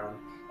on the ground,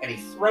 and he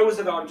throws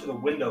it onto the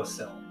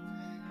windowsill.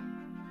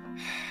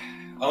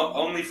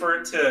 Only for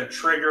it to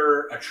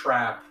trigger a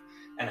trap,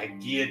 and a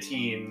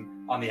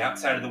guillotine on the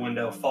outside of the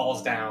window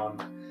falls down,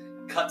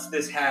 cuts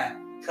this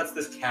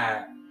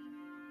cat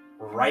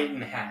right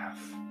in half,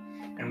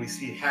 and we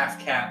see half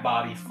cat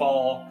body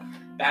fall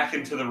back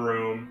into the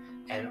room,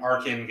 and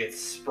Arkin gets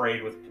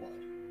sprayed with blood.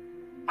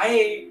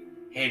 I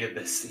hated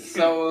this scene.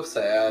 So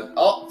sad.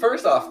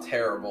 First off,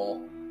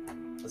 terrible.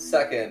 The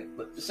second,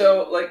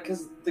 so like,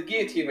 because the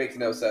guillotine makes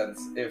no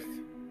sense if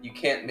you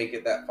can't make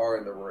it that far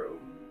in the room.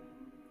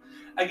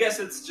 I guess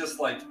it's just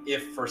like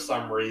if for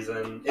some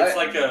reason it's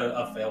like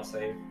a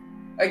failsafe.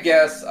 I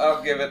guess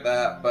I'll give it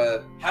that,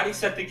 but how do you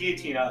set the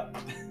guillotine up?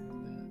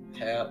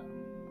 Cat.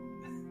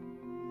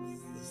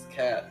 This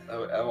cat.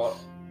 I want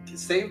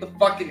save the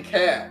fucking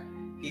cat.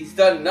 He's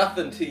done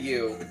nothing to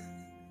you.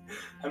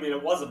 I mean,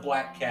 it was a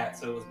black cat,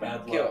 so it was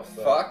bad luck. Give a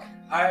fuck.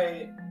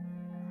 I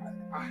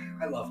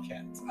love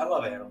cats. I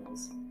love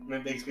animals. And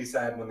it makes me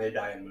sad when they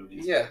die in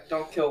movies. Yeah,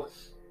 don't kill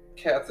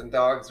cats and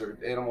dogs or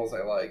animals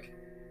I like.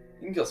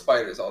 You can kill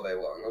spiders all day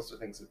long. Those are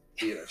things that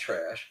be in the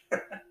trash.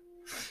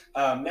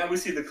 Now we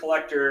see the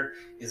collector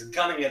is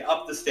gunning it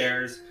up the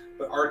stairs,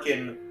 but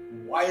Arkin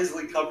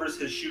wisely covers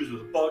his shoes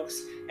with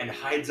books and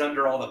hides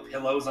under all the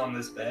pillows on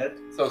this bed.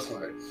 So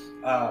smart.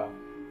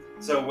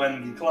 So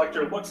when the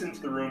collector looks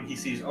into the room, he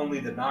sees only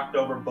the knocked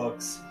over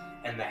books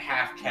and the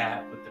half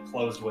cat with the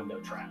closed window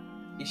trap.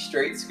 He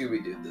straight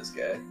Scooby-Dooed this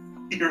guy.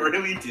 He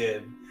really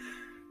did.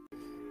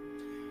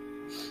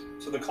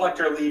 So the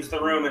collector leaves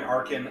the room and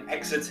Arkin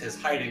exits his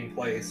hiding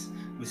place.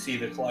 We see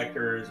the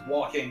collector is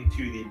walking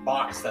to the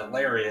box that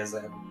Larry is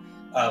in.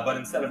 But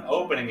instead of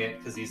opening it,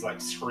 because he's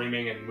like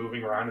screaming and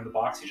moving around in the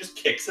box, he just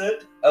kicks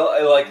it.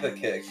 I like the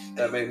kick.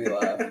 That made me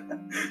laugh.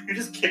 He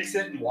just kicks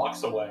it and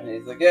walks away. And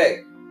he's like,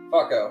 hey,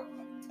 fucko.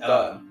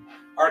 Done.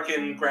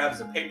 Arkin grabs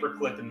a paper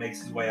clip and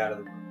makes his way out of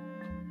the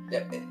room.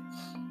 Yeah,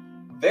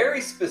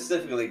 very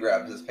specifically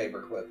grabs his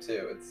paper clip,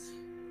 too. It's,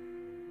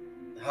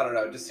 I don't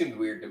know, it just seemed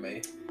weird to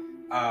me.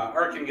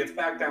 Arkin gets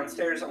back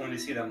downstairs only to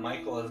see that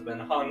Michael has been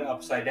hung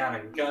upside down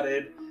and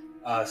gutted,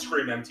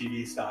 Scream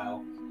MTV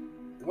style.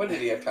 When did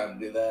he have time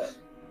to do that?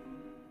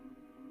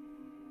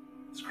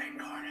 Scream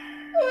corner.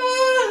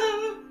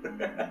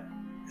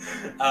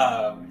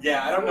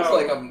 Yeah, I don't know. It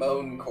was like a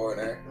moan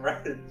corner.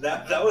 Right.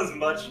 That was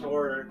much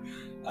more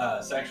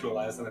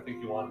sexualized than I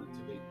think you wanted it to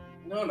be.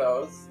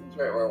 No, it's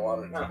right where I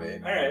wanted it to be.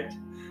 All right.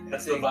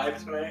 That's the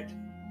vibe tonight?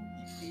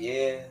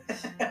 Yeah.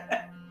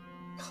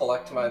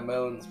 Collect my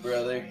moans,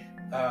 brother.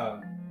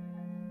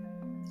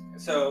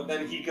 So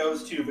then he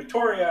goes to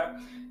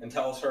Victoria and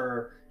tells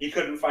her he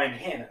couldn't find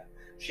Hannah.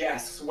 She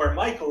asks where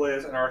Michael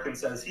is, and Arkin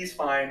says he's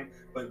fine,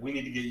 but we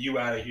need to get you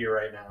out of here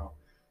right now.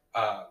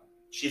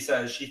 She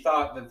says she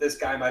thought that this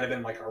guy might have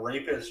been like a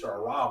rapist or a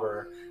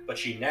robber, but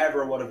she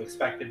never would have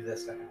expected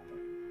this to happen.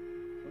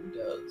 Who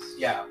does?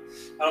 Yeah.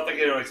 I don't think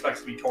anyone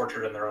expects to be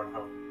tortured in their own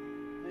home.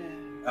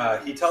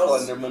 He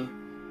tells... Slenderman.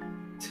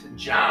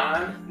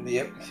 John.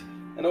 Yep.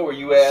 I know where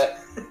you at.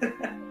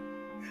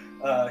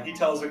 He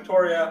tells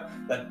Victoria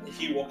that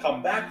he will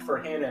come back for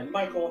Hannah and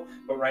Michael,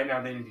 but right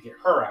now they need to get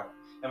her out.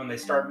 And when they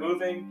start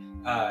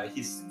moving,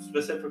 he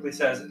specifically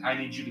says, I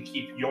need you to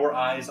keep your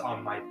eyes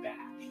on my back.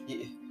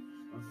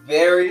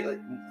 Very,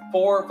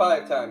 4 or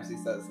 5 times he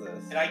says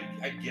this. And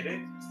I get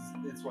it.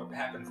 It's what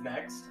happens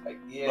next.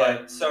 Yeah.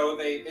 But so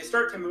they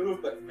start to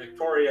move, but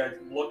Victoria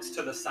looks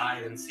to the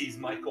side and sees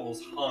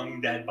Michael's hung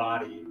dead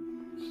body.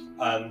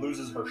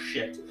 Loses her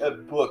shit.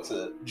 And books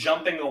it.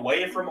 Jumping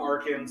away from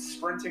Arkin,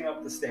 sprinting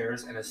up the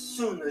stairs, and as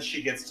soon as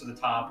she gets to the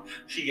top,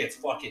 she gets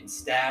fucking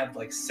stabbed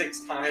like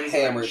 6 times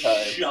Hammer and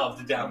time.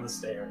 Shoved down the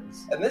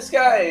stairs. And this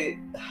guy,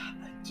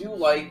 I do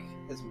like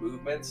his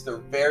movements. They're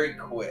very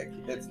quick.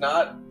 It's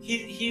not...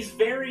 He's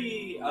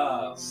very...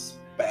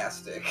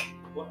 spastic.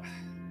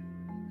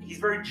 He's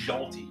very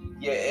jolty.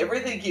 Yeah,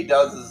 everything he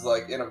does is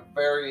like in a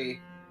very...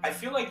 I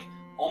feel like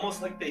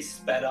almost like they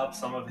sped up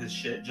some of his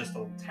shit just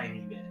a tiny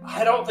bit.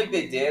 I don't think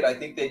they did. I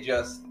think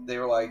they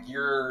were like,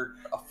 you're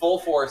a full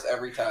force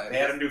every time. They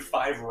had him do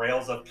 5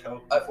 rails of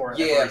coke before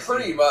yeah,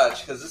 pretty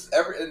much. Because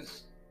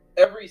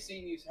every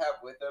scene you have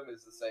with him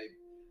is the same.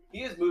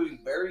 He is moving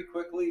very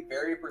quickly,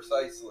 very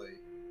precisely.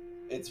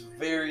 it's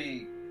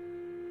very,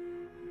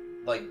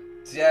 like,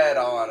 dead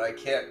on. I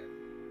can't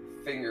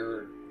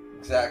finger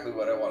exactly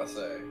what I want to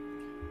say.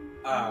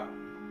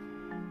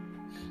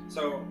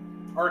 So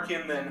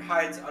Arkin then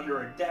hides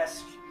under a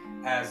desk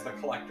as the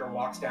collector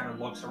walks down and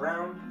looks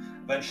around,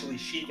 eventually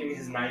sheathing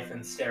his knife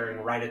and staring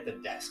right at the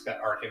desk that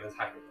Arkin is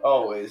hiding.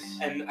 Always.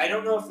 And I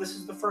don't know if this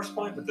is the first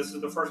point, but this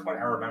is the first point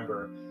I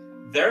remember.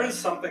 There is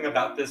something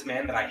about this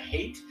man that I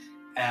hate,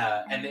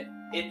 and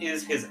it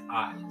is his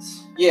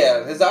eyes.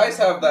 Yeah, his eyes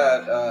have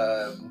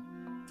that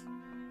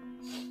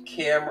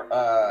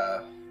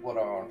camera. What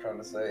am I trying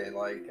to say?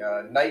 Like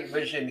night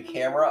vision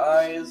camera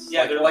eyes.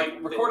 Yeah, like, they're like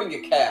recording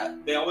a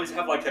cat. They always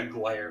have like a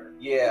glare.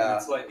 Yeah,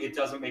 It's like it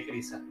doesn't make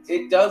any sense.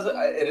 it does,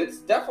 and it's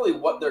definitely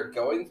what they're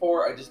going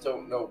for. I just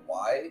don't know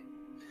why.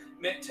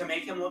 To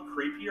make him look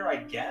creepier,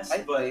 I guess. I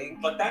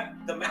think. But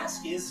the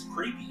mask is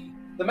creepy.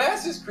 The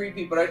mask is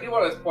creepy, but I do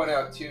want to point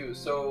out too.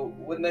 So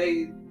when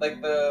they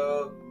like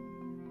the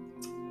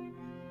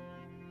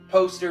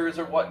posters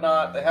or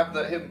whatnot, they have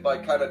him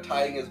like kind of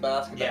tying his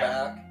mask in the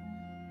back.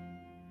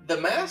 The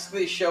mask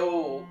they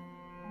show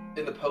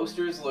in the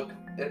posters look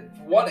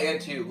 1 and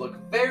 2 look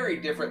very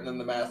different than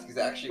the mask he's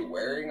actually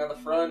wearing on the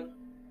front.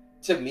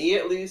 To me,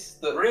 at least.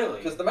 Really?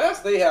 Because the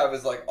mask they have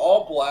is like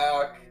all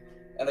black,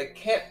 and I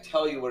can't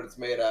tell you what it's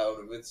made out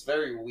of. It's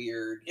very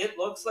weird. It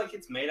looks like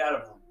it's made out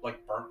of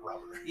like burnt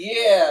rubber.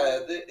 Yeah,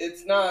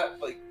 it's not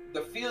like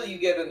the feel you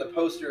get in the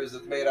posters.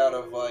 It's made out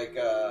of like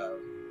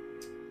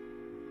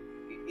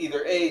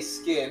either A,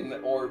 skin,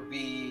 or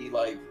B,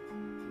 like,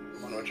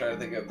 what am I trying to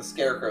think of? The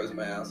Scarecrow's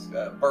mask,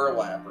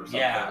 burlap or something.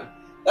 Yeah.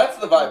 That's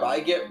the vibe I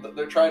get that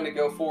they're trying to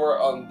go for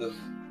on the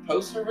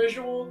poster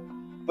visual,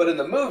 but in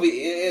the movie,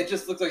 it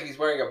just looks like he's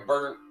wearing a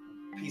burnt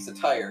piece of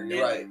tire.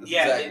 You're right. That's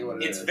exactly what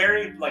it is. It's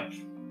very, like,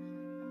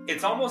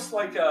 it's almost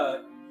like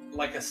a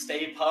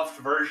Stay Puft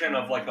version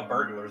of, like, a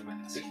burglar's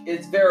mask.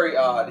 It's very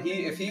odd.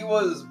 If he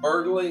was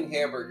burgling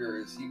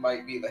hamburgers, he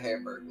might be the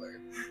Hamburglar.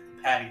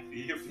 Patty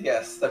thief.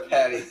 Yes, the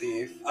patty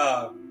thief.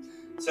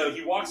 So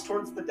he walks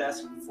towards the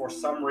desk for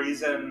some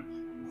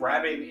reason,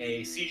 grabbing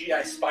a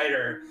CGI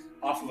spider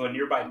off of a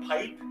nearby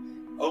pipe,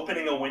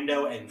 opening a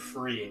window and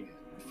freeing it.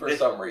 For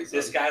some reason.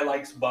 This guy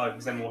likes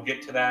bugs, and we'll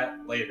get to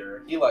that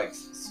later. He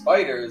likes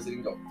spiders, and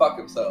he can go fuck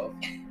himself.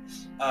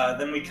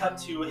 Then we cut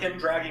to him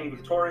dragging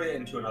Victoria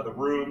into another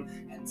room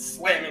and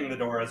slamming the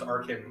door as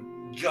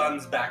Arkin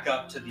guns back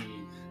up to the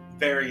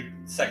very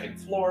second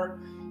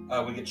floor.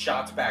 We get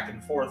shots back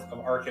and forth of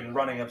Arkin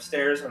running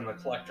upstairs and the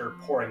collector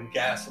pouring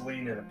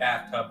gasoline in a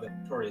bathtub that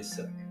Victoria is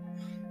sitting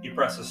in. He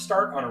presses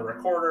start on a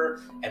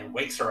recorder and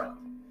wakes her up.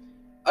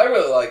 I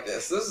really like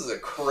this. This is a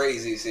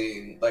crazy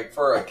scene. Like,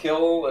 for a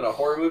kill in a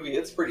horror movie,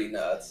 it's pretty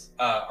nuts.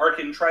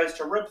 Arkin tries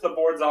to rip the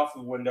boards off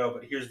the window,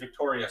 but hears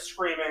Victoria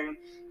screaming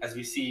as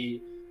we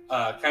see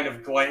kind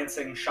of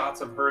glancing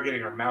shots of her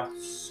getting her mouth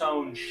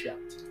sewn shut.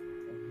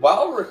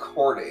 While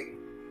recording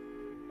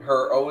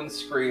her own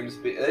screams,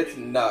 it's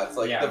nuts.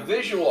 Like, the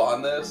visual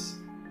on this,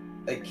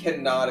 I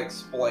cannot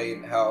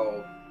explain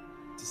how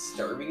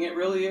disturbing it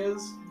really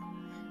is.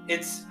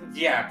 It's,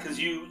 because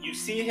you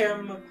see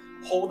him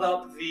hold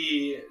up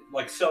the,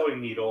 like,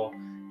 sewing needle,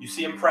 you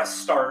see him press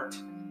start,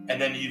 and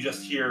then you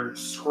just hear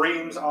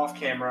screams off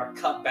camera,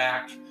 cut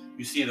back,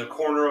 you see the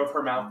corner of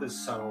her mouth is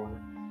sewn.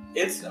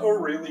 It's a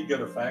really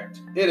good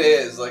effect. It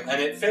is. And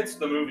it fits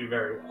the movie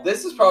very well.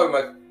 This is probably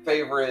my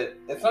favorite.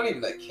 It's not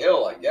even a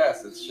kill, I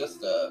guess. It's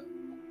just a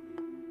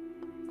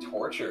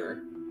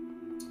torture.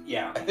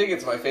 Yeah. I think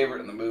it's my favorite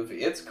in the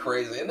movie. It's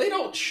crazy. And they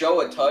don't show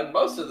a ton.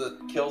 Most of the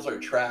kills are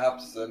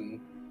traps and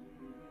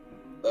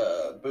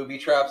booby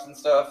traps and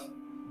stuff.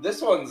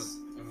 This one's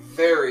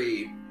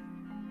very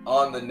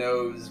on the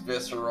nose,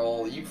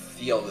 visceral. You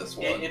feel this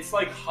one. It's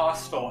like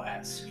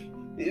Hostel-esque.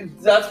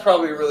 That's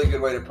probably a really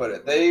good way to put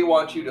it. They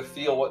want you to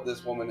feel what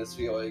this woman is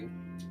feeling,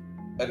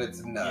 and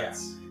it's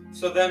nuts. Yeah.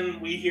 So then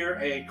we hear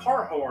a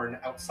car horn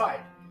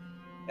outside.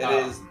 It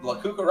is La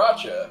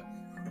Cucaracha.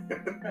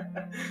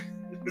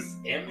 Is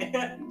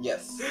Ant-Man?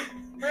 Yes.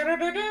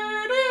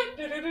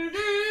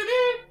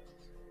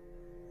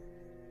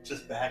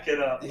 Just back it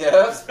up. Yes.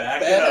 Just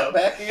back it up.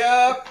 Backing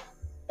up.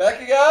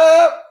 Backing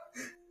up.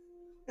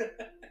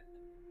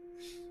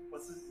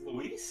 What's his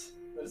Luis?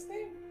 What's his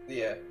name?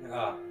 Yeah.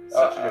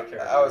 Such a good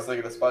character. I was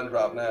thinking of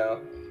SpongeBob now.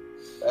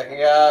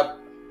 Backing up.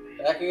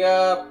 Backing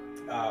up.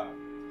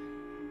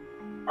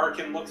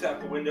 Arkin looks out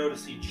the window to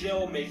see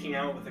Jill making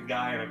out with a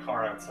guy in a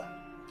car outside.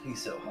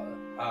 He's so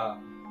hot.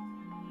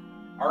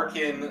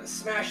 Arkin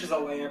smashes a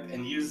lamp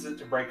and uses it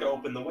to break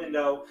open the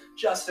window,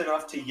 just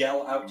enough to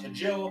yell out to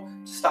Jill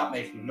to stop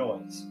making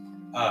noise.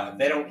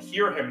 They don't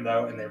hear him,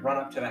 though, and they run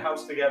up to the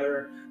house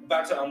together,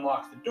 about to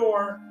unlock the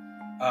door,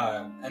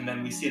 and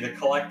then we see the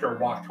collector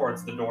walk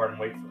towards the door and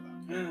wait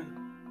for them.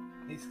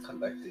 He's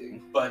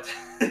collecting. But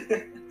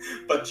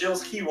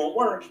Jill's key won't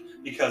work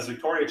because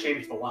Victoria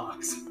changed the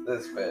locks.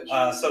 This bitch.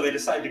 So they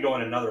decide to go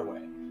in another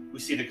way. We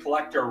see the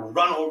collector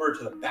run over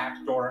to the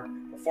back door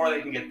before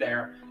they can get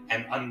there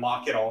and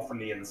unlock it all from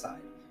the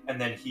inside. And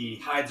then he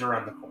hides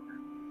around the corner.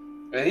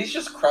 And he's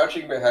just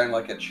crouching behind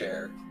like a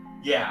chair.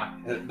 Yeah.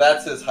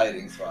 That's his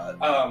hiding spot.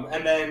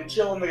 And then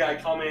Jill and the guy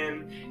come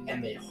in,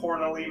 and they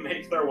hornily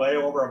make their way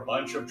over a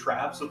bunch of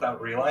traps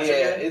without realizing it.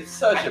 Yeah, it's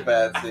such a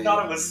bad scene. I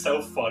thought it was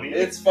so funny.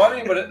 It's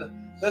funny, but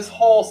this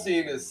whole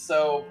scene is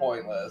so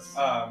pointless.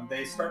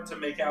 They start to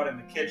make out in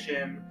the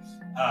kitchen,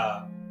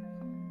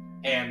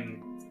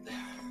 and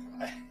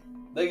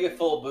they get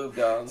full boob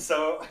down.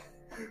 So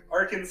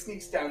Arkin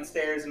sneaks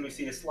downstairs, and we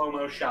see a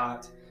slow-mo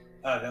shot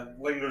that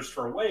lingers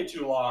for way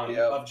too long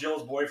of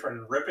Jill's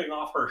boyfriend ripping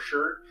off her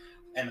shirt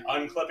and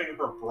unclipping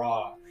her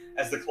bra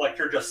as the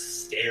collector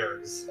just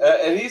stares.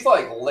 And he's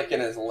like licking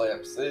his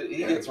lips. He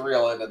gets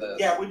real into this.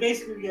 Yeah, we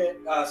basically get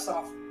a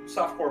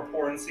softcore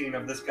porn scene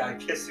of this guy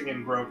kissing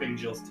and groping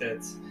Jill's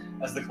tits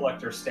as the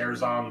collector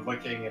stares on,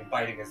 licking and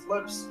biting his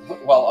lips.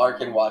 While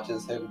Arkin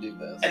watches him do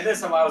this. And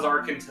this allows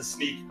Arkin to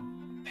sneak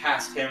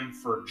past him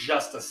for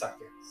just a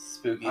second.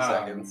 Spooky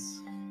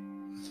seconds.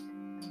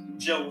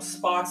 Jill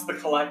spots the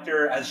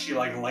collector as she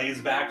lays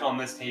back on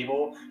this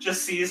table,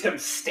 just sees him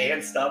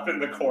stanced up in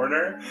the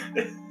corner.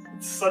 It's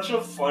such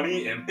a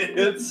funny image.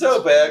 It's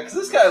so bad, because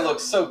this guy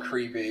looks so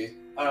creepy.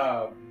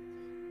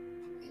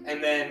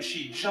 And then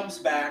she jumps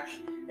back,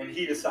 and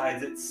he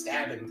decides it's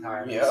stabbing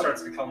time. He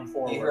starts to come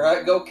forward. You're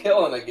right, go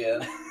killing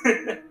again.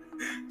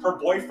 Her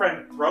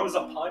boyfriend throws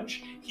a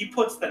punch. He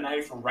puts the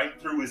knife right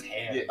through his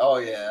hand. Yeah, oh,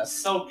 yeah.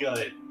 So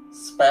good.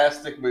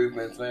 Spastic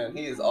movements, man.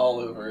 He is all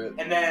over it.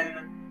 And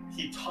then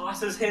he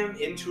tosses him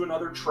into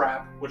another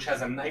trap, which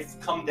has a knife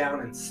come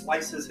down and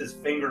slices his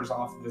fingers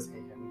off of his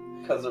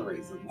hand. Because of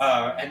reasons.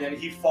 And then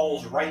he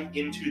falls right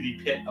into the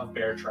pit of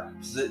bear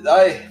traps.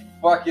 I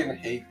fucking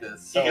hate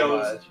this so much. He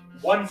goes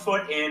much. 1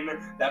 foot in,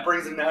 that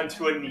brings him down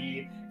to a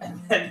knee, and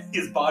then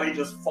his body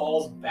just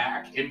falls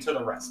back into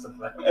the rest of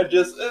them. And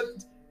just,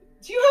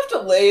 do you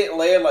have to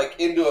land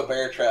into a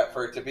bear trap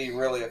for it to be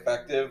really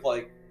effective?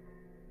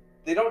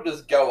 They don't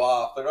just go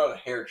off. They're not a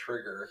hair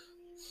trigger.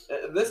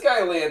 This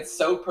guy lands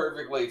so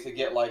perfectly to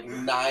get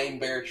 9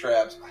 bear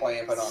traps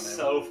clamping on him.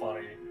 So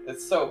funny.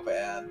 It's so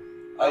bad.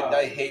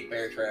 I hate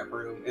bear trap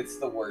room. It's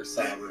the worst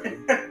Saw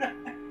room.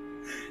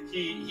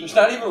 There's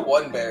not even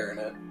one bear in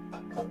it.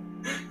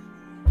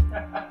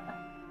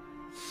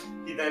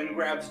 He then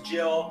grabs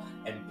Jill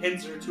and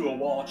pins her to a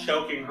wall,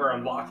 choking her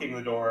and locking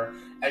the door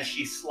as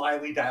she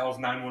slyly dials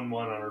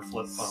 911 on her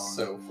flip phone.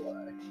 So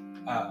fly.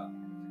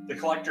 The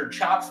collector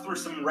chops through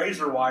some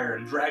razor wire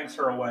and drags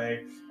her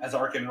away as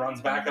Arkin runs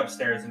back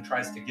upstairs and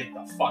tries to get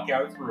the fuck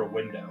out through a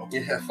window.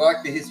 Yeah,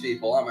 fuck these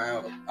people. I'm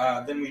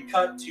out. Then we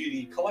cut to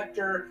the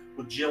collector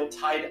with Jill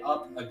tied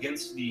up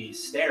against the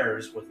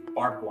stairs with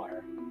barbed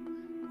wire.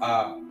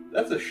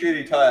 That's a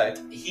shitty tie.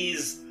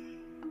 He's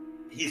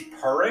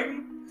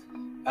purring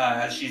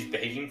as she's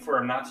begging for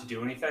him not to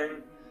do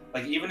anything.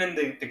 Even in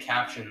the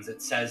captions,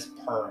 it says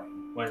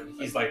purring. When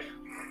he's like...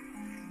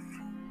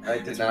 I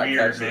did it's not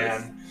weird, catch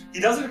man. this. He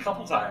does it a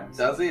couple times.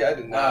 Does he? I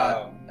did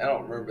not. I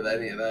don't remember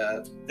any of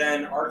that.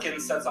 Then Arkin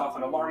sets off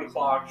an alarm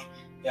clock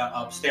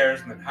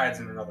upstairs and then hides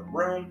in another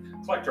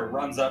room. Collector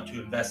runs up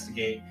to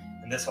investigate,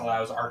 and this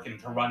allows Arkin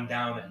to run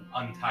down and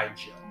untie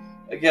Jill.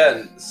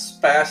 Again,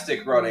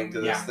 spastic running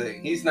to this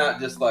thing. He's not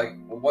just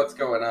what's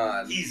going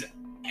on? He's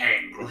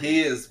angry. He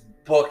is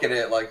booking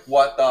it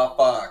what the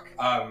fuck?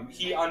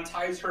 He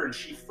unties her and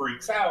she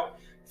freaks out,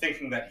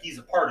 thinking that he's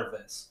a part of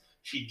this.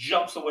 She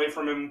jumps away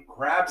from him,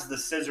 grabs the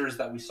scissors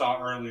that we saw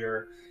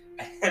earlier,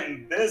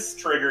 and this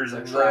triggers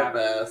a trap,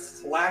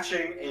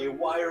 latching a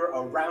wire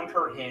around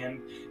her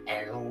hand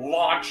and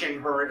launching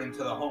her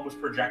into the home's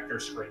projector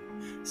screen,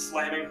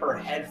 slamming her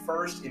head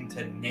first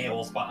into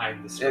nails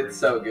behind the screen. It's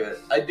so good.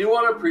 I do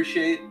want to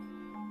appreciate,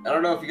 I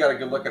don't know if you got a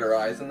good look at her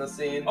eyes in the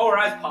scene. Oh, her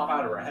eyes pop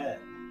out of her head.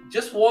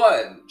 Just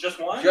one. Just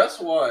one?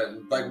 Just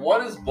one.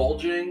 One is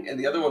bulging and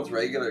the other one's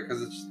regular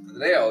because it's the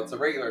nail. It's a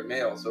regular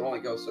nail, so it only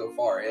goes so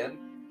far in.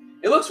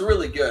 It looks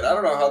really good. I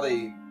don't know how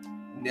they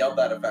nailed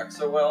that effect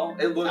so well.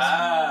 It looks...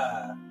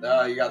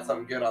 you got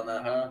something good on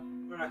that, huh? I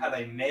don't know how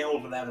they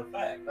nailed that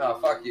effect. Oh,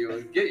 fuck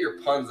you. Get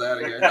your puns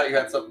out of here. I thought you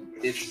had something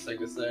interesting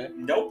to say.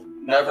 Nope.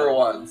 Never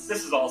once.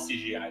 This is all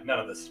CGI. None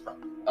of this is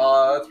probably.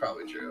 That's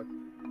probably true.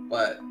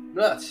 But,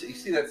 you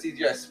see that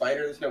CGI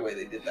spider? There's no way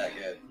they did that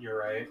good. You're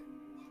right.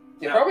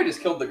 They probably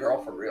just killed the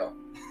girl for real.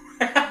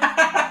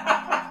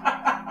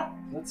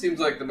 That seems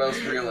like the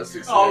most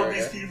realistic scenario. All of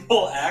these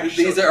people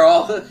actually... These are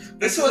all...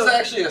 This was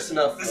actually a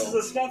snuff film. This is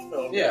a snuff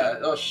film. Yeah.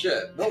 Oh,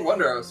 shit. No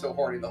wonder I was so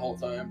horny the whole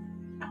time.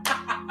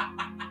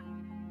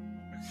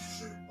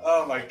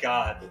 Oh, my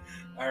God.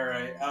 All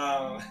right.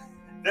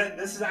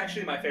 This is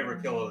actually my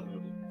favorite kill of the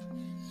movie.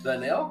 The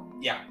nail?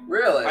 Yeah.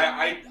 Really?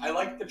 I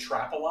like the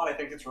trap a lot. I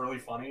think it's really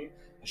funny.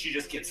 She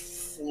just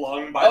gets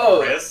flung by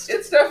the wrist.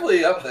 It's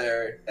definitely up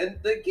there. And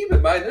keep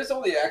in mind, there's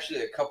only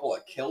actually a couple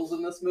of kills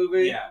in this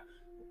movie. Yeah.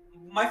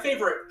 My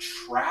favorite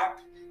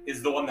trap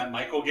is the one that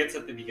Michael gets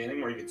at the beginning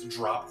where he gets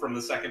dropped from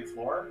the second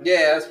floor.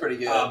 Yeah, that's pretty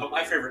good. But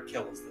my favorite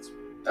kill is this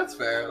one. That's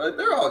fair.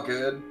 They're all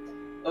good.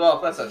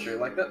 Well, that's not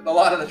true. A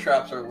lot of the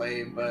traps are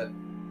lame, but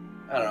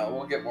I don't know.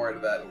 We'll get more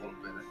into that in a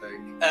little bit, I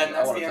think. And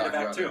that's the end of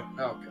Act 2.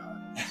 Oh,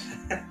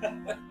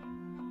 God.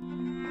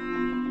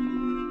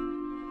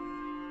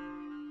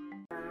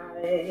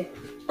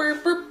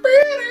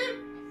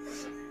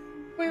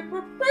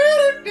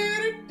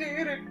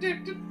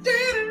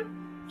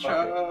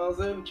 Charles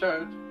in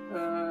charge.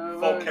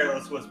 Full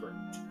Careless Whisper.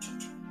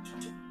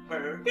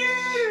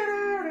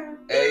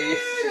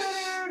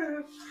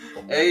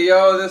 Hey,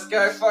 yo, this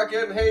guy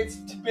fucking hates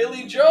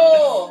Billy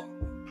Joel.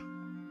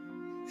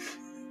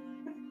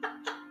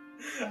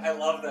 I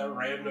love that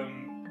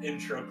random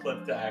intro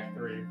clip to Act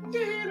 3.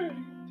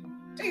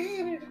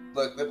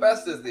 Look, the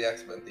best is the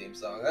X-Men theme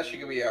song. That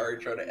should be our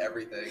intro to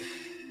everything.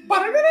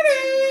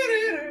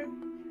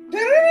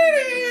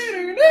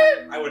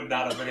 I would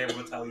not have been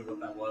able to tell you what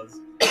that was.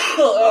 It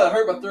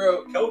hurt my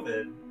throat.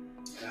 COVID.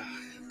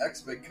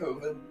 X-Men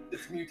COVID.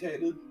 It's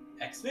mutated.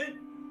 X-Men?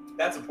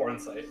 That's a porn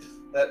site.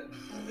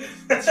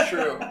 That's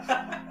true.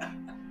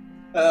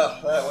 Oh,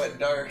 that went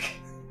dark.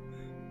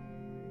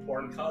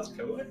 Porn caused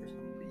COVID?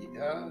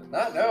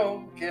 Not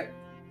no. Can't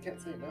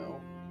say no.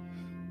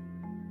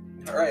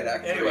 Alright,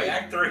 Act 3. Anyway,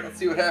 Act 3. Let's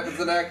see what happens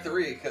in Act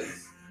 3,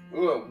 because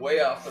we went way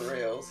off the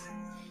rails.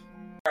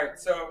 Alright,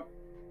 so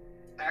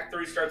Act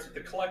 3 starts with the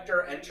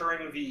Collector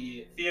entering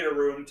the theater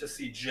room to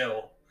see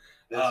Jill.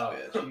 This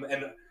bitch.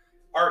 And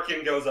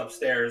Arkin goes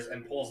upstairs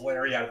and pulls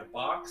Larry out of the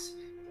box,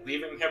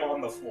 leaving him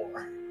on the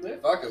floor. Yeah,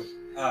 fuck him.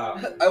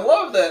 Um, I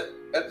love that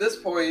at this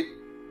point,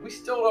 we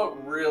still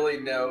don't really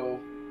know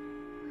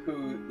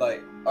who,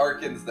 like,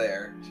 Arkin's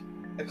there.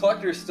 The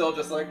Collector's still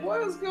just like,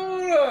 what is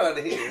going on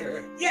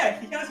here? yeah,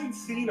 he hasn't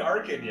seen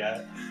Arkin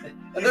yet.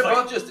 And they're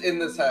both just in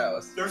this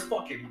house. There's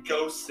fucking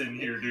ghosts in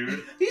here,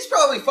 dude. He's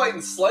probably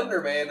fighting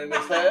Slender Man in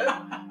his head.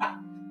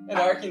 And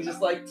Arkin's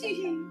just like,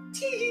 tee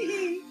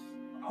tee.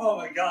 Oh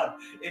my god,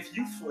 if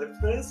you flip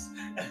this,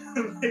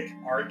 like,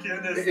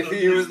 Arkin is If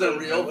he was the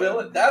real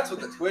villain, that's what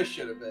the twist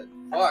should have been.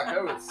 Fuck,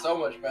 that would have been so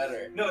much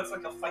better. No, it's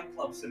like a Fight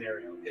Club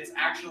scenario. It's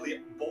actually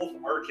both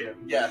Arkin.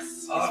 Yes,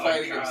 he's Oh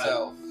fighting my God.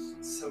 himself.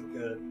 So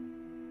good.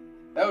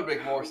 That would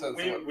make more sense.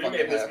 We than what made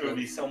fucking this happened.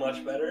 movie so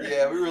much better.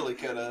 Yeah, we really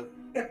could have.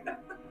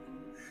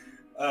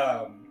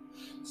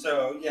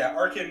 So yeah,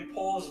 Arkin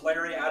pulls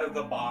Larry out of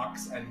the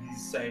box and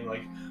he's saying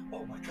like,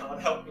 "Oh my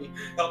god, help me!"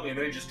 And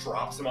then he just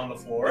drops him on the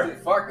floor.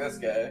 Fuck this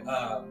guy.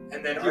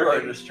 And then You are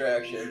a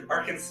distraction.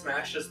 Arkin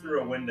smashes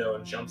through a window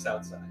and jumps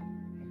outside.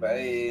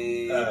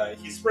 Bye.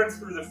 He sprints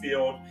through the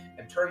field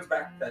and turns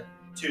back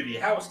to the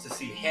house to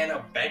see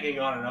Hannah banging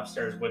on an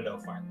upstairs window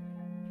finally.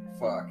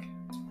 Fuck.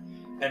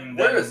 And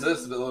Where then, has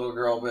this little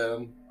girl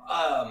been?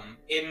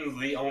 in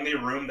the only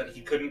room that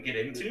he couldn't get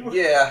into.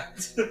 Yeah.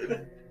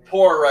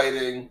 Poor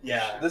writing.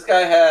 Yeah. This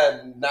guy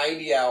had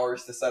 90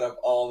 hours to set up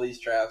all these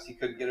traps. He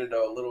couldn't get into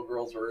a little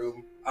girl's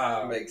room.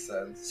 Makes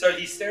sense. So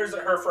he stares at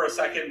her for a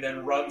second,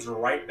 then runs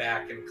right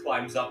back and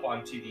climbs up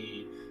onto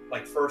the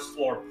first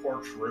floor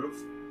porch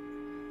roof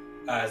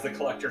as the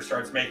Collector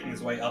starts making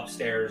his way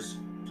upstairs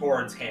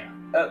towards Hannah.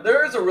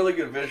 There is a really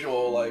good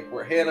visual,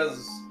 where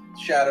Hannah's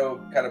shadow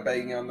kind of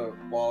banging on the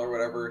wall or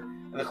whatever,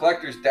 and the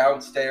Collector's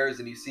downstairs,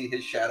 and you see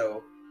his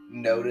shadow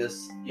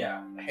notice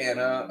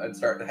Hannah and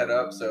start to head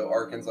up. So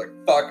Arkin's like,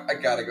 "Fuck, I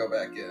gotta go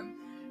back in."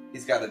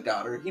 He's got a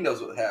daughter. He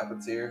knows what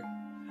happens here.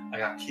 I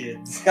got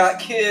kids. He's got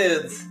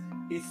kids.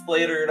 He's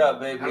Slatered up,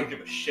 baby. I don't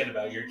give a shit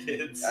about your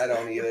kids. I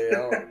don't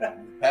either.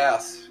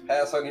 Pass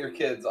on your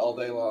kids all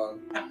day long.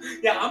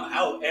 Yeah, I'm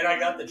out, and I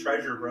got the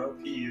treasure, bro.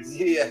 Peace.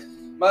 Yeah.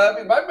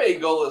 My main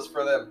goal is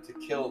for them to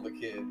kill the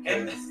kid.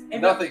 And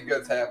nothing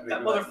good's happening. That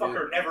to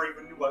motherfucker never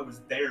even knew I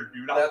was there,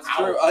 dude. I'm That's out.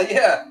 true.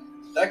 Yeah.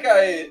 That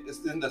guy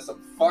is into some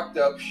fucked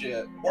up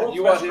shit. World's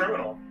You best want him-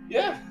 criminal.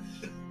 Yeah.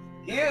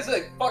 He is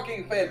a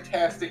fucking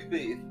fantastic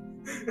thief.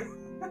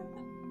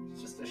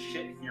 He's just a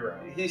shit hero.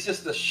 He's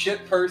just a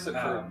shit person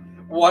for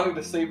wanting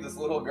to save this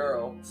little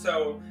girl.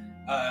 So,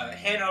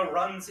 Hannah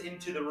runs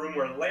into the room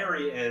where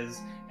Larry is,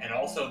 and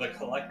also the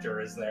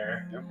Collector is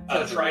there,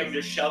 trying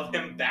to shove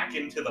him back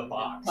into the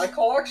box. My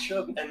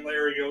collection. And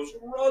Larry goes,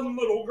 "Run,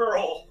 little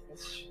girl!"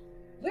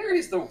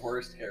 Larry's the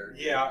worst character.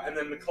 Yeah, and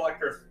then the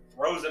Collector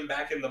throws him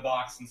back in the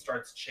box and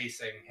starts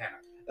chasing Hannah.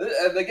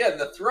 And again,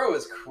 the throw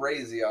is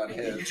crazy on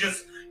him. He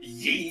just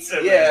yeets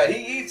him. Yeah,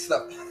 he eats the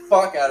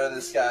fuck out of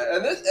this guy.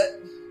 And this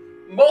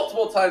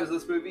multiple times in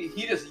this movie,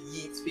 he just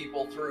yeets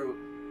people through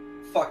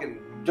fucking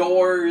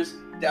doors,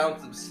 down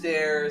some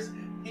stairs.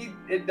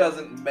 It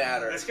doesn't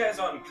matter. This guy's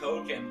on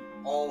coke and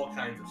all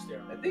kinds of I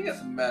steroids. think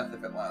it's meth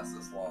if it lasts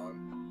this long.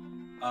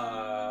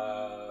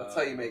 That's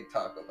how you make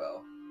Taco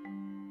Bell.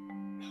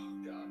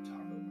 Oh god,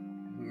 taco.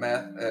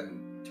 Meth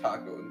and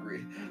taco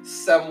ingredients.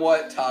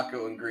 Somewhat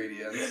taco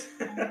ingredients.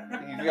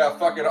 You got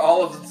fucking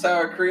olives and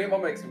sour cream. I'll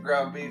make some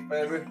ground beef,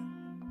 baby.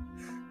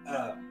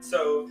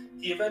 So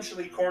he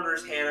eventually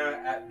corners Hannah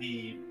at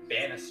the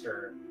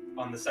banister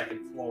on the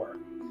second floor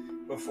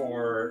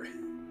before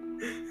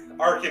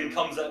Arkin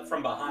comes up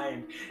from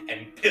behind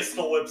and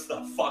pistol whips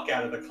the fuck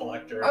out of the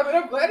Collector. I mean,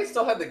 I'm glad he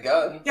still had the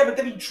gun. Yeah, but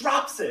then he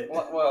drops it.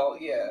 Well,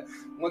 yeah.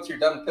 Once you're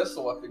done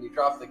pistol whipping, you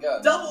drop the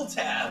gun. Double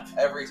tap.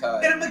 Every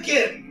time. Hit him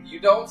again. You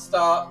don't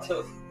stop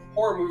till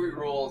horror movie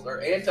rules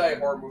or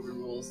anti-horror movie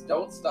rules.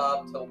 Don't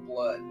stop till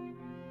blood.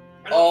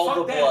 No, All fuck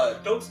the that.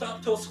 blood. Don't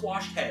stop till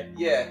squashed head.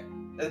 Yeah.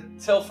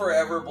 Until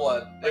forever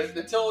blood.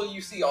 Until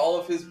you see all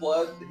of his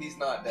blood, he's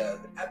not dead.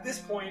 At this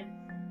point,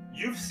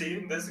 you've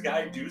seen this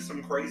guy do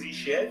some crazy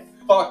shit.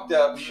 Fucked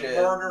up shit.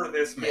 Murder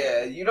this man.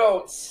 Yeah, you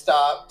don't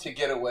stop to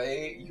get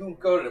away. You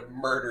go to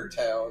Murder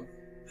Town.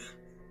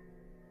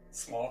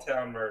 Small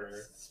town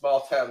murder.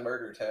 Small town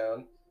murder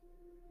town.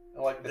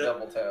 I like the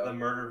double town. The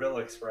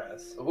Murderville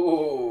Express.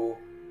 Ooh.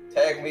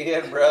 Tag me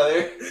in,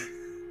 brother.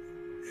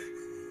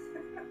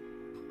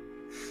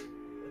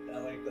 I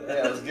like that.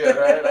 Yeah, that was good,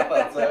 right? I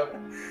thought so.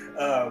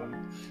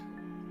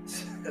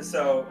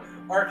 So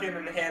Arkin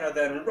and Hannah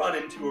then run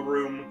into a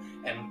room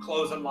and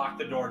close and lock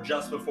the door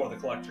just before the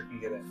collector can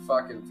get in.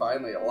 Fucking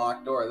finally, a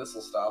locked door. This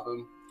will stop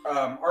him.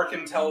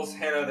 Arkin tells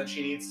Hannah that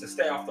she needs to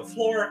stay off the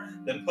floor,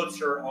 then puts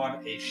her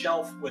on a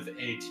shelf with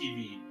a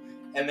TV,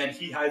 and then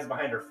he hides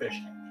behind her fish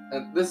tank.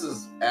 And this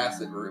is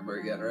acid rumor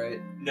again, right?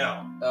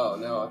 No. Oh,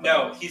 no.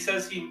 No, he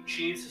says she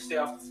needs to stay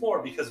off the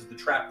floor because of the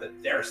trap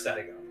that they're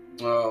setting up.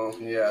 Oh,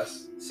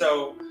 yes.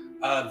 So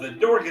the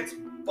door gets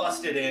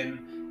busted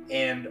in,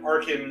 and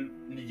Arkin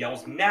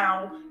yells,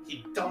 "Now!"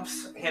 He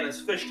dumps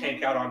Hannah's fish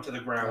tank out onto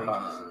the ground.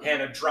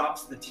 Hannah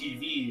drops the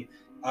TV,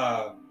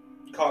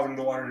 causing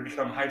the water to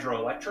become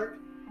hydroelectric.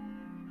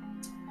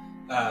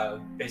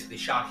 Basically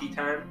shocky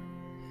time.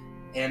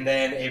 And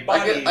then a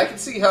body... I can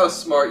see how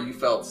smart you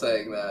felt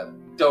saying that.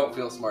 Don't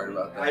feel smart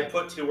about that. I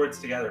put two words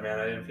together, man.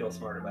 I didn't feel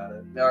smart about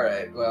it.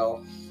 Alright,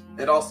 well...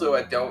 It also,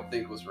 I don't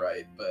think was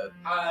right, but...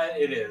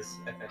 It is,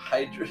 I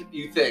think.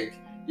 You think.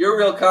 You're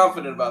real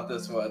confident about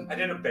this one. I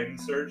did a Bing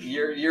search.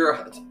 You're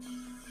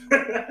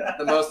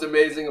the most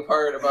amazing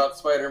part about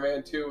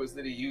Spider-Man 2 was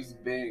that he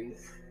used Bing.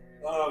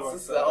 Oh,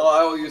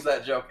 I will use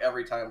that joke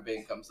every time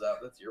Bing comes up.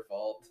 That's your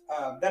fault.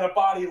 Then a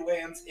body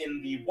lands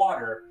in the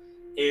water.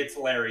 It's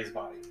Larry's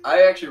body.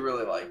 I actually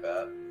really like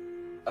that.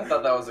 I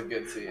thought that was a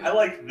good scene. I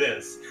like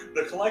this.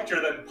 The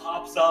collector then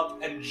pops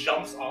up and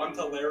jumps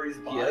onto Larry's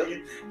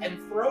body and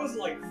throws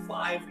like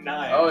 5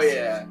 knives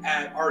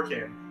at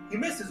Arkin. He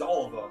misses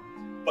all of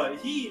them,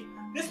 but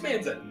this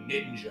man's a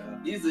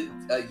ninja. He's a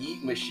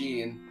yeet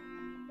machine.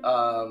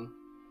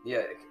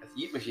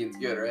 Yeet machine's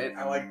good, right?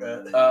 I like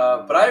that.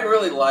 But I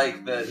really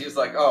like that he was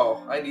like,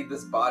 oh, I need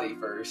this body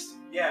first.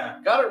 Yeah.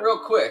 Got it real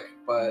quick,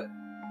 but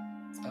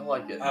I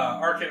like it.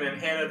 Arkin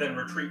and Hannah then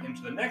retreat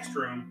into the next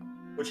room,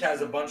 which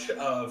has a bunch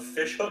of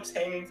fish hooks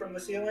hanging from the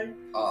ceiling.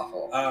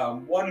 Awful.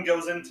 One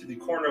goes into the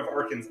corner of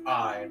Arkin's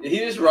eye. He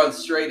just runs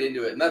straight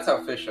into it, and that's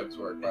how fish hooks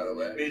work, by the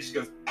way. He just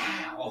goes,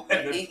 ow,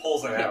 and then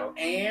pulls it out.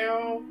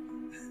 Ow.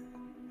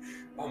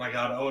 Oh my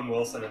god, Owen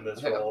Wilson in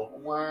this role.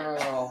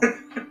 Wow.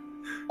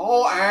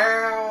 Oh,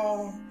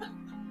 ow.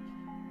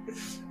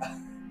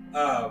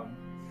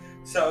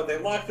 So they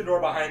lock the door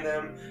behind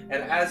them,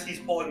 and as he's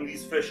pulling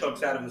these fish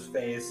hooks out of his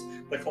face,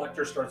 the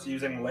collector starts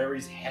using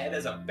Larry's head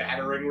as a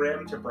battering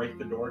ram to break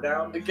the door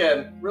down.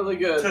 Again, really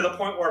good. To the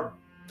point where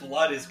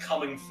blood is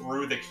coming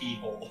through the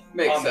keyhole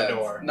Makes on sense. the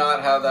door.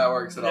 Not how that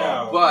works at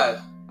all,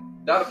 but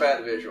not a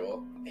bad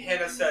visual.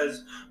 Hannah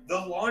says, "The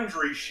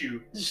laundry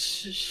chute."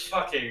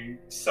 Fucking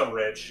so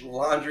rich.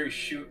 Laundry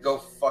chute, go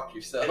fuck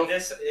yourself. And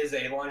this is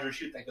a laundry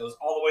chute that goes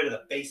all the way to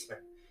the basement.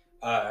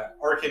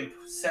 Arkin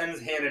sends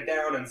Hannah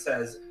down and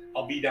says,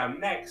 "I'll be down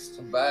next."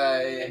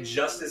 Bye. And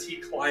just as he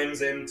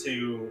climbs in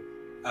to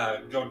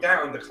go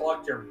down, the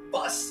collector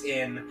busts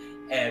in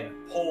and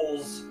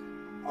pulls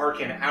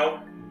Arkin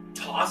out,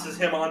 tosses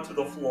him onto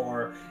the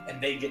floor,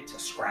 and they get to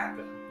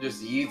scrapping.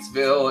 Just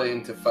Yeatsville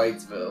into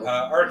Fightsville.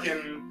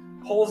 Arkin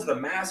pulls the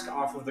mask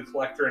off of the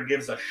collector and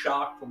gives a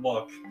shocked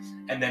look,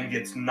 and then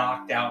gets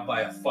knocked out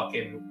by a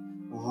fucking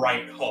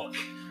right hook.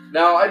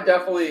 Now, I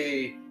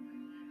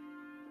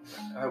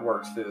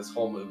worked through this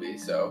whole movie,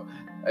 so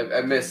I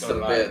missed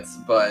some bits,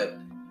 but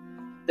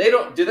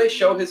do they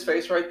show his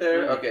face right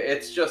there? Mm-hmm. Okay,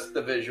 it's just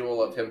the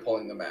visual of him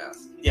pulling the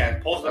mask. Yeah,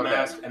 he pulls the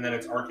mask, and then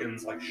it's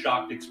Arkin's like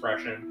shocked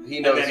expression. He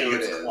knows and then who he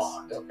it gets is.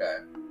 clocked. Okay.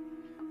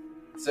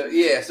 So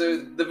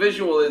the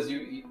visual is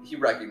he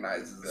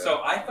recognizes it. So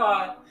I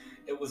thought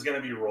it was going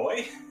to be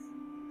Roy,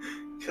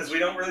 because we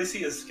don't really see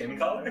his skin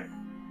color.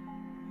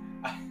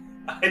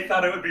 I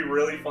thought it would be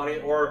really funny,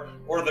 or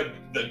the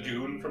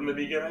goon from the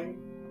beginning.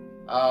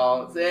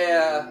 Oh,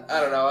 yeah,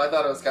 I don't know. I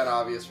thought it was kind of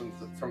obvious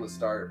from the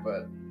start,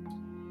 but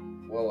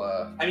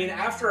I mean,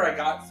 after I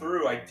got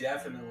through, I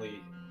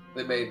definitely...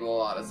 It made a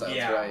lot of sense,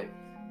 yeah. Right?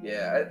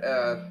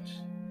 Yeah,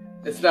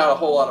 it's not a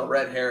whole lot of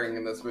red herring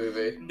in this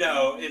movie.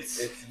 No, it's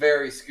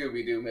very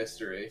Scooby-Doo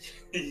mystery.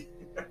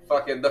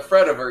 Fucking the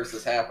Frediverse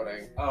is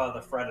happening. Oh,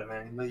 the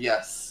Frediman.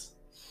 Yes.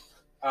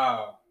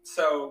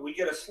 So we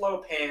get a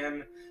slow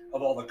pan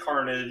of all the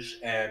carnage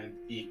and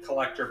the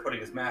collector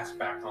putting his mask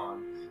back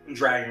on and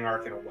dragging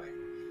Arkin away.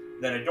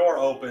 Then a door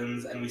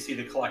opens and we see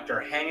the collector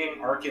hanging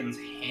Arkin's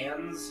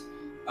hands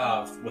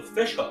with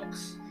fish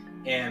hooks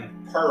and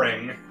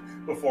purring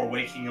before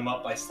waking him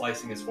up by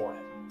slicing his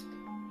forehead.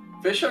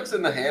 Fish hooks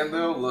in the hand,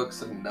 though,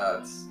 looks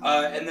nuts.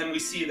 And then we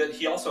see that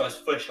he also has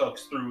fish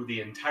hooks through the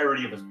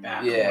entirety of his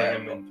back, holding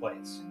him in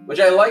place.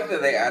 Which I like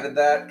that they added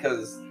that,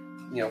 because,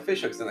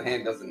 fish hooks in the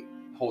hand doesn't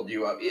hold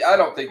you up. I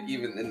don't think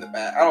even in the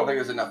back, I don't think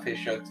there's enough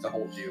fish hooks to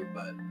hold you,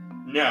 but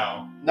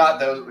No. Not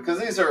those, because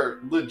these are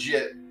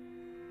legit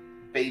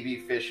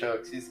baby fish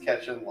hooks. He's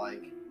catching,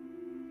 like,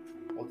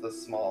 what's a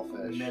small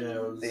fish?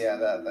 Minnows. Yeah,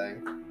 that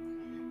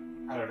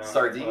thing. I don't know.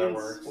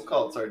 Sardines? We'll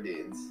call it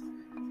sardines.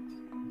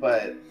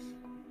 But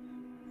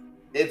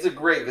it's a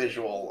great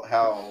visual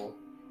how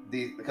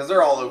these, because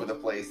they're all over the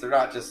place. They're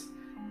not just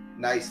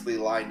nicely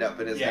lined up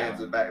in his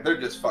hands and back. They're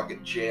just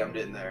fucking jammed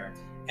in there.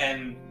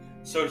 And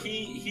so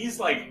he's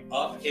like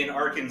up in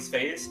Arkin's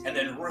face, and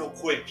then real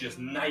quick, just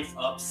knife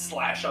up,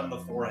 slash on the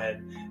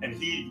forehead, and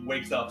he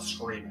wakes up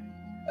screaming.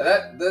 And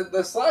that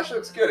the slash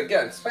looks good.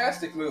 Again,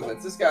 spastic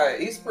movements. This guy,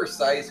 he's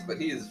precise, but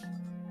he is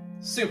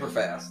super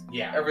fast.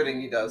 Yeah.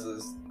 Everything he does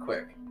is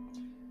quick.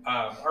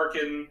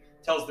 Arkin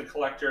tells the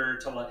Collector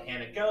to let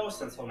Hannah go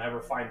since he'll never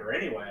find her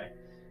anyway.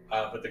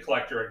 But the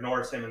Collector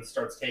ignores him and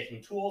starts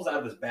taking tools out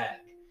of his bag.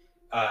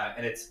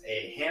 And it's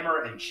a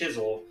hammer and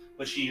chisel,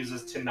 which he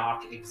uses to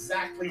knock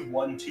exactly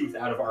one tooth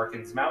out of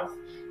Arkin's mouth,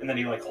 and then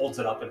he like holds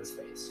it up in his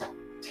face.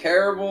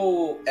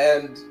 Terrible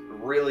and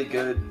really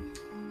good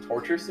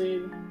torture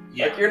scene.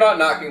 Yeah. Like, you're not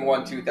knocking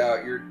one tooth out.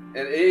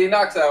 He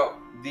knocks out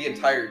the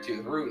entire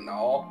tooth, root and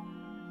all.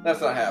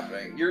 That's not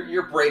happening.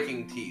 You're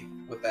breaking teeth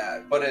with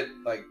that. But it,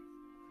 like,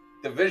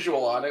 the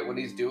visual on it when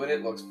he's doing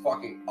it looks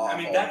fucking awful.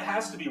 I mean, that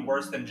has to be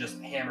worse than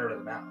just hammer to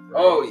the mouth, right?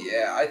 Oh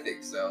yeah, I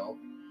think so.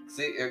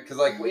 See, because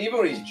like even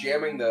when he's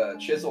jamming the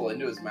chisel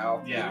into his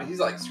mouth, he's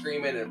like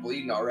screaming and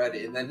bleeding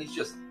already, and then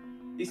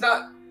he's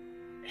not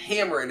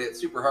hammering it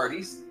super hard.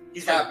 He's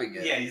tapping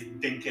it. Yeah, he's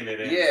dinking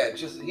it in. Yeah,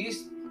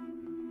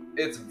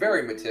 it's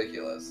very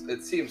meticulous.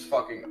 It seems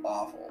fucking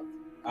awful.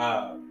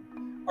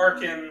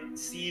 Arkin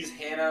sees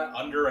Hannah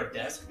under a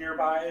desk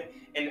nearby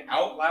and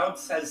out loud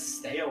says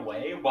 "stay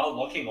away" while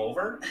looking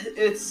over.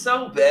 It's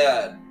so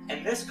bad.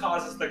 And this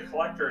causes the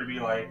Collector to be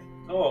like,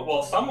 oh,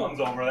 well, someone's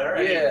over there.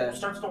 And he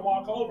starts to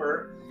walk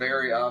over.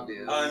 Very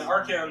obvious. And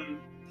Arkin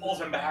pulls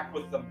him back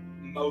with the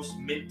most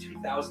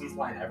mid-2000s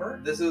line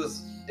ever.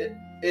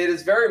 It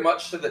is very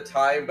much to the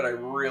time, but I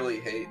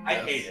really hate this. I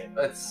hate it.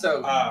 It's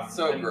so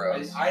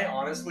gross. I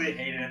honestly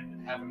hated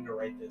having to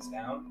write this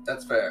down.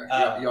 That's fair.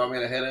 You want me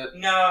to hit it?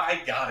 No,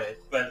 I got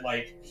it. But,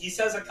 like, he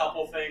says a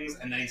couple things,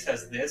 and then he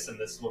says this, and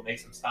this is what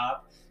makes him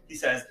stop. He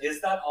says, "Is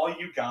that all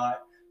you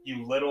got,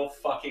 you little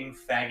fucking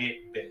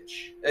faggot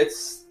bitch?"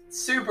 It's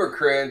super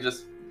cringe.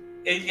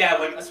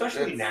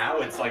 Especially now,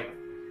 it's like,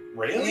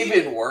 really?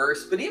 Even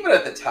worse. But even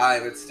at the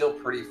time, it's still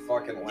pretty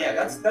fucking lame. Yeah,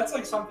 that's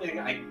like something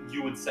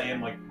you would say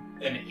in, like,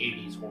 an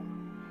 80s horror.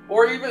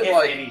 Or even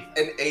like not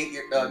an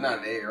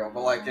 8-year-old,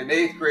 but like an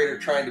 8th grader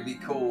trying to be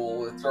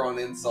cool and throwing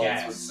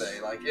insults would say.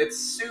 Like, it's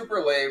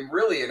super lame,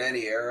 really, in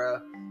any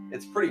era.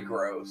 It's pretty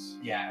gross.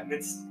 Yeah, and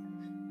it's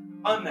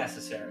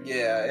unnecessary.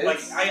 Yeah,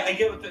 it's... Like, I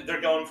get what they're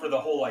going for the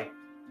whole, like,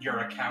 you're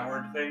a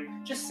coward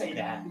thing. Just say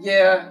that.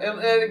 Yeah,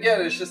 and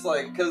again, it's just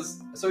like,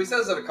 so he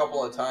says it a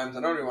couple of times.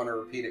 I don't even want to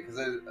repeat it, because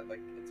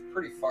it's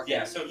pretty fucking...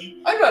 Yeah, so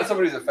I'm not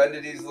somebody who's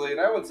offended easily, and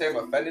I wouldn't say I'm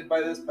offended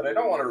by this, but I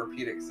don't want to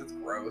repeat it because it's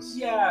gross.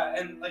 Yeah,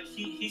 and like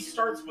he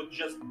starts with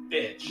just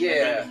bitch. Yeah.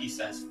 And then he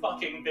says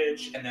fucking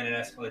bitch, and then it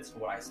escalates to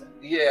what I said.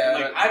 Yeah.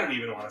 And, like, I don't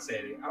even want to say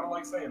it. I don't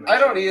like saying that. I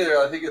don't either.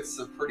 I think it's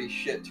a pretty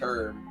shit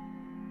term.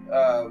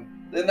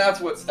 And that's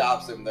what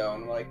stops him, though.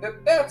 And I'm like,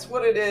 that's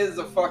what it is.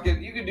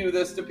 You can do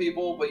this to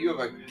people, but you have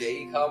a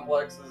gay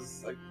complex.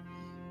 Is like,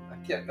 I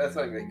can't. That's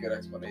not even a good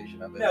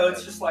explanation of it. No,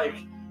 it's just like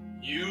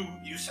you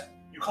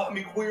call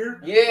me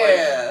queer.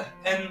 Yeah,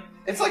 and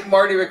it's like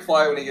Marty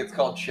McFly when he gets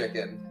called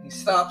chicken. He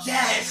stops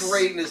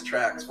straight in his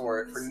tracks for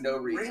it for no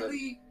reason.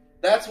 Really?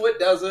 That's what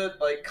does it.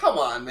 Like, come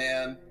on,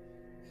 man.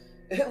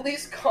 At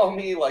least call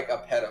me like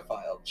a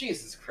pedophile.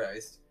 Jesus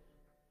Christ.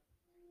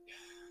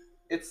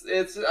 It's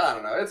I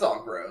don't know. It's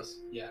all gross.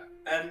 Yeah,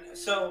 and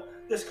so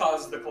this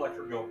causes the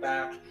Collector to go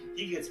back.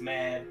 He gets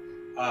mad.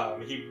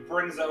 He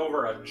brings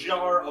over a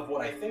jar of what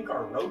I think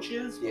are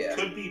roaches. Yeah.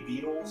 Could be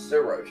beetles.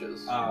 They're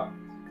roaches.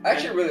 I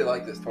actually really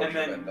like this torture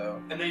bit,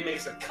 though. And then he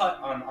makes a cut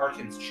on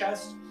Arkin's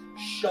chest,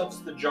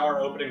 shoves the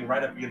jar opening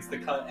right up against the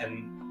cut,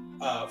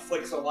 and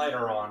flicks a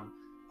lighter on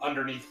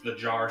underneath the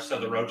jar so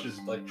the roaches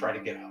like try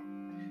to get out.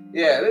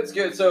 Yeah, that's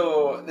good.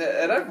 So,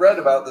 and I've read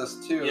about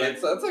this too. Yeah.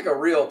 It's like a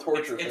real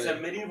torture It's a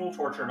medieval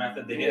torture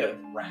method. They did it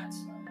with rats.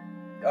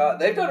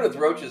 They've done it with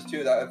roaches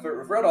too. I've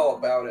read all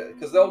about it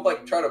because they'll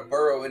like try to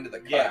burrow into the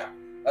cut. Yeah.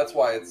 That's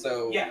why it's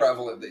so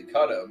prevalent they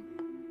cut them.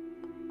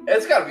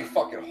 It's got to be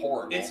fucking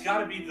horrible. It's got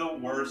to be the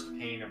worst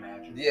pain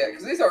imaginable. Yeah,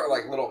 because these aren't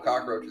like little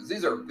cockroaches.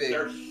 These are big.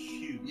 They're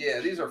huge.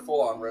 Yeah, these are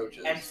full-on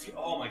roaches. And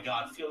oh my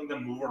god, feeling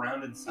them move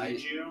around inside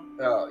you.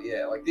 Oh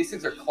yeah, like these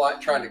things are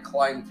trying to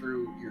climb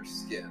through your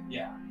skin.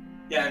 Yeah,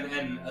 yeah,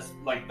 and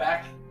like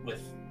back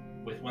with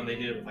when they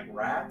did it with like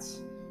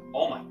rats.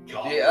 Oh my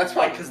god. Yeah, that's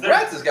right. Because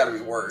rats has got to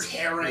be worse.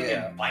 Tearing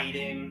and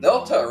biting.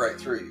 They'll tear right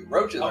through you.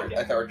 Roaches are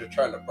just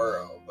trying to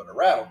burrow, but a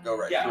rat will go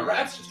right through. Yeah, a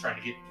rat's just trying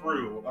to get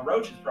through. A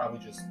roach is probably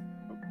just,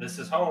 this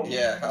is home.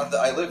 Yeah,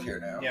 I live here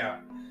now. Yeah.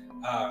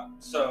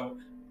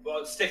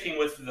 Sticking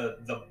with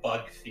the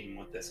bug theme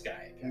with this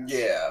guy.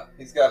 Yeah,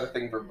 he's got a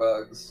thing for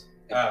bugs.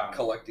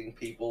 collecting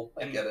people.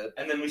 I get it.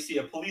 And then we see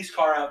a police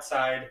car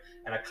outside,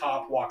 and a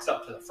cop walks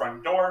up to the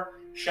front door,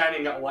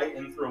 shining a light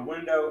in through a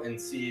window and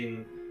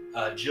seeing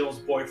Jill's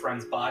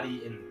boyfriend's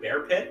body in the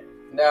bear pit.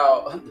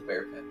 Now, the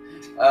bear pit.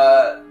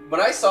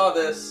 When I saw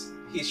this,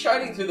 he's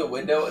shining through the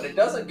window, and it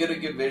doesn't get a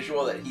good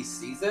visual that he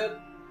sees it.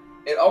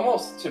 It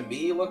almost, to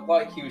me, looked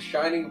like he was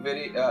shining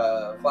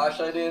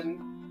flashlight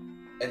in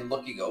and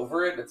looking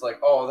over it. It's like,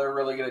 oh, they're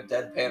really going to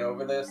deadpan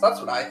over this. That's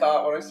what I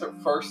thought when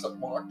I first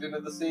walked into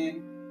the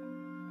scene.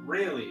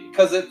 Really?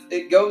 Because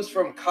it goes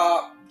from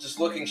cop just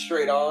looking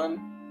straight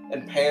on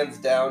and pans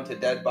down to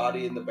dead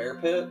body in the bear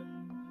pit.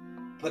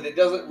 But it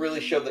doesn't really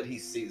show that he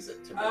sees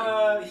it to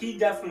me. He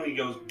definitely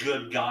goes,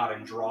 good God,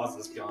 and draws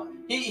his gun.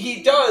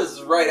 He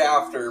does right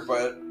after,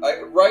 but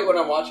right when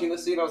I'm watching the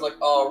scene, I was like,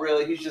 oh,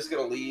 really? He's just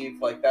going to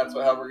leave? Like, that's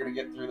how we're going to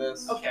get through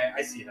this? Okay,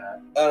 I see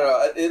that. I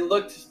don't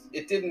know.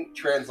 It didn't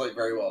translate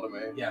very well to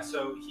me. Yeah,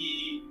 so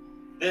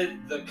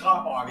the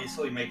cop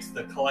obviously makes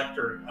the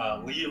collector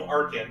leave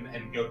Arkin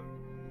and go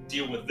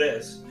deal with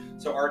this.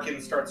 So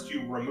Arkin starts to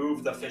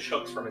remove the fish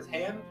hooks from his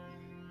hand,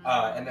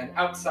 and then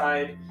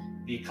outside,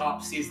 the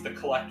cop sees the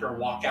collector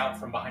walk out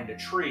from behind a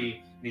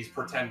tree, and he's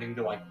pretending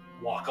to, like,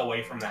 walk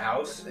away from the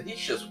house. He's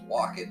just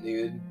walking,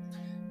 dude.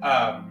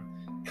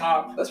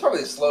 Cop... That's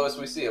probably the slowest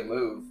we see him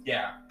move.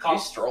 Yeah.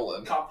 He's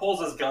strolling. Cop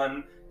pulls his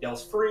gun,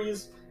 yells,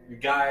 freeze.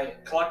 The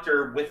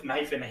collector with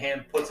knife in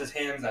hand, puts his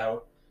hands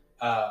out,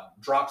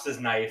 drops his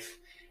knife,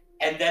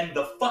 and then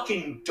the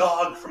fucking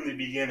dog from the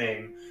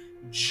beginning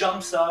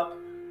jumps up,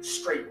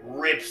 straight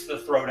rips the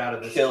throat out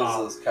of this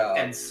Kills this cop.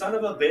 And son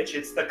of a bitch,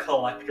 it's the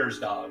collector's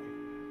dog.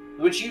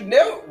 Which you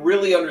don't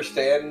really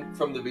understand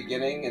from the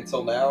beginning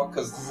until now,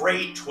 because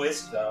great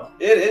twist though.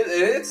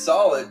 It's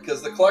solid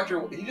because the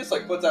collector, he just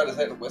like puts out his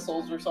head and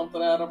whistles or something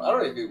at him. I don't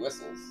know if he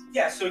whistles.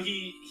 Yeah, so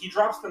he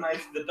drops the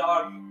knife, the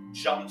dog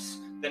jumps,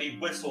 then he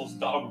whistles,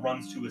 dog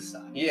runs to his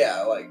side.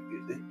 Yeah, like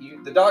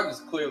the dog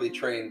is clearly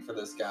trained for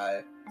this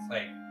guy. It's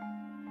like,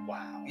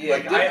 wow. Yeah,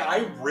 like,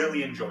 I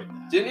really enjoyed that.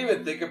 Didn't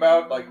even think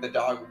about, like, the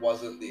dog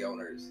wasn't the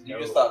owner's. You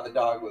just thought the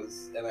dog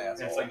was an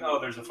asshole. It's like, oh,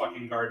 there's a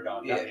fucking guard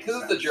dog. Yeah, because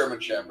it's the German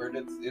Shepherd.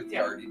 It's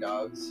guardy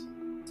dogs.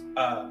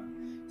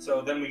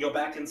 So then we go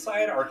back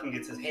inside. Arkin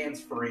gets his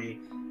hands free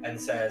and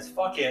says,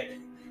 fuck it,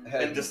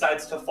 and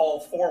decides to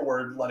fall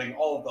forward, letting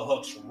all of the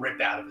hooks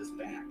rip out of his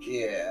back.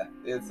 Yeah,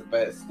 it's the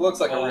best. Looks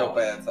like a real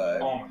bad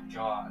time. Oh my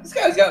god. This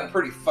guy's gotten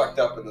pretty fucked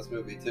up in this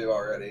movie, too,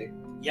 already.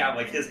 Yeah,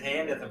 like his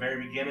hand at the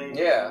very beginning.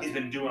 Yeah. He's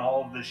been doing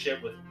all of this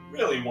shit with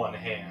really one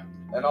hand.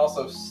 And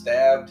also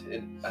stabbed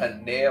a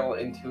nail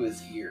into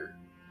his ear.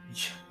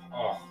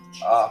 Oh,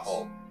 Jesus.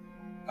 Awful.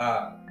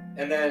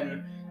 And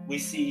then we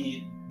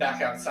see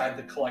back outside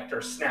the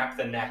collector snap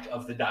the neck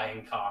of the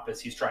dying cop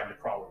as he's trying to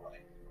crawl away.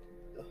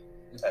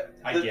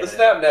 The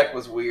snap neck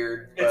was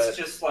weird. It's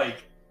just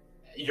like,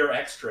 you're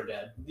extra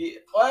dead. Yeah,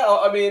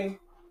 well, I mean,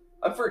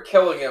 I'm for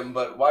killing him,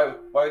 but why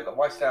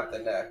snap the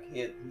neck?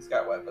 He's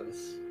got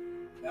weapons.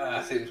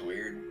 It seems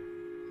weird.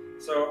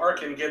 So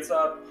Arkin gets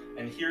up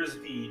and hears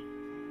the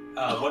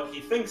what he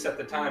thinks at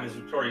the time is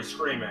Victoria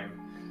screaming,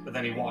 but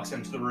then he walks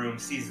into the room,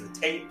 sees the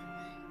tape,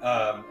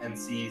 and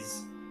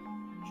sees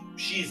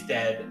she's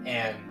dead,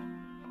 and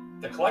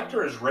the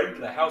collector has rigged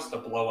the house to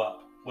blow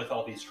up with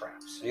all these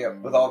traps. Yeah,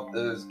 with all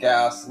those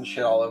gas and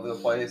shit all over the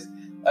place.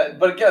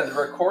 But again, the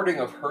recording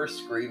of her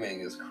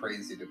screaming is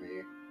crazy to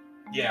me.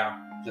 Yeah.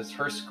 Just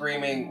her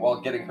screaming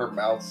while getting her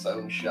mouth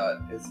sewn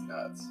shut is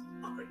nuts.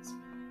 Crazy.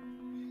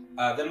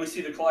 Then we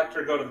see the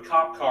collector go to the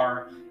cop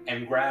car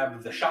and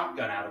grab the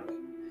shotgun out of it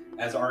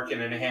as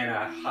Arkin and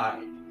Hannah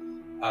hide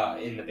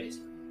in the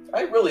basement.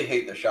 I really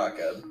hate the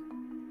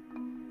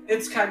shotgun.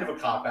 It's kind of a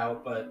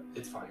cop-out, but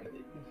it's fine.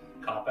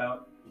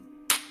 Cop-out?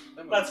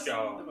 Let's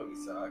go. That movie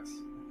sucks.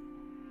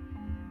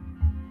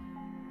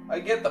 I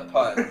get the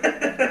pun.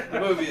 The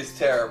movie is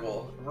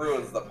terrible. It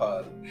ruins the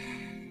pun.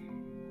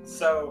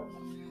 So,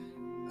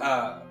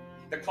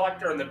 the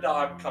collector and the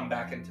dog come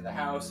back into the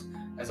house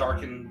as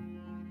Arkin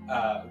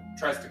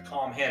tries to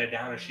calm Hannah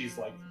down, and she's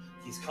like,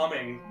 he's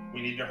coming,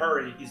 we need to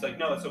hurry. He's like,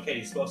 no, it's okay,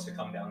 he's supposed to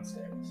come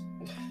downstairs.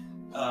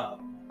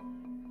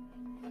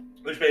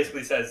 Which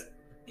basically says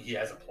he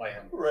has a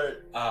plan. Right.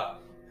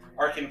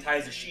 Arkin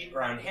ties a sheet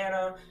around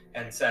Hannah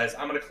and says,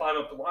 I'm going to climb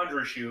up the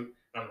laundry chute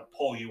and I'm going to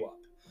pull you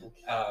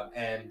up.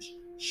 And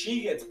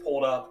she gets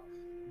pulled up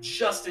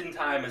just in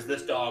time as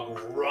this dog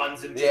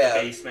runs into the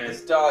basement.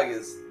 This dog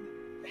is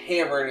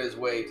hammering his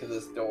way to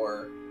this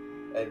door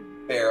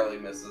and barely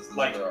misses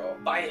the girl.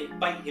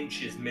 By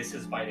inches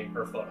misses biting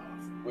her foot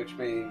off. Which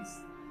means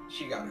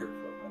she got her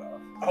foot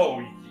off. Oh,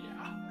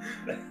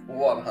 yeah.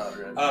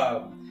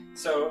 100.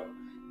 So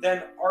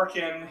then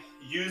Arkin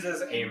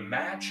uses a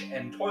match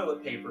and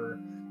toilet paper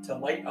to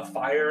light a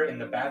fire in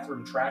the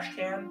bathroom trash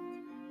can.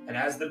 And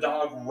as the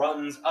dog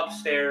runs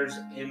upstairs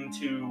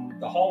into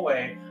the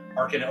hallway,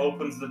 Arkin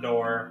opens the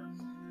door.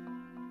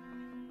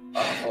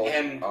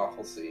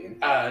 Awful scene.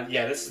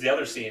 Yeah, this is the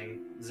other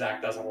scene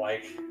Zach doesn't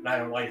like, and I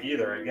don't like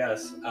either, I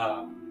guess.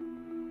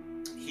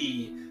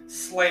 He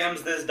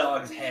slams this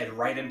dog's head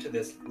right into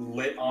this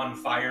lit on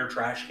fire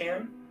trash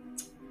can.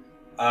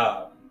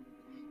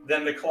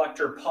 Then the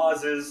collector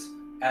pauses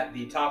at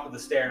the top of the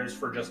stairs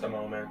for just a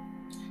moment.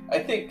 I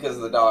think because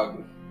the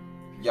dog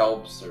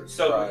yelps or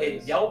So cries.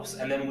 it yelps,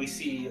 and then we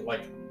see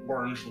like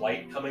orange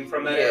light coming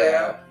from that Yeah,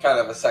 area. kind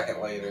of a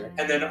second later.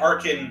 And then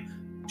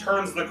Arkin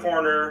turns the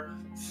corner,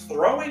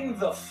 throwing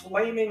the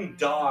flaming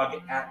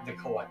dog at the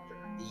collector.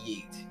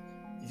 Yeet.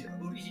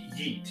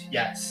 Yeet,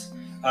 yes.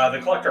 The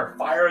collector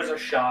fires a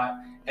shot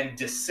and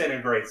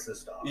disintegrates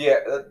this dog. Yeah,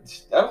 I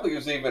don't think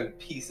there's even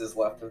pieces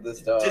left of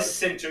this dog.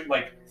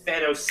 Like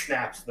Thanos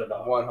snaps the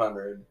dog.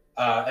 100.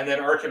 And then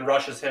Arkin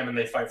rushes him and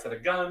they fight for the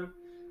gun.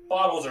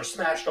 Bottles are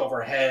smashed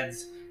over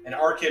heads, and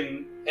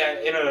Arkin,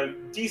 in a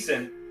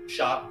decent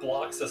shot,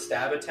 blocks a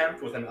stab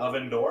attempt with an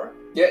oven door.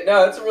 Yeah,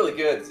 no, that's really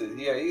good. So,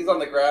 yeah, he's on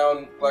the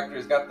ground.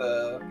 Collector's got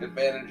the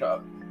advantage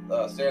of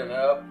standing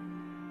up.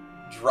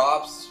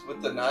 Drops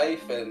with the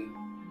knife and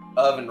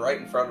oven right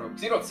in front of him.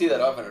 Because you don't see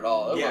that oven at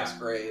all. It looks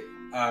great.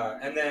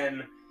 And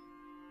then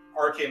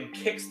Arkin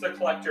kicks the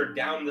collector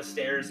down the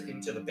stairs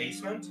into the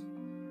basement.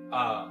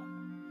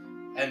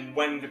 And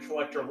when the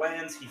collector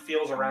lands, he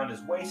feels around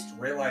his waist,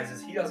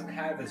 realizes he doesn't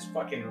have his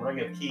fucking ring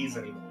of keys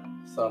anymore.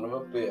 Son of a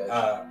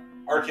bitch.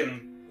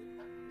 Arkin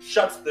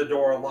shuts the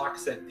door,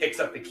 locks it, picks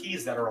up the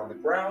keys that are on the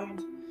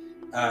ground,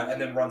 and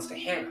then runs to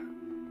Hannah.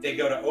 They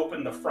go to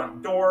open the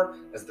front door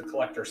as the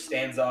collector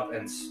stands up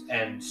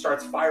and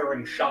starts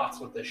firing shots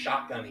with the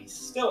shotgun he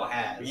still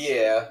has.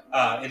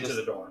 Into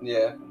the door.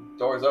 Yeah,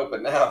 door's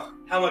open now.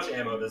 How much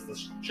ammo does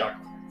this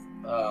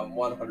shotgun have?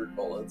 100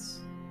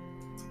 bullets.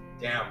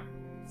 Damn.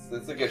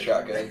 It's a good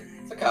shotgun.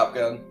 It's a cop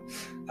gun.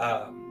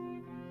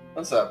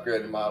 That's an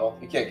upgraded model.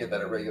 You can't get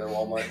that at regular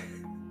Walmart.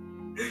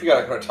 You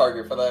gotta go to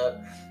Target for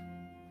that.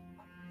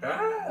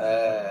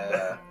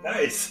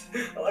 Nice.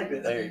 I like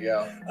it. There you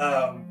go.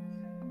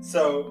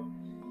 So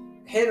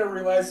Hannah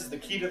realizes the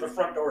key to the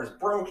front door is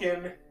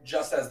broken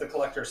just as the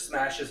collector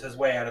smashes his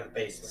way out of the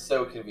basement.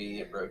 So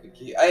convenient, broken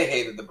key. I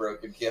hated the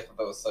broken key. I thought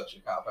that was such a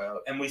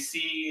cop-out. And we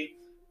see,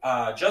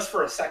 just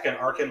for a second,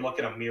 Arkin look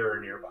in a mirror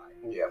nearby.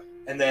 Yeah.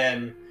 And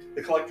then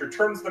the collector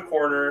turns the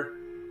corner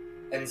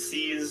and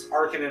sees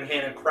Arkin and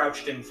Hannah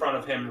crouched in front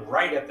of him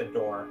right at the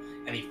door.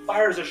 And he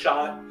fires a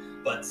shot,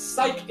 but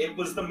psych, it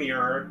was the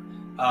mirror.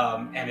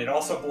 And it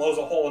also blows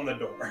a hole in the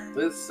door.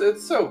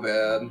 It's so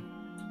bad.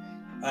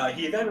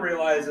 He then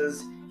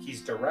realizes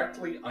he's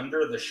directly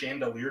under the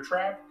chandelier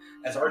trap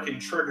as Arkin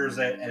triggers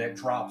it and it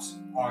drops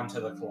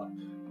onto the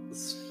collector.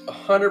 It's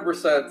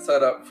 100%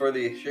 set up for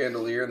the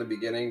chandelier in the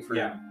beginning for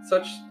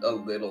such a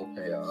little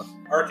payoff.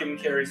 Arkin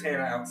carries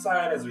Hannah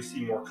outside as we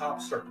see more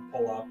cops start to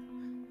pull up.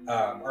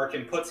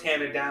 Arkin puts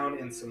Hannah down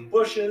in some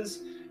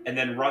bushes and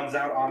then runs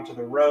out onto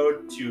the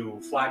road to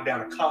flag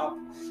down a cop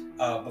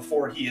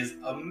before he is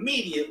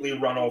immediately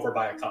run over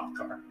by a cop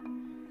car.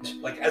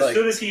 As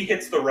soon as he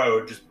hits the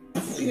road, just...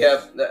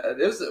 Yeah,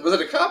 was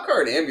it a cop car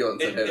or an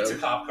ambulance that hit him? It's a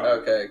cop car.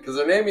 Okay, because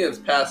an ambulance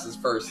passes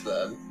first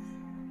then.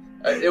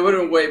 It would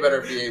have been way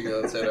better if the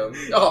ambulance hit him.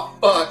 Oh,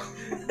 fuck.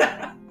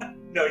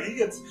 No, he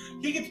gets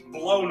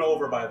blown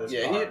over by this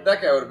car. Yeah,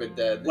 that guy would have been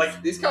dead.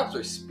 These cops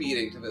are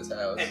speeding to this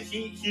house. And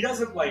he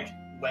doesn't,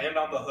 land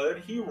on the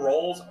hood. He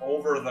rolls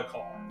over the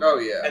car. Oh,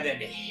 yeah. And then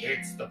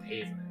hits the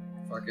pavement.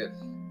 Fuck it.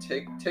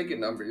 Take a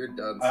number. You're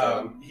done,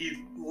 son.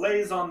 He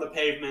lays on the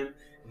pavement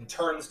and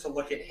turns to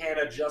look at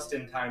Hannah just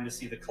in time to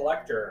see the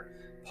collector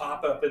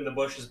pop up in the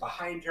bushes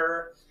behind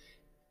her.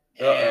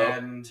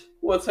 And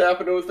what's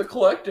happening with the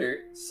collector?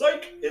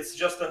 Psych! It's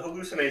just a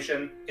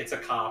hallucination. It's a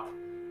cop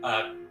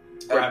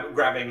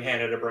grabbing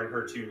Hannah to bring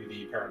her to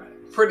the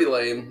paramedics. Pretty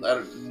lame.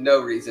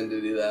 No reason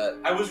to do that.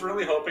 I was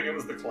really hoping it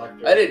was the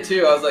collector. I did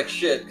too. I was like,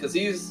 shit, because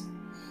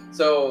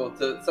so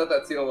to set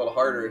that scene a little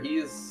harder,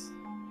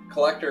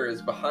 collector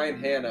is behind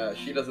Hannah.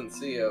 She doesn't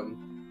see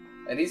him,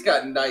 and he's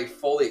got knife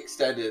fully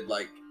extended,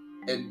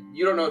 and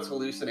you don't know it's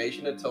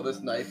hallucination until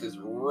this knife is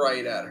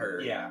right at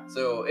her. Yeah.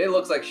 So it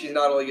looks like she's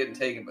not only getting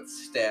taken but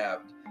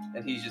stabbed,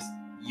 and he's just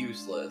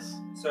useless.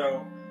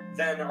 So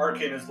then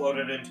Arkin is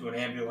loaded into an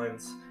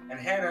ambulance, and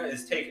Hannah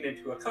is taken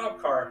into a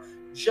cop car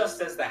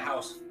just as the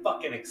house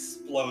fucking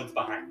explodes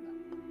behind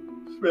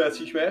them.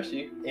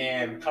 Smashy.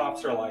 And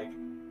cops are like,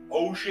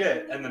 oh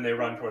shit, and then they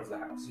run towards the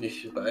house.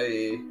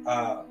 Bye.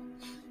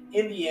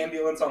 In the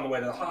ambulance on the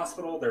way to the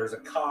hospital, there's a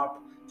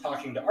cop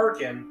talking to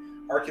Arkin.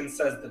 Arkin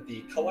says that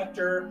the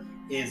collector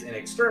is an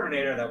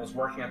exterminator that was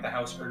working at the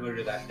house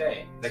earlier that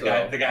day. The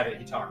guy that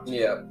he talked to.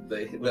 Yeah,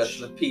 that's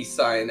the peace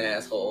sign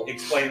asshole.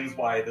 Explains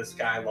why this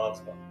guy loves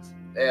bugs.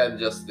 And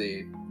just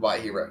why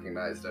he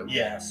recognized him.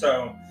 Yeah,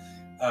 so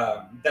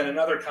then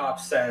another cop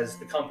says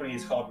the company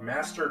is called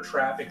Master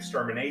Trap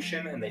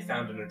Extermination, and they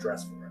found an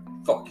address for it.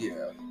 Fuck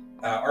yeah.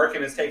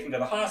 Arkin is taken to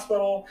the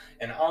hospital,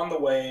 and on the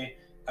way,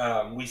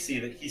 we see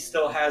that he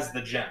still has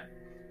the gem.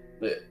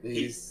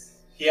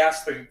 He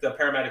asks the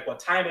paramedic what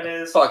time it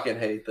is. Fucking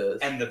hate this.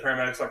 And the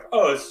paramedic's like,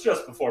 oh, it's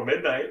just before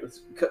midnight.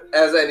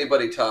 As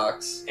anybody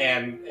talks.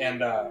 And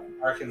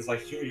Arkin's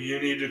like, you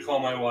need to call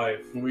my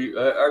wife.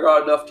 I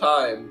got enough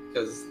time,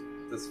 because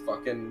this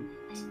fucking...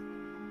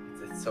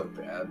 It's so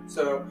bad.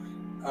 So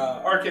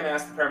Arkin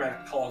asks the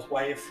paramedic to call his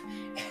wife,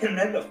 and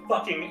then the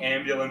fucking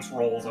ambulance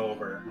rolls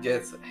over.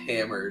 Gets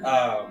hammered.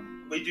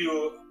 We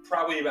do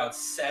probably about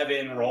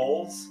 7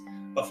 rolls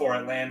before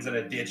it lands in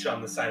a ditch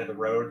on the side of the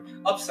road,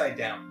 upside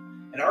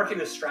down. And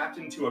Arkin is strapped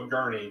into a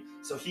gurney,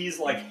 so he's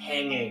like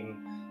hanging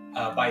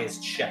by his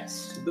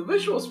chest. The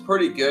visual's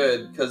pretty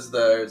good because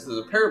there's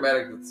a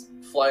paramedic that's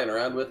flying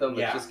around with him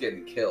that's just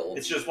getting killed.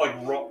 It's just like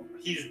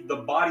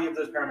the body of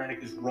this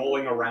paramedic is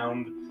rolling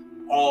around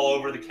all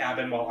over the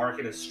cabin while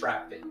Arkin is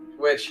strapped in.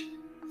 Which,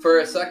 for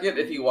a second,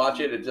 if you watch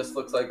it, it just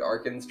looks like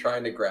Arkin's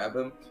trying to grab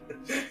him.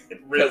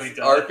 It really does.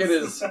 Arkin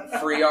is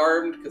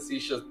free-armed because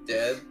he's just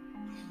dead.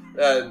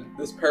 And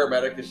this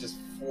paramedic is just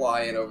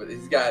flying over.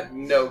 He's got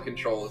no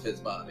control of his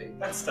body.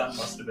 That stuff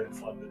must have been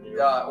fun to do.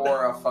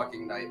 Or a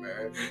fucking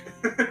nightmare.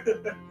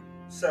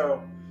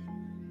 So,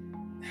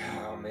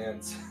 oh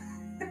man.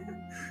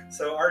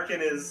 So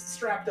Arkin is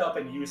strapped up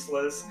and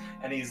useless,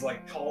 and he's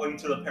like calling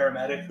to the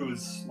paramedic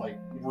who's like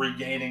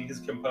regaining his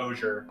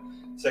composure,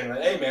 saying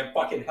that, hey man,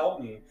 fucking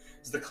help me.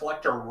 As the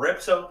collector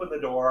rips open the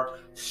door,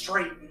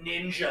 straight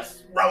ninja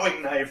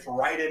throwing knife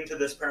right into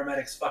this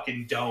paramedic's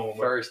fucking dome.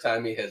 First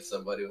time he hits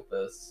somebody with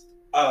this.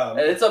 And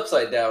it's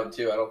upside down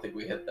too. I don't think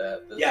we hit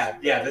that.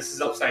 This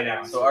is upside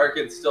down. So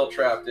Arkin's still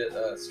strapped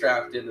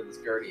into this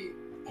gurney,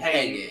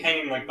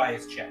 hanging like by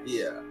his chest.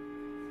 Yeah.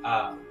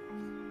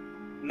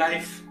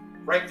 Knife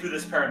right through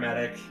this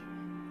paramedic.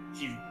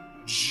 He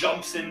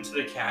jumps into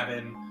the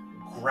cabin,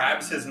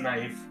 grabs his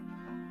knife,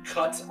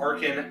 cuts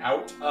Arkin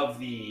out of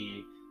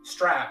the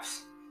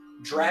straps,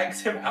 drags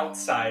him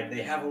outside.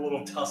 They have a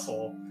little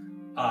tussle,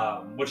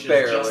 which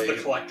is just the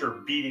collector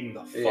beating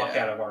the fuck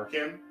out of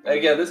Arkin. And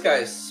again, this guy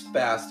is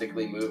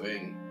spastically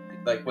moving.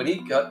 Like when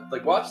he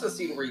watch the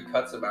scene where he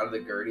cuts him out of the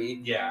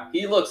gurney. Yeah,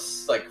 he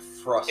looks like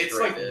frustrated. It's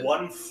like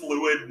one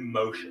fluid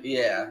motion.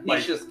 Yeah, he's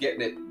like, just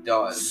getting it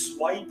done.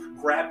 Swipe,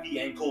 grab the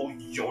ankle,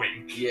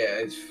 yoink.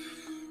 Yeah,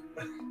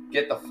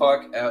 get the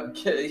fuck out.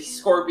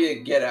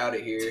 Scorpion, get out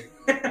of here.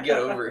 Get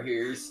over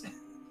here.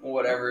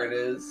 Whatever it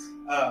is.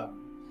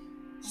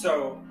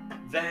 So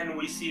then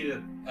we see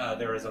that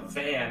there is a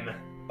van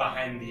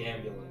behind the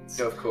ambulance.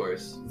 Of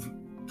course.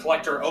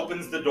 Collector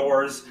opens the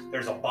doors.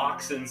 There's a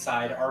box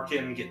inside.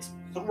 Arkin gets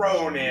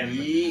thrown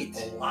in,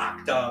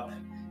 locked up.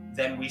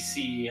 Then we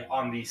see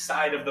on the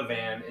side of the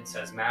van, it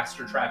says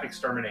Master Trap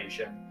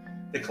Extermination.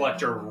 The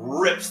collector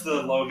rips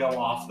the logo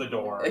off the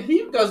door.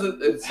 He does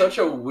it in such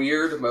a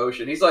weird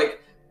motion. He's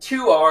like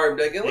two-armed.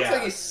 Like, it looks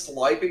like he's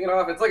swiping it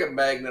off. It's like a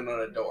magnet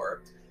on a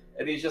door.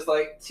 And he's just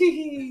like,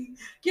 tee,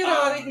 get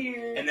out of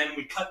here. And then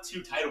we cut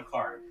to title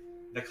card,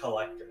 The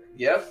Collector.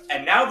 Yep.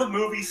 And now the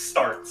movie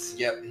starts.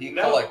 Yep,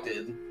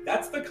 collected.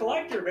 That's The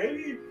Collector,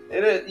 baby.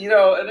 It is,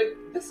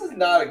 this is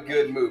not a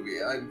good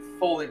movie. I'm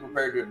fully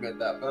prepared to admit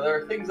that. But there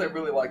are things I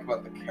really like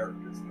about the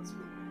characters in this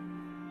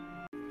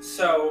movie.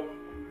 So,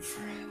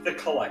 The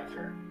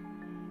Collector.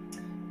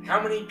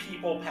 How many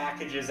people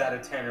packages out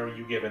of 10 are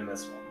you giving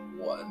this one?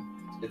 1.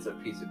 It's a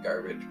piece of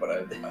garbage, but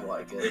I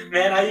like it.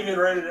 Man, I even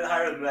rated it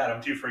higher than that.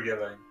 I'm too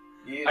forgiving.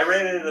 I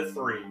rated it a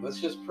 3.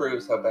 This just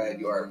proves how bad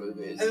you are at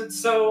movies. And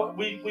so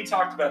we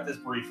talked about this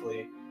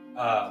briefly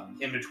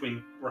in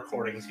between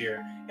recordings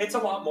here. It's a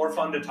lot more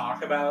fun to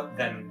talk about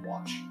than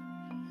watch.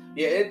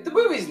 Yeah, the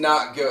movie's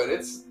not good.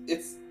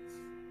 It's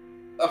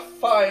a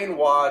fine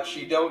watch.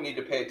 You don't need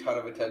to pay a ton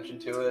of attention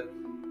to it,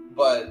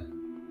 but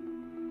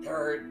there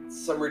are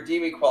some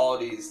redeeming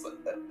qualities.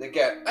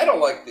 Again, I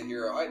don't like the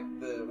hero.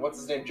 What's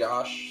his name?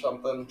 Josh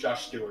something?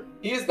 Josh Stewart.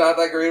 He is not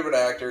that great of an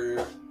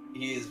actor.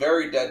 He is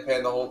very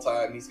deadpan the whole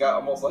time. He's got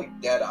almost like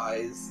dead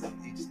eyes.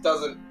 He just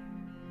doesn't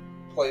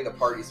play the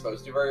part he's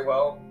supposed to very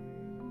well.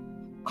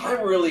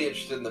 I'm really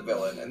interested in the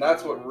villain, and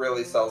that's what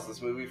really sells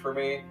this movie for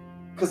me.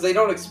 Because they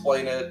don't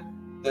explain it.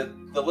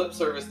 The lip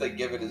service they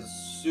give it is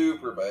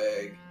super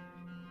vague,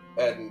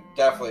 and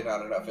definitely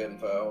not enough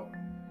info.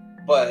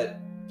 But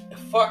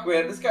fuck,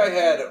 man, this guy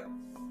had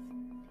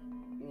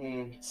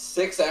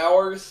 6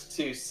 hours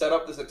to set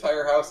up this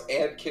entire house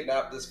and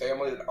kidnap this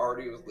family that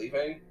already was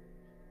leaving.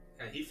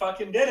 And he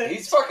fucking did it.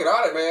 He's fucking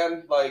on it,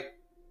 man. Like,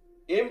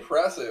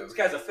 impressive. This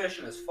guy's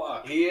efficient as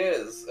fuck. He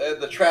is.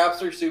 The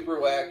traps are super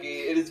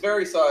wacky. It is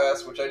very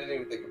Saw-esque, which I didn't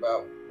even think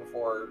about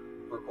before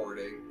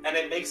recording. And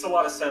it makes a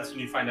lot of sense when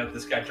you find out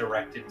this guy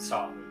directed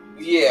Saw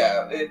movies.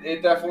 Yeah,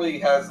 it definitely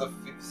has a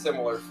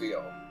similar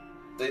feel.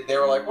 They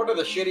were like, what are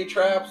the shitty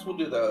traps? We'll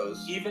do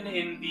those. Even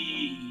in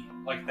the,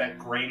 like, that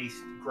grainy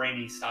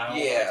style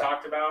I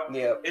talked about.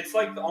 Yeah. It's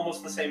like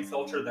almost the same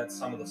filter that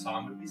some of the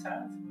Saw movies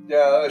have.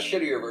 Yeah, a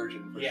shittier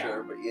version for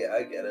sure, but yeah,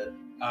 I get it.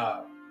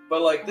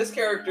 But like this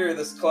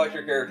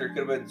collector character could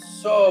have been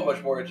so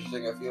much more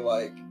interesting, I feel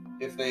like,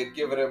 if they had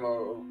given him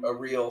a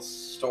real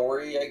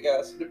story, I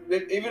guess.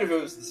 Even if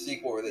it was the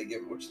sequel where they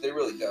give it, which they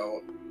really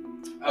don't.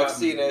 I've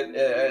seen it,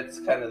 it's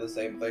kind of the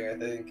same thing, I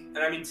think. And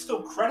I mean,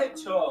 still credit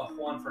to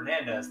Juan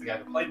Fernandez, the guy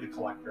that played the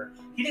collector.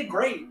 He did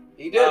great.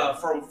 He did.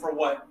 For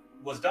what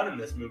was done in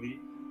this movie.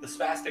 The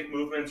spastic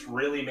movements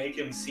really make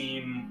him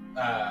seem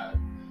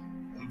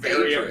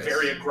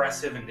very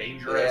aggressive and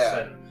dangerous,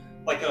 and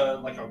like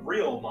a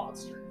real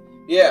monster.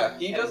 Yeah,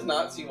 he does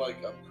not seem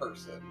like a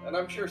person, and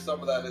I'm sure some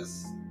of that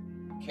is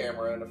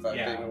camera and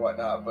affecting and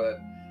whatnot. But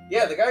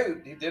yeah, the guy who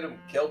did him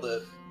killed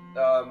it.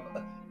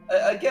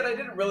 Again, I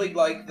didn't really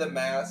like the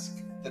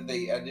mask that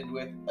they ended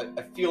with.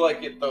 I feel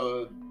like it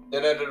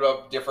ended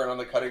up different on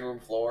the cutting room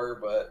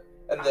floor,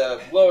 and the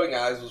glowing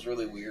eyes was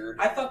really weird.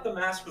 I thought the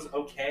mask was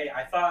okay.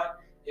 I thought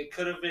it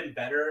could have been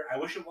better. I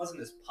wish it wasn't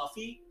as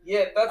puffy.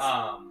 Yeah, that's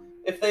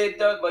if they had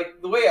done like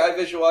the way I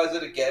visualize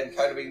it again,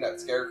 kind of being that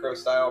scarecrow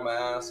style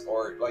mask,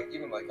 or like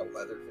even like a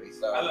Leatherface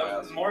style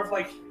mask. More of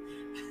like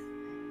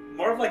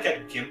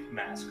a gimp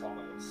mask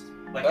almost.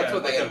 Like that's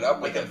what they ended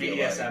up with. Like a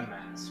BDSM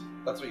mask.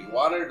 That's what you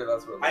wanted, or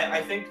that's what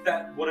I think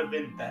that would have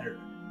been better.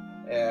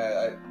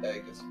 Yeah,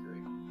 I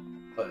disagree.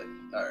 But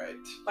all right.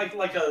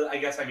 I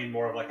guess I mean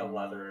more of like a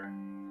leather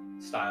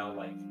style,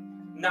 like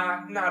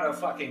not a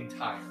fucking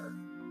tire.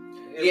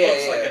 It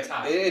looks like a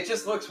tire. It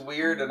just looks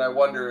weird, and I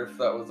wonder if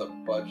that was a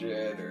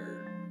budget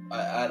or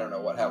I don't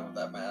know what happened with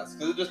that mask,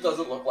 because it just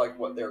doesn't look like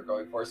what they were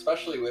going for,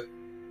 especially with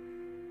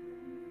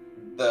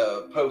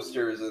the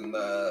posters and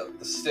the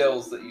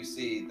stills that you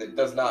see. That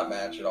does not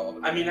match at all.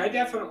 I mean, I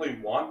definitely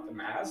want the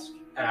mask,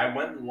 and I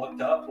went and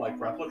looked up like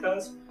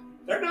replicas.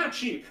 They're not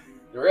cheap.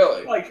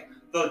 Really? Like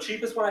the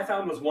cheapest one I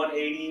found was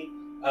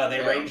 $180.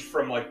 They ranged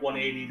from like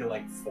 $180 to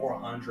like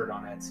 $400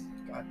 on Etsy.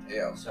 God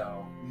damn.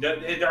 So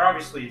they're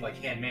obviously like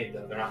handmade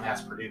though. They're not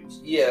mass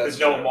produced. Yeah, because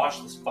no one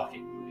watched this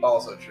fucking movie.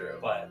 Also true.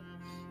 But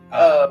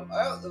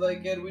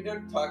again, we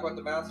didn't talk about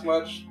the mask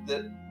much.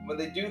 That when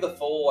they do the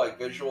full like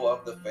visual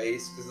of the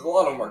face, because a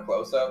lot of them are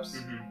close-ups.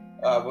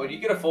 Mm-hmm. When you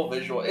get a full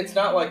visual, it's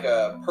not like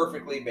a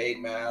perfectly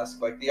made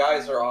mask. Like the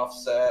eyes are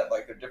offset,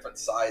 like they're different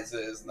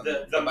sizes. And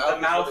the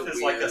mouth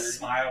is like a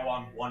smile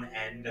on one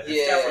end. And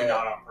it's definitely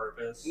not on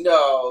purpose.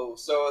 No,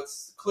 so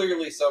it's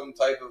clearly some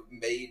type of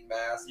made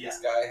mask this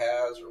guy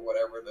has, or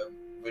whatever the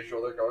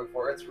visual they're going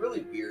for. It's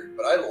really weird,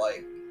 but I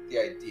like the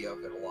idea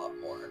of it a lot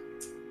more.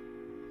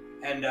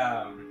 And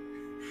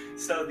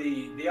so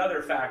the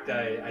other fact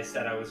I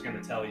said I was going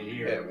to tell you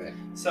here. Yeah,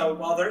 so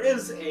while there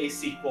is a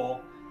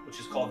sequel, which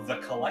is called The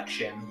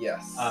Collection.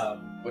 Yes.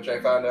 Which I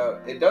found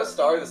out, it does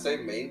star the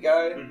same main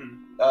guy.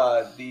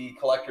 Mm-hmm. The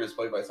collector is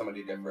played by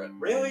somebody different.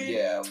 Really?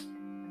 Yeah.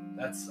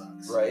 That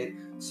sucks. Right?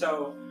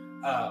 So,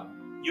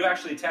 you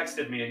actually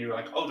texted me and you were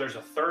like, oh, there's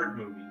a third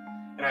movie.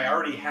 And I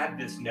already had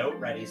this note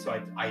ready, so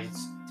I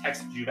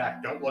texted you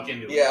back, don't look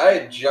into it. Yeah, I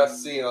had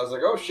just seen it. I was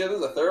like, oh shit,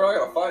 there's a third one, I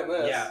gotta find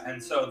this. Yeah,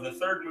 and so the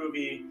third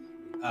movie,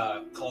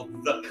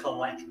 called The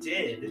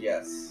Collected,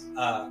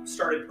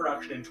 started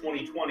production in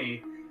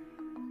 2020.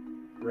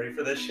 Ready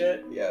for this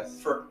shit? Yes.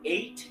 For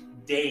 8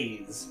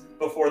 days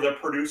before the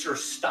producer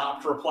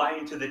stopped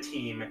replying to the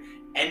team,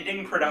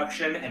 ending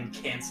production and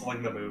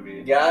canceling the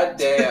movie. God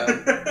damn.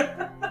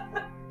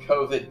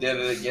 COVID did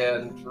it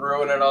again,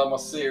 ruining all my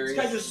series.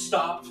 This guy just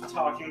stopped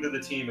talking to the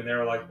team and they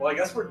were like, well, I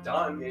guess we're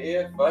done.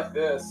 Yeah, fuck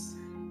this.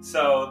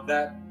 So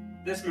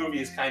this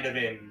movie is kind of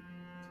in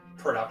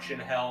production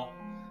hell.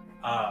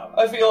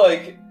 I feel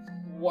like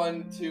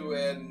 1, 2,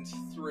 and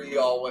 3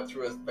 all went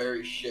through a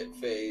very shit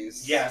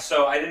phase. Yeah,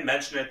 so I didn't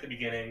mention it at the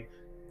beginning.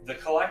 The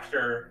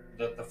Collector,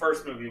 the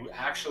first movie,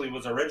 actually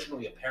was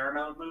originally a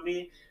Paramount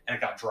movie, and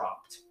it got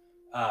dropped.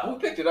 Who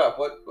picked it up?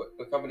 What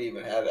company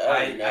even had it?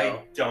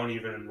 I don't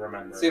even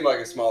remember. It seemed like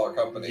a smaller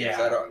company.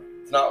 Yeah.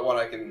 It's not one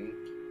I can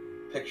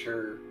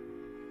picture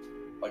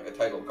like a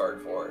title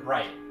card for.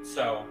 Right.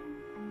 So,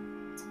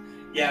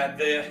 yeah,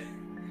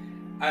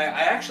 I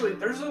actually,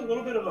 there's a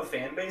little bit of a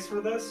fan base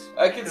for this.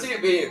 I can see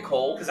it being a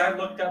cult. Because I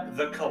looked up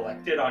The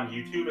Collected on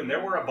YouTube, and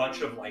there were a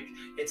bunch of, like,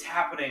 it's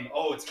happening,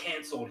 oh, it's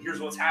canceled, here's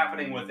what's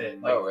happening with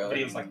it. Like, really?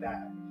 Videos like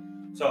that.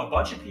 So a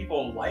bunch of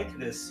people like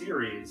this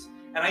series,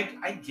 and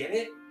I get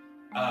it.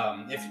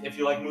 If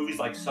you like movies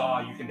like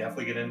Saw, you can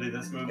definitely get into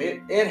this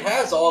movie. It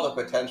has all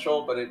the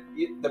potential, but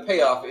the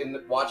payoff in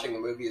watching the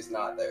movie is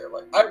not there.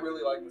 Like, I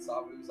really like the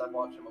Saw movies. I've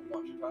watched them a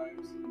bunch of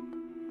times.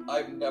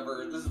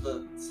 This is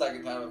the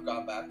second time I've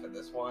gone back to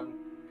this one,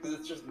 because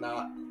it's just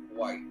not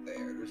quite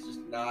there. There's just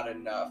not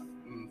enough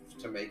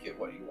to make it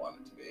what you want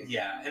it to be.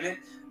 Yeah, and it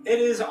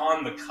is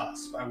on the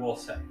cusp, I will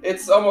say.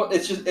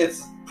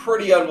 It's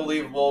pretty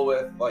unbelievable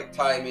with, like,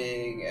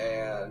 timing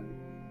and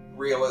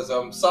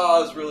realism.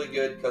 Saw is really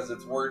good because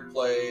it's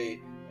wordplay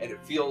and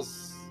it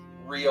feels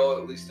real,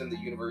 at least in the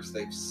universe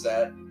they've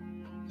set.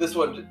 This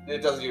one,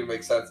 it doesn't even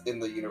make sense in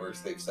the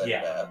universe they've set it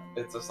at.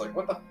 It's just like,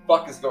 what the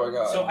fuck is going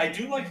on? So I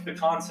do like the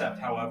concept,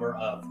 however,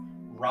 of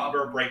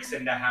robber breaks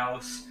into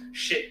house,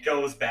 shit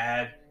goes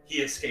bad,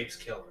 he escapes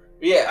killer.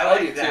 Yeah, I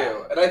do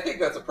too. And I think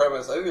that's a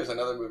premise. I think there's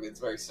another movie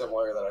that's very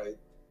similar that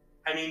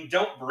I mean,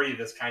 Don't Breathe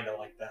is kind of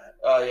like that.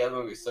 Oh, yeah, the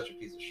movie's such a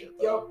piece of shit,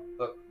 though. Yep.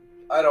 But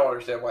I don't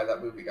understand why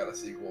that movie got a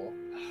sequel.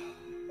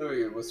 The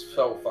movie was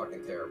so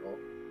fucking terrible.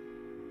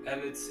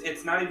 And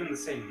it's not even the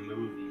same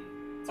movie.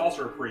 It's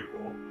also a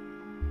prequel.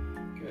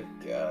 Good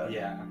God.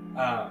 Yeah.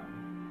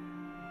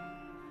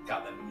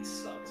 God, that movie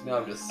sucks. No,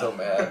 I'm just so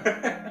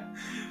mad.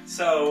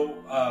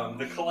 So,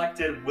 The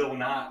Collected will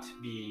not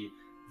be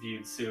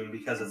viewed soon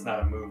because it's not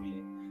a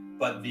movie.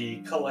 But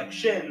The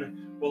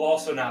Collection will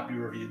also not be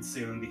reviewed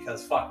soon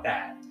because fuck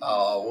that.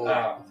 Oh,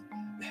 well,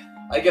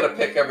 I get a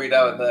pick every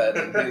now and then,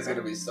 and he's going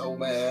to be so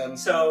mad.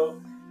 So,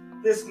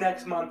 this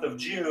next month of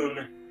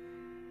June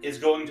is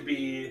going to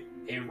be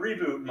a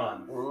reboot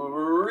month.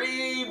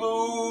 Reboot!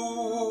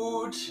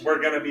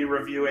 We're going to be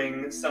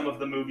reviewing some of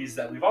the movies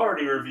that we've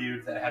already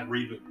reviewed that had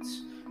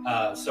reboots.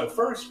 So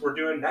first, we're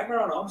doing Nightmare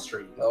on Elm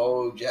Street.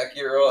 Oh,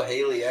 Jackie Earl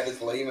Haley at his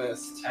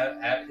lamest.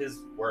 At his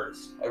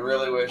worst. I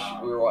really wish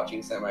we were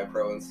watching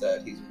Semi-Pro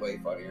instead. He's way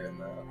funnier in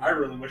that. I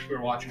really wish we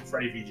were watching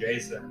Freddy v.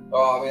 Jason.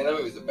 Oh, man, that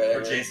movie's a banger.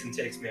 Or Jason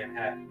Takes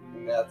Manhattan.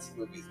 That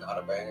movie's not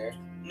a banger.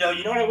 No,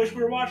 you know what I wish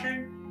we were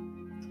watching?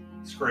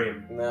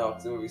 Scream. No,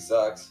 the movie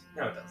sucks.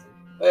 No, it doesn't.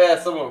 Yeah,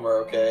 some of them are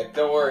okay.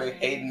 Don't worry,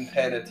 Hayden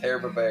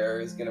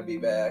Panettiere is going to be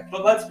back.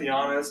 But let's be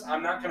honest,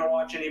 I'm not going to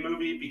watch any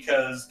movie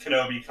because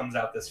Kenobi comes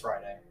out this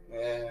Friday.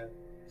 Yeah.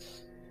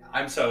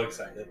 I'm so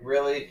excited.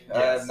 Really?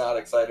 Yes. I'm not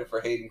excited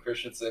for Hayden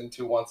Christensen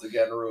to once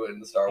again ruin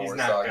the Star Wars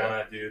saga. He's not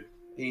gonna, dude.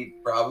 He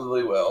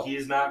probably will.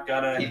 He's not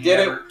gonna. He did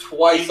it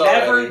twice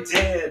already. He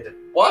never did.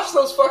 Watch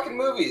those fucking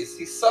movies.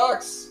 He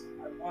sucks.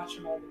 I watch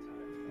him all the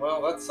time.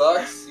 Well, that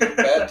sucks. You have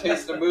bad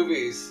taste in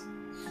movies.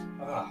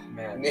 Oh,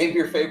 man. Name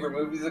your favorite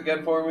movies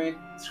again for me.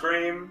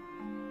 Scream,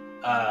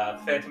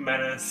 Phantom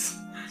Menace.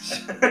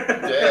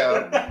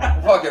 Damn. I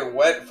fucking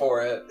went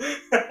for it.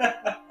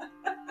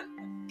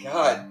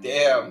 God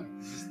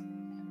damn.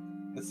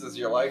 This is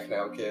your life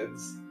now,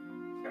 kids.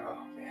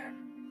 Oh, man.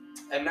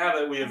 And now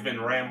that we have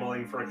been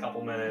rambling for a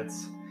couple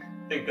minutes,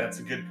 I think that's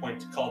a good point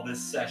to call this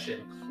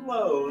session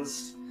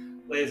closed.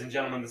 Ladies and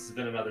gentlemen, this has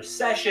been another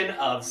session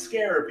of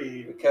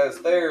Scarapy. Because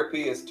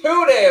therapy is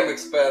too damn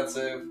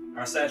expensive.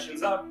 Our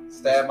session's up.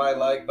 Stab my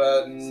like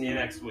button. See you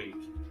next week.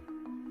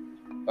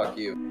 Fuck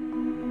you.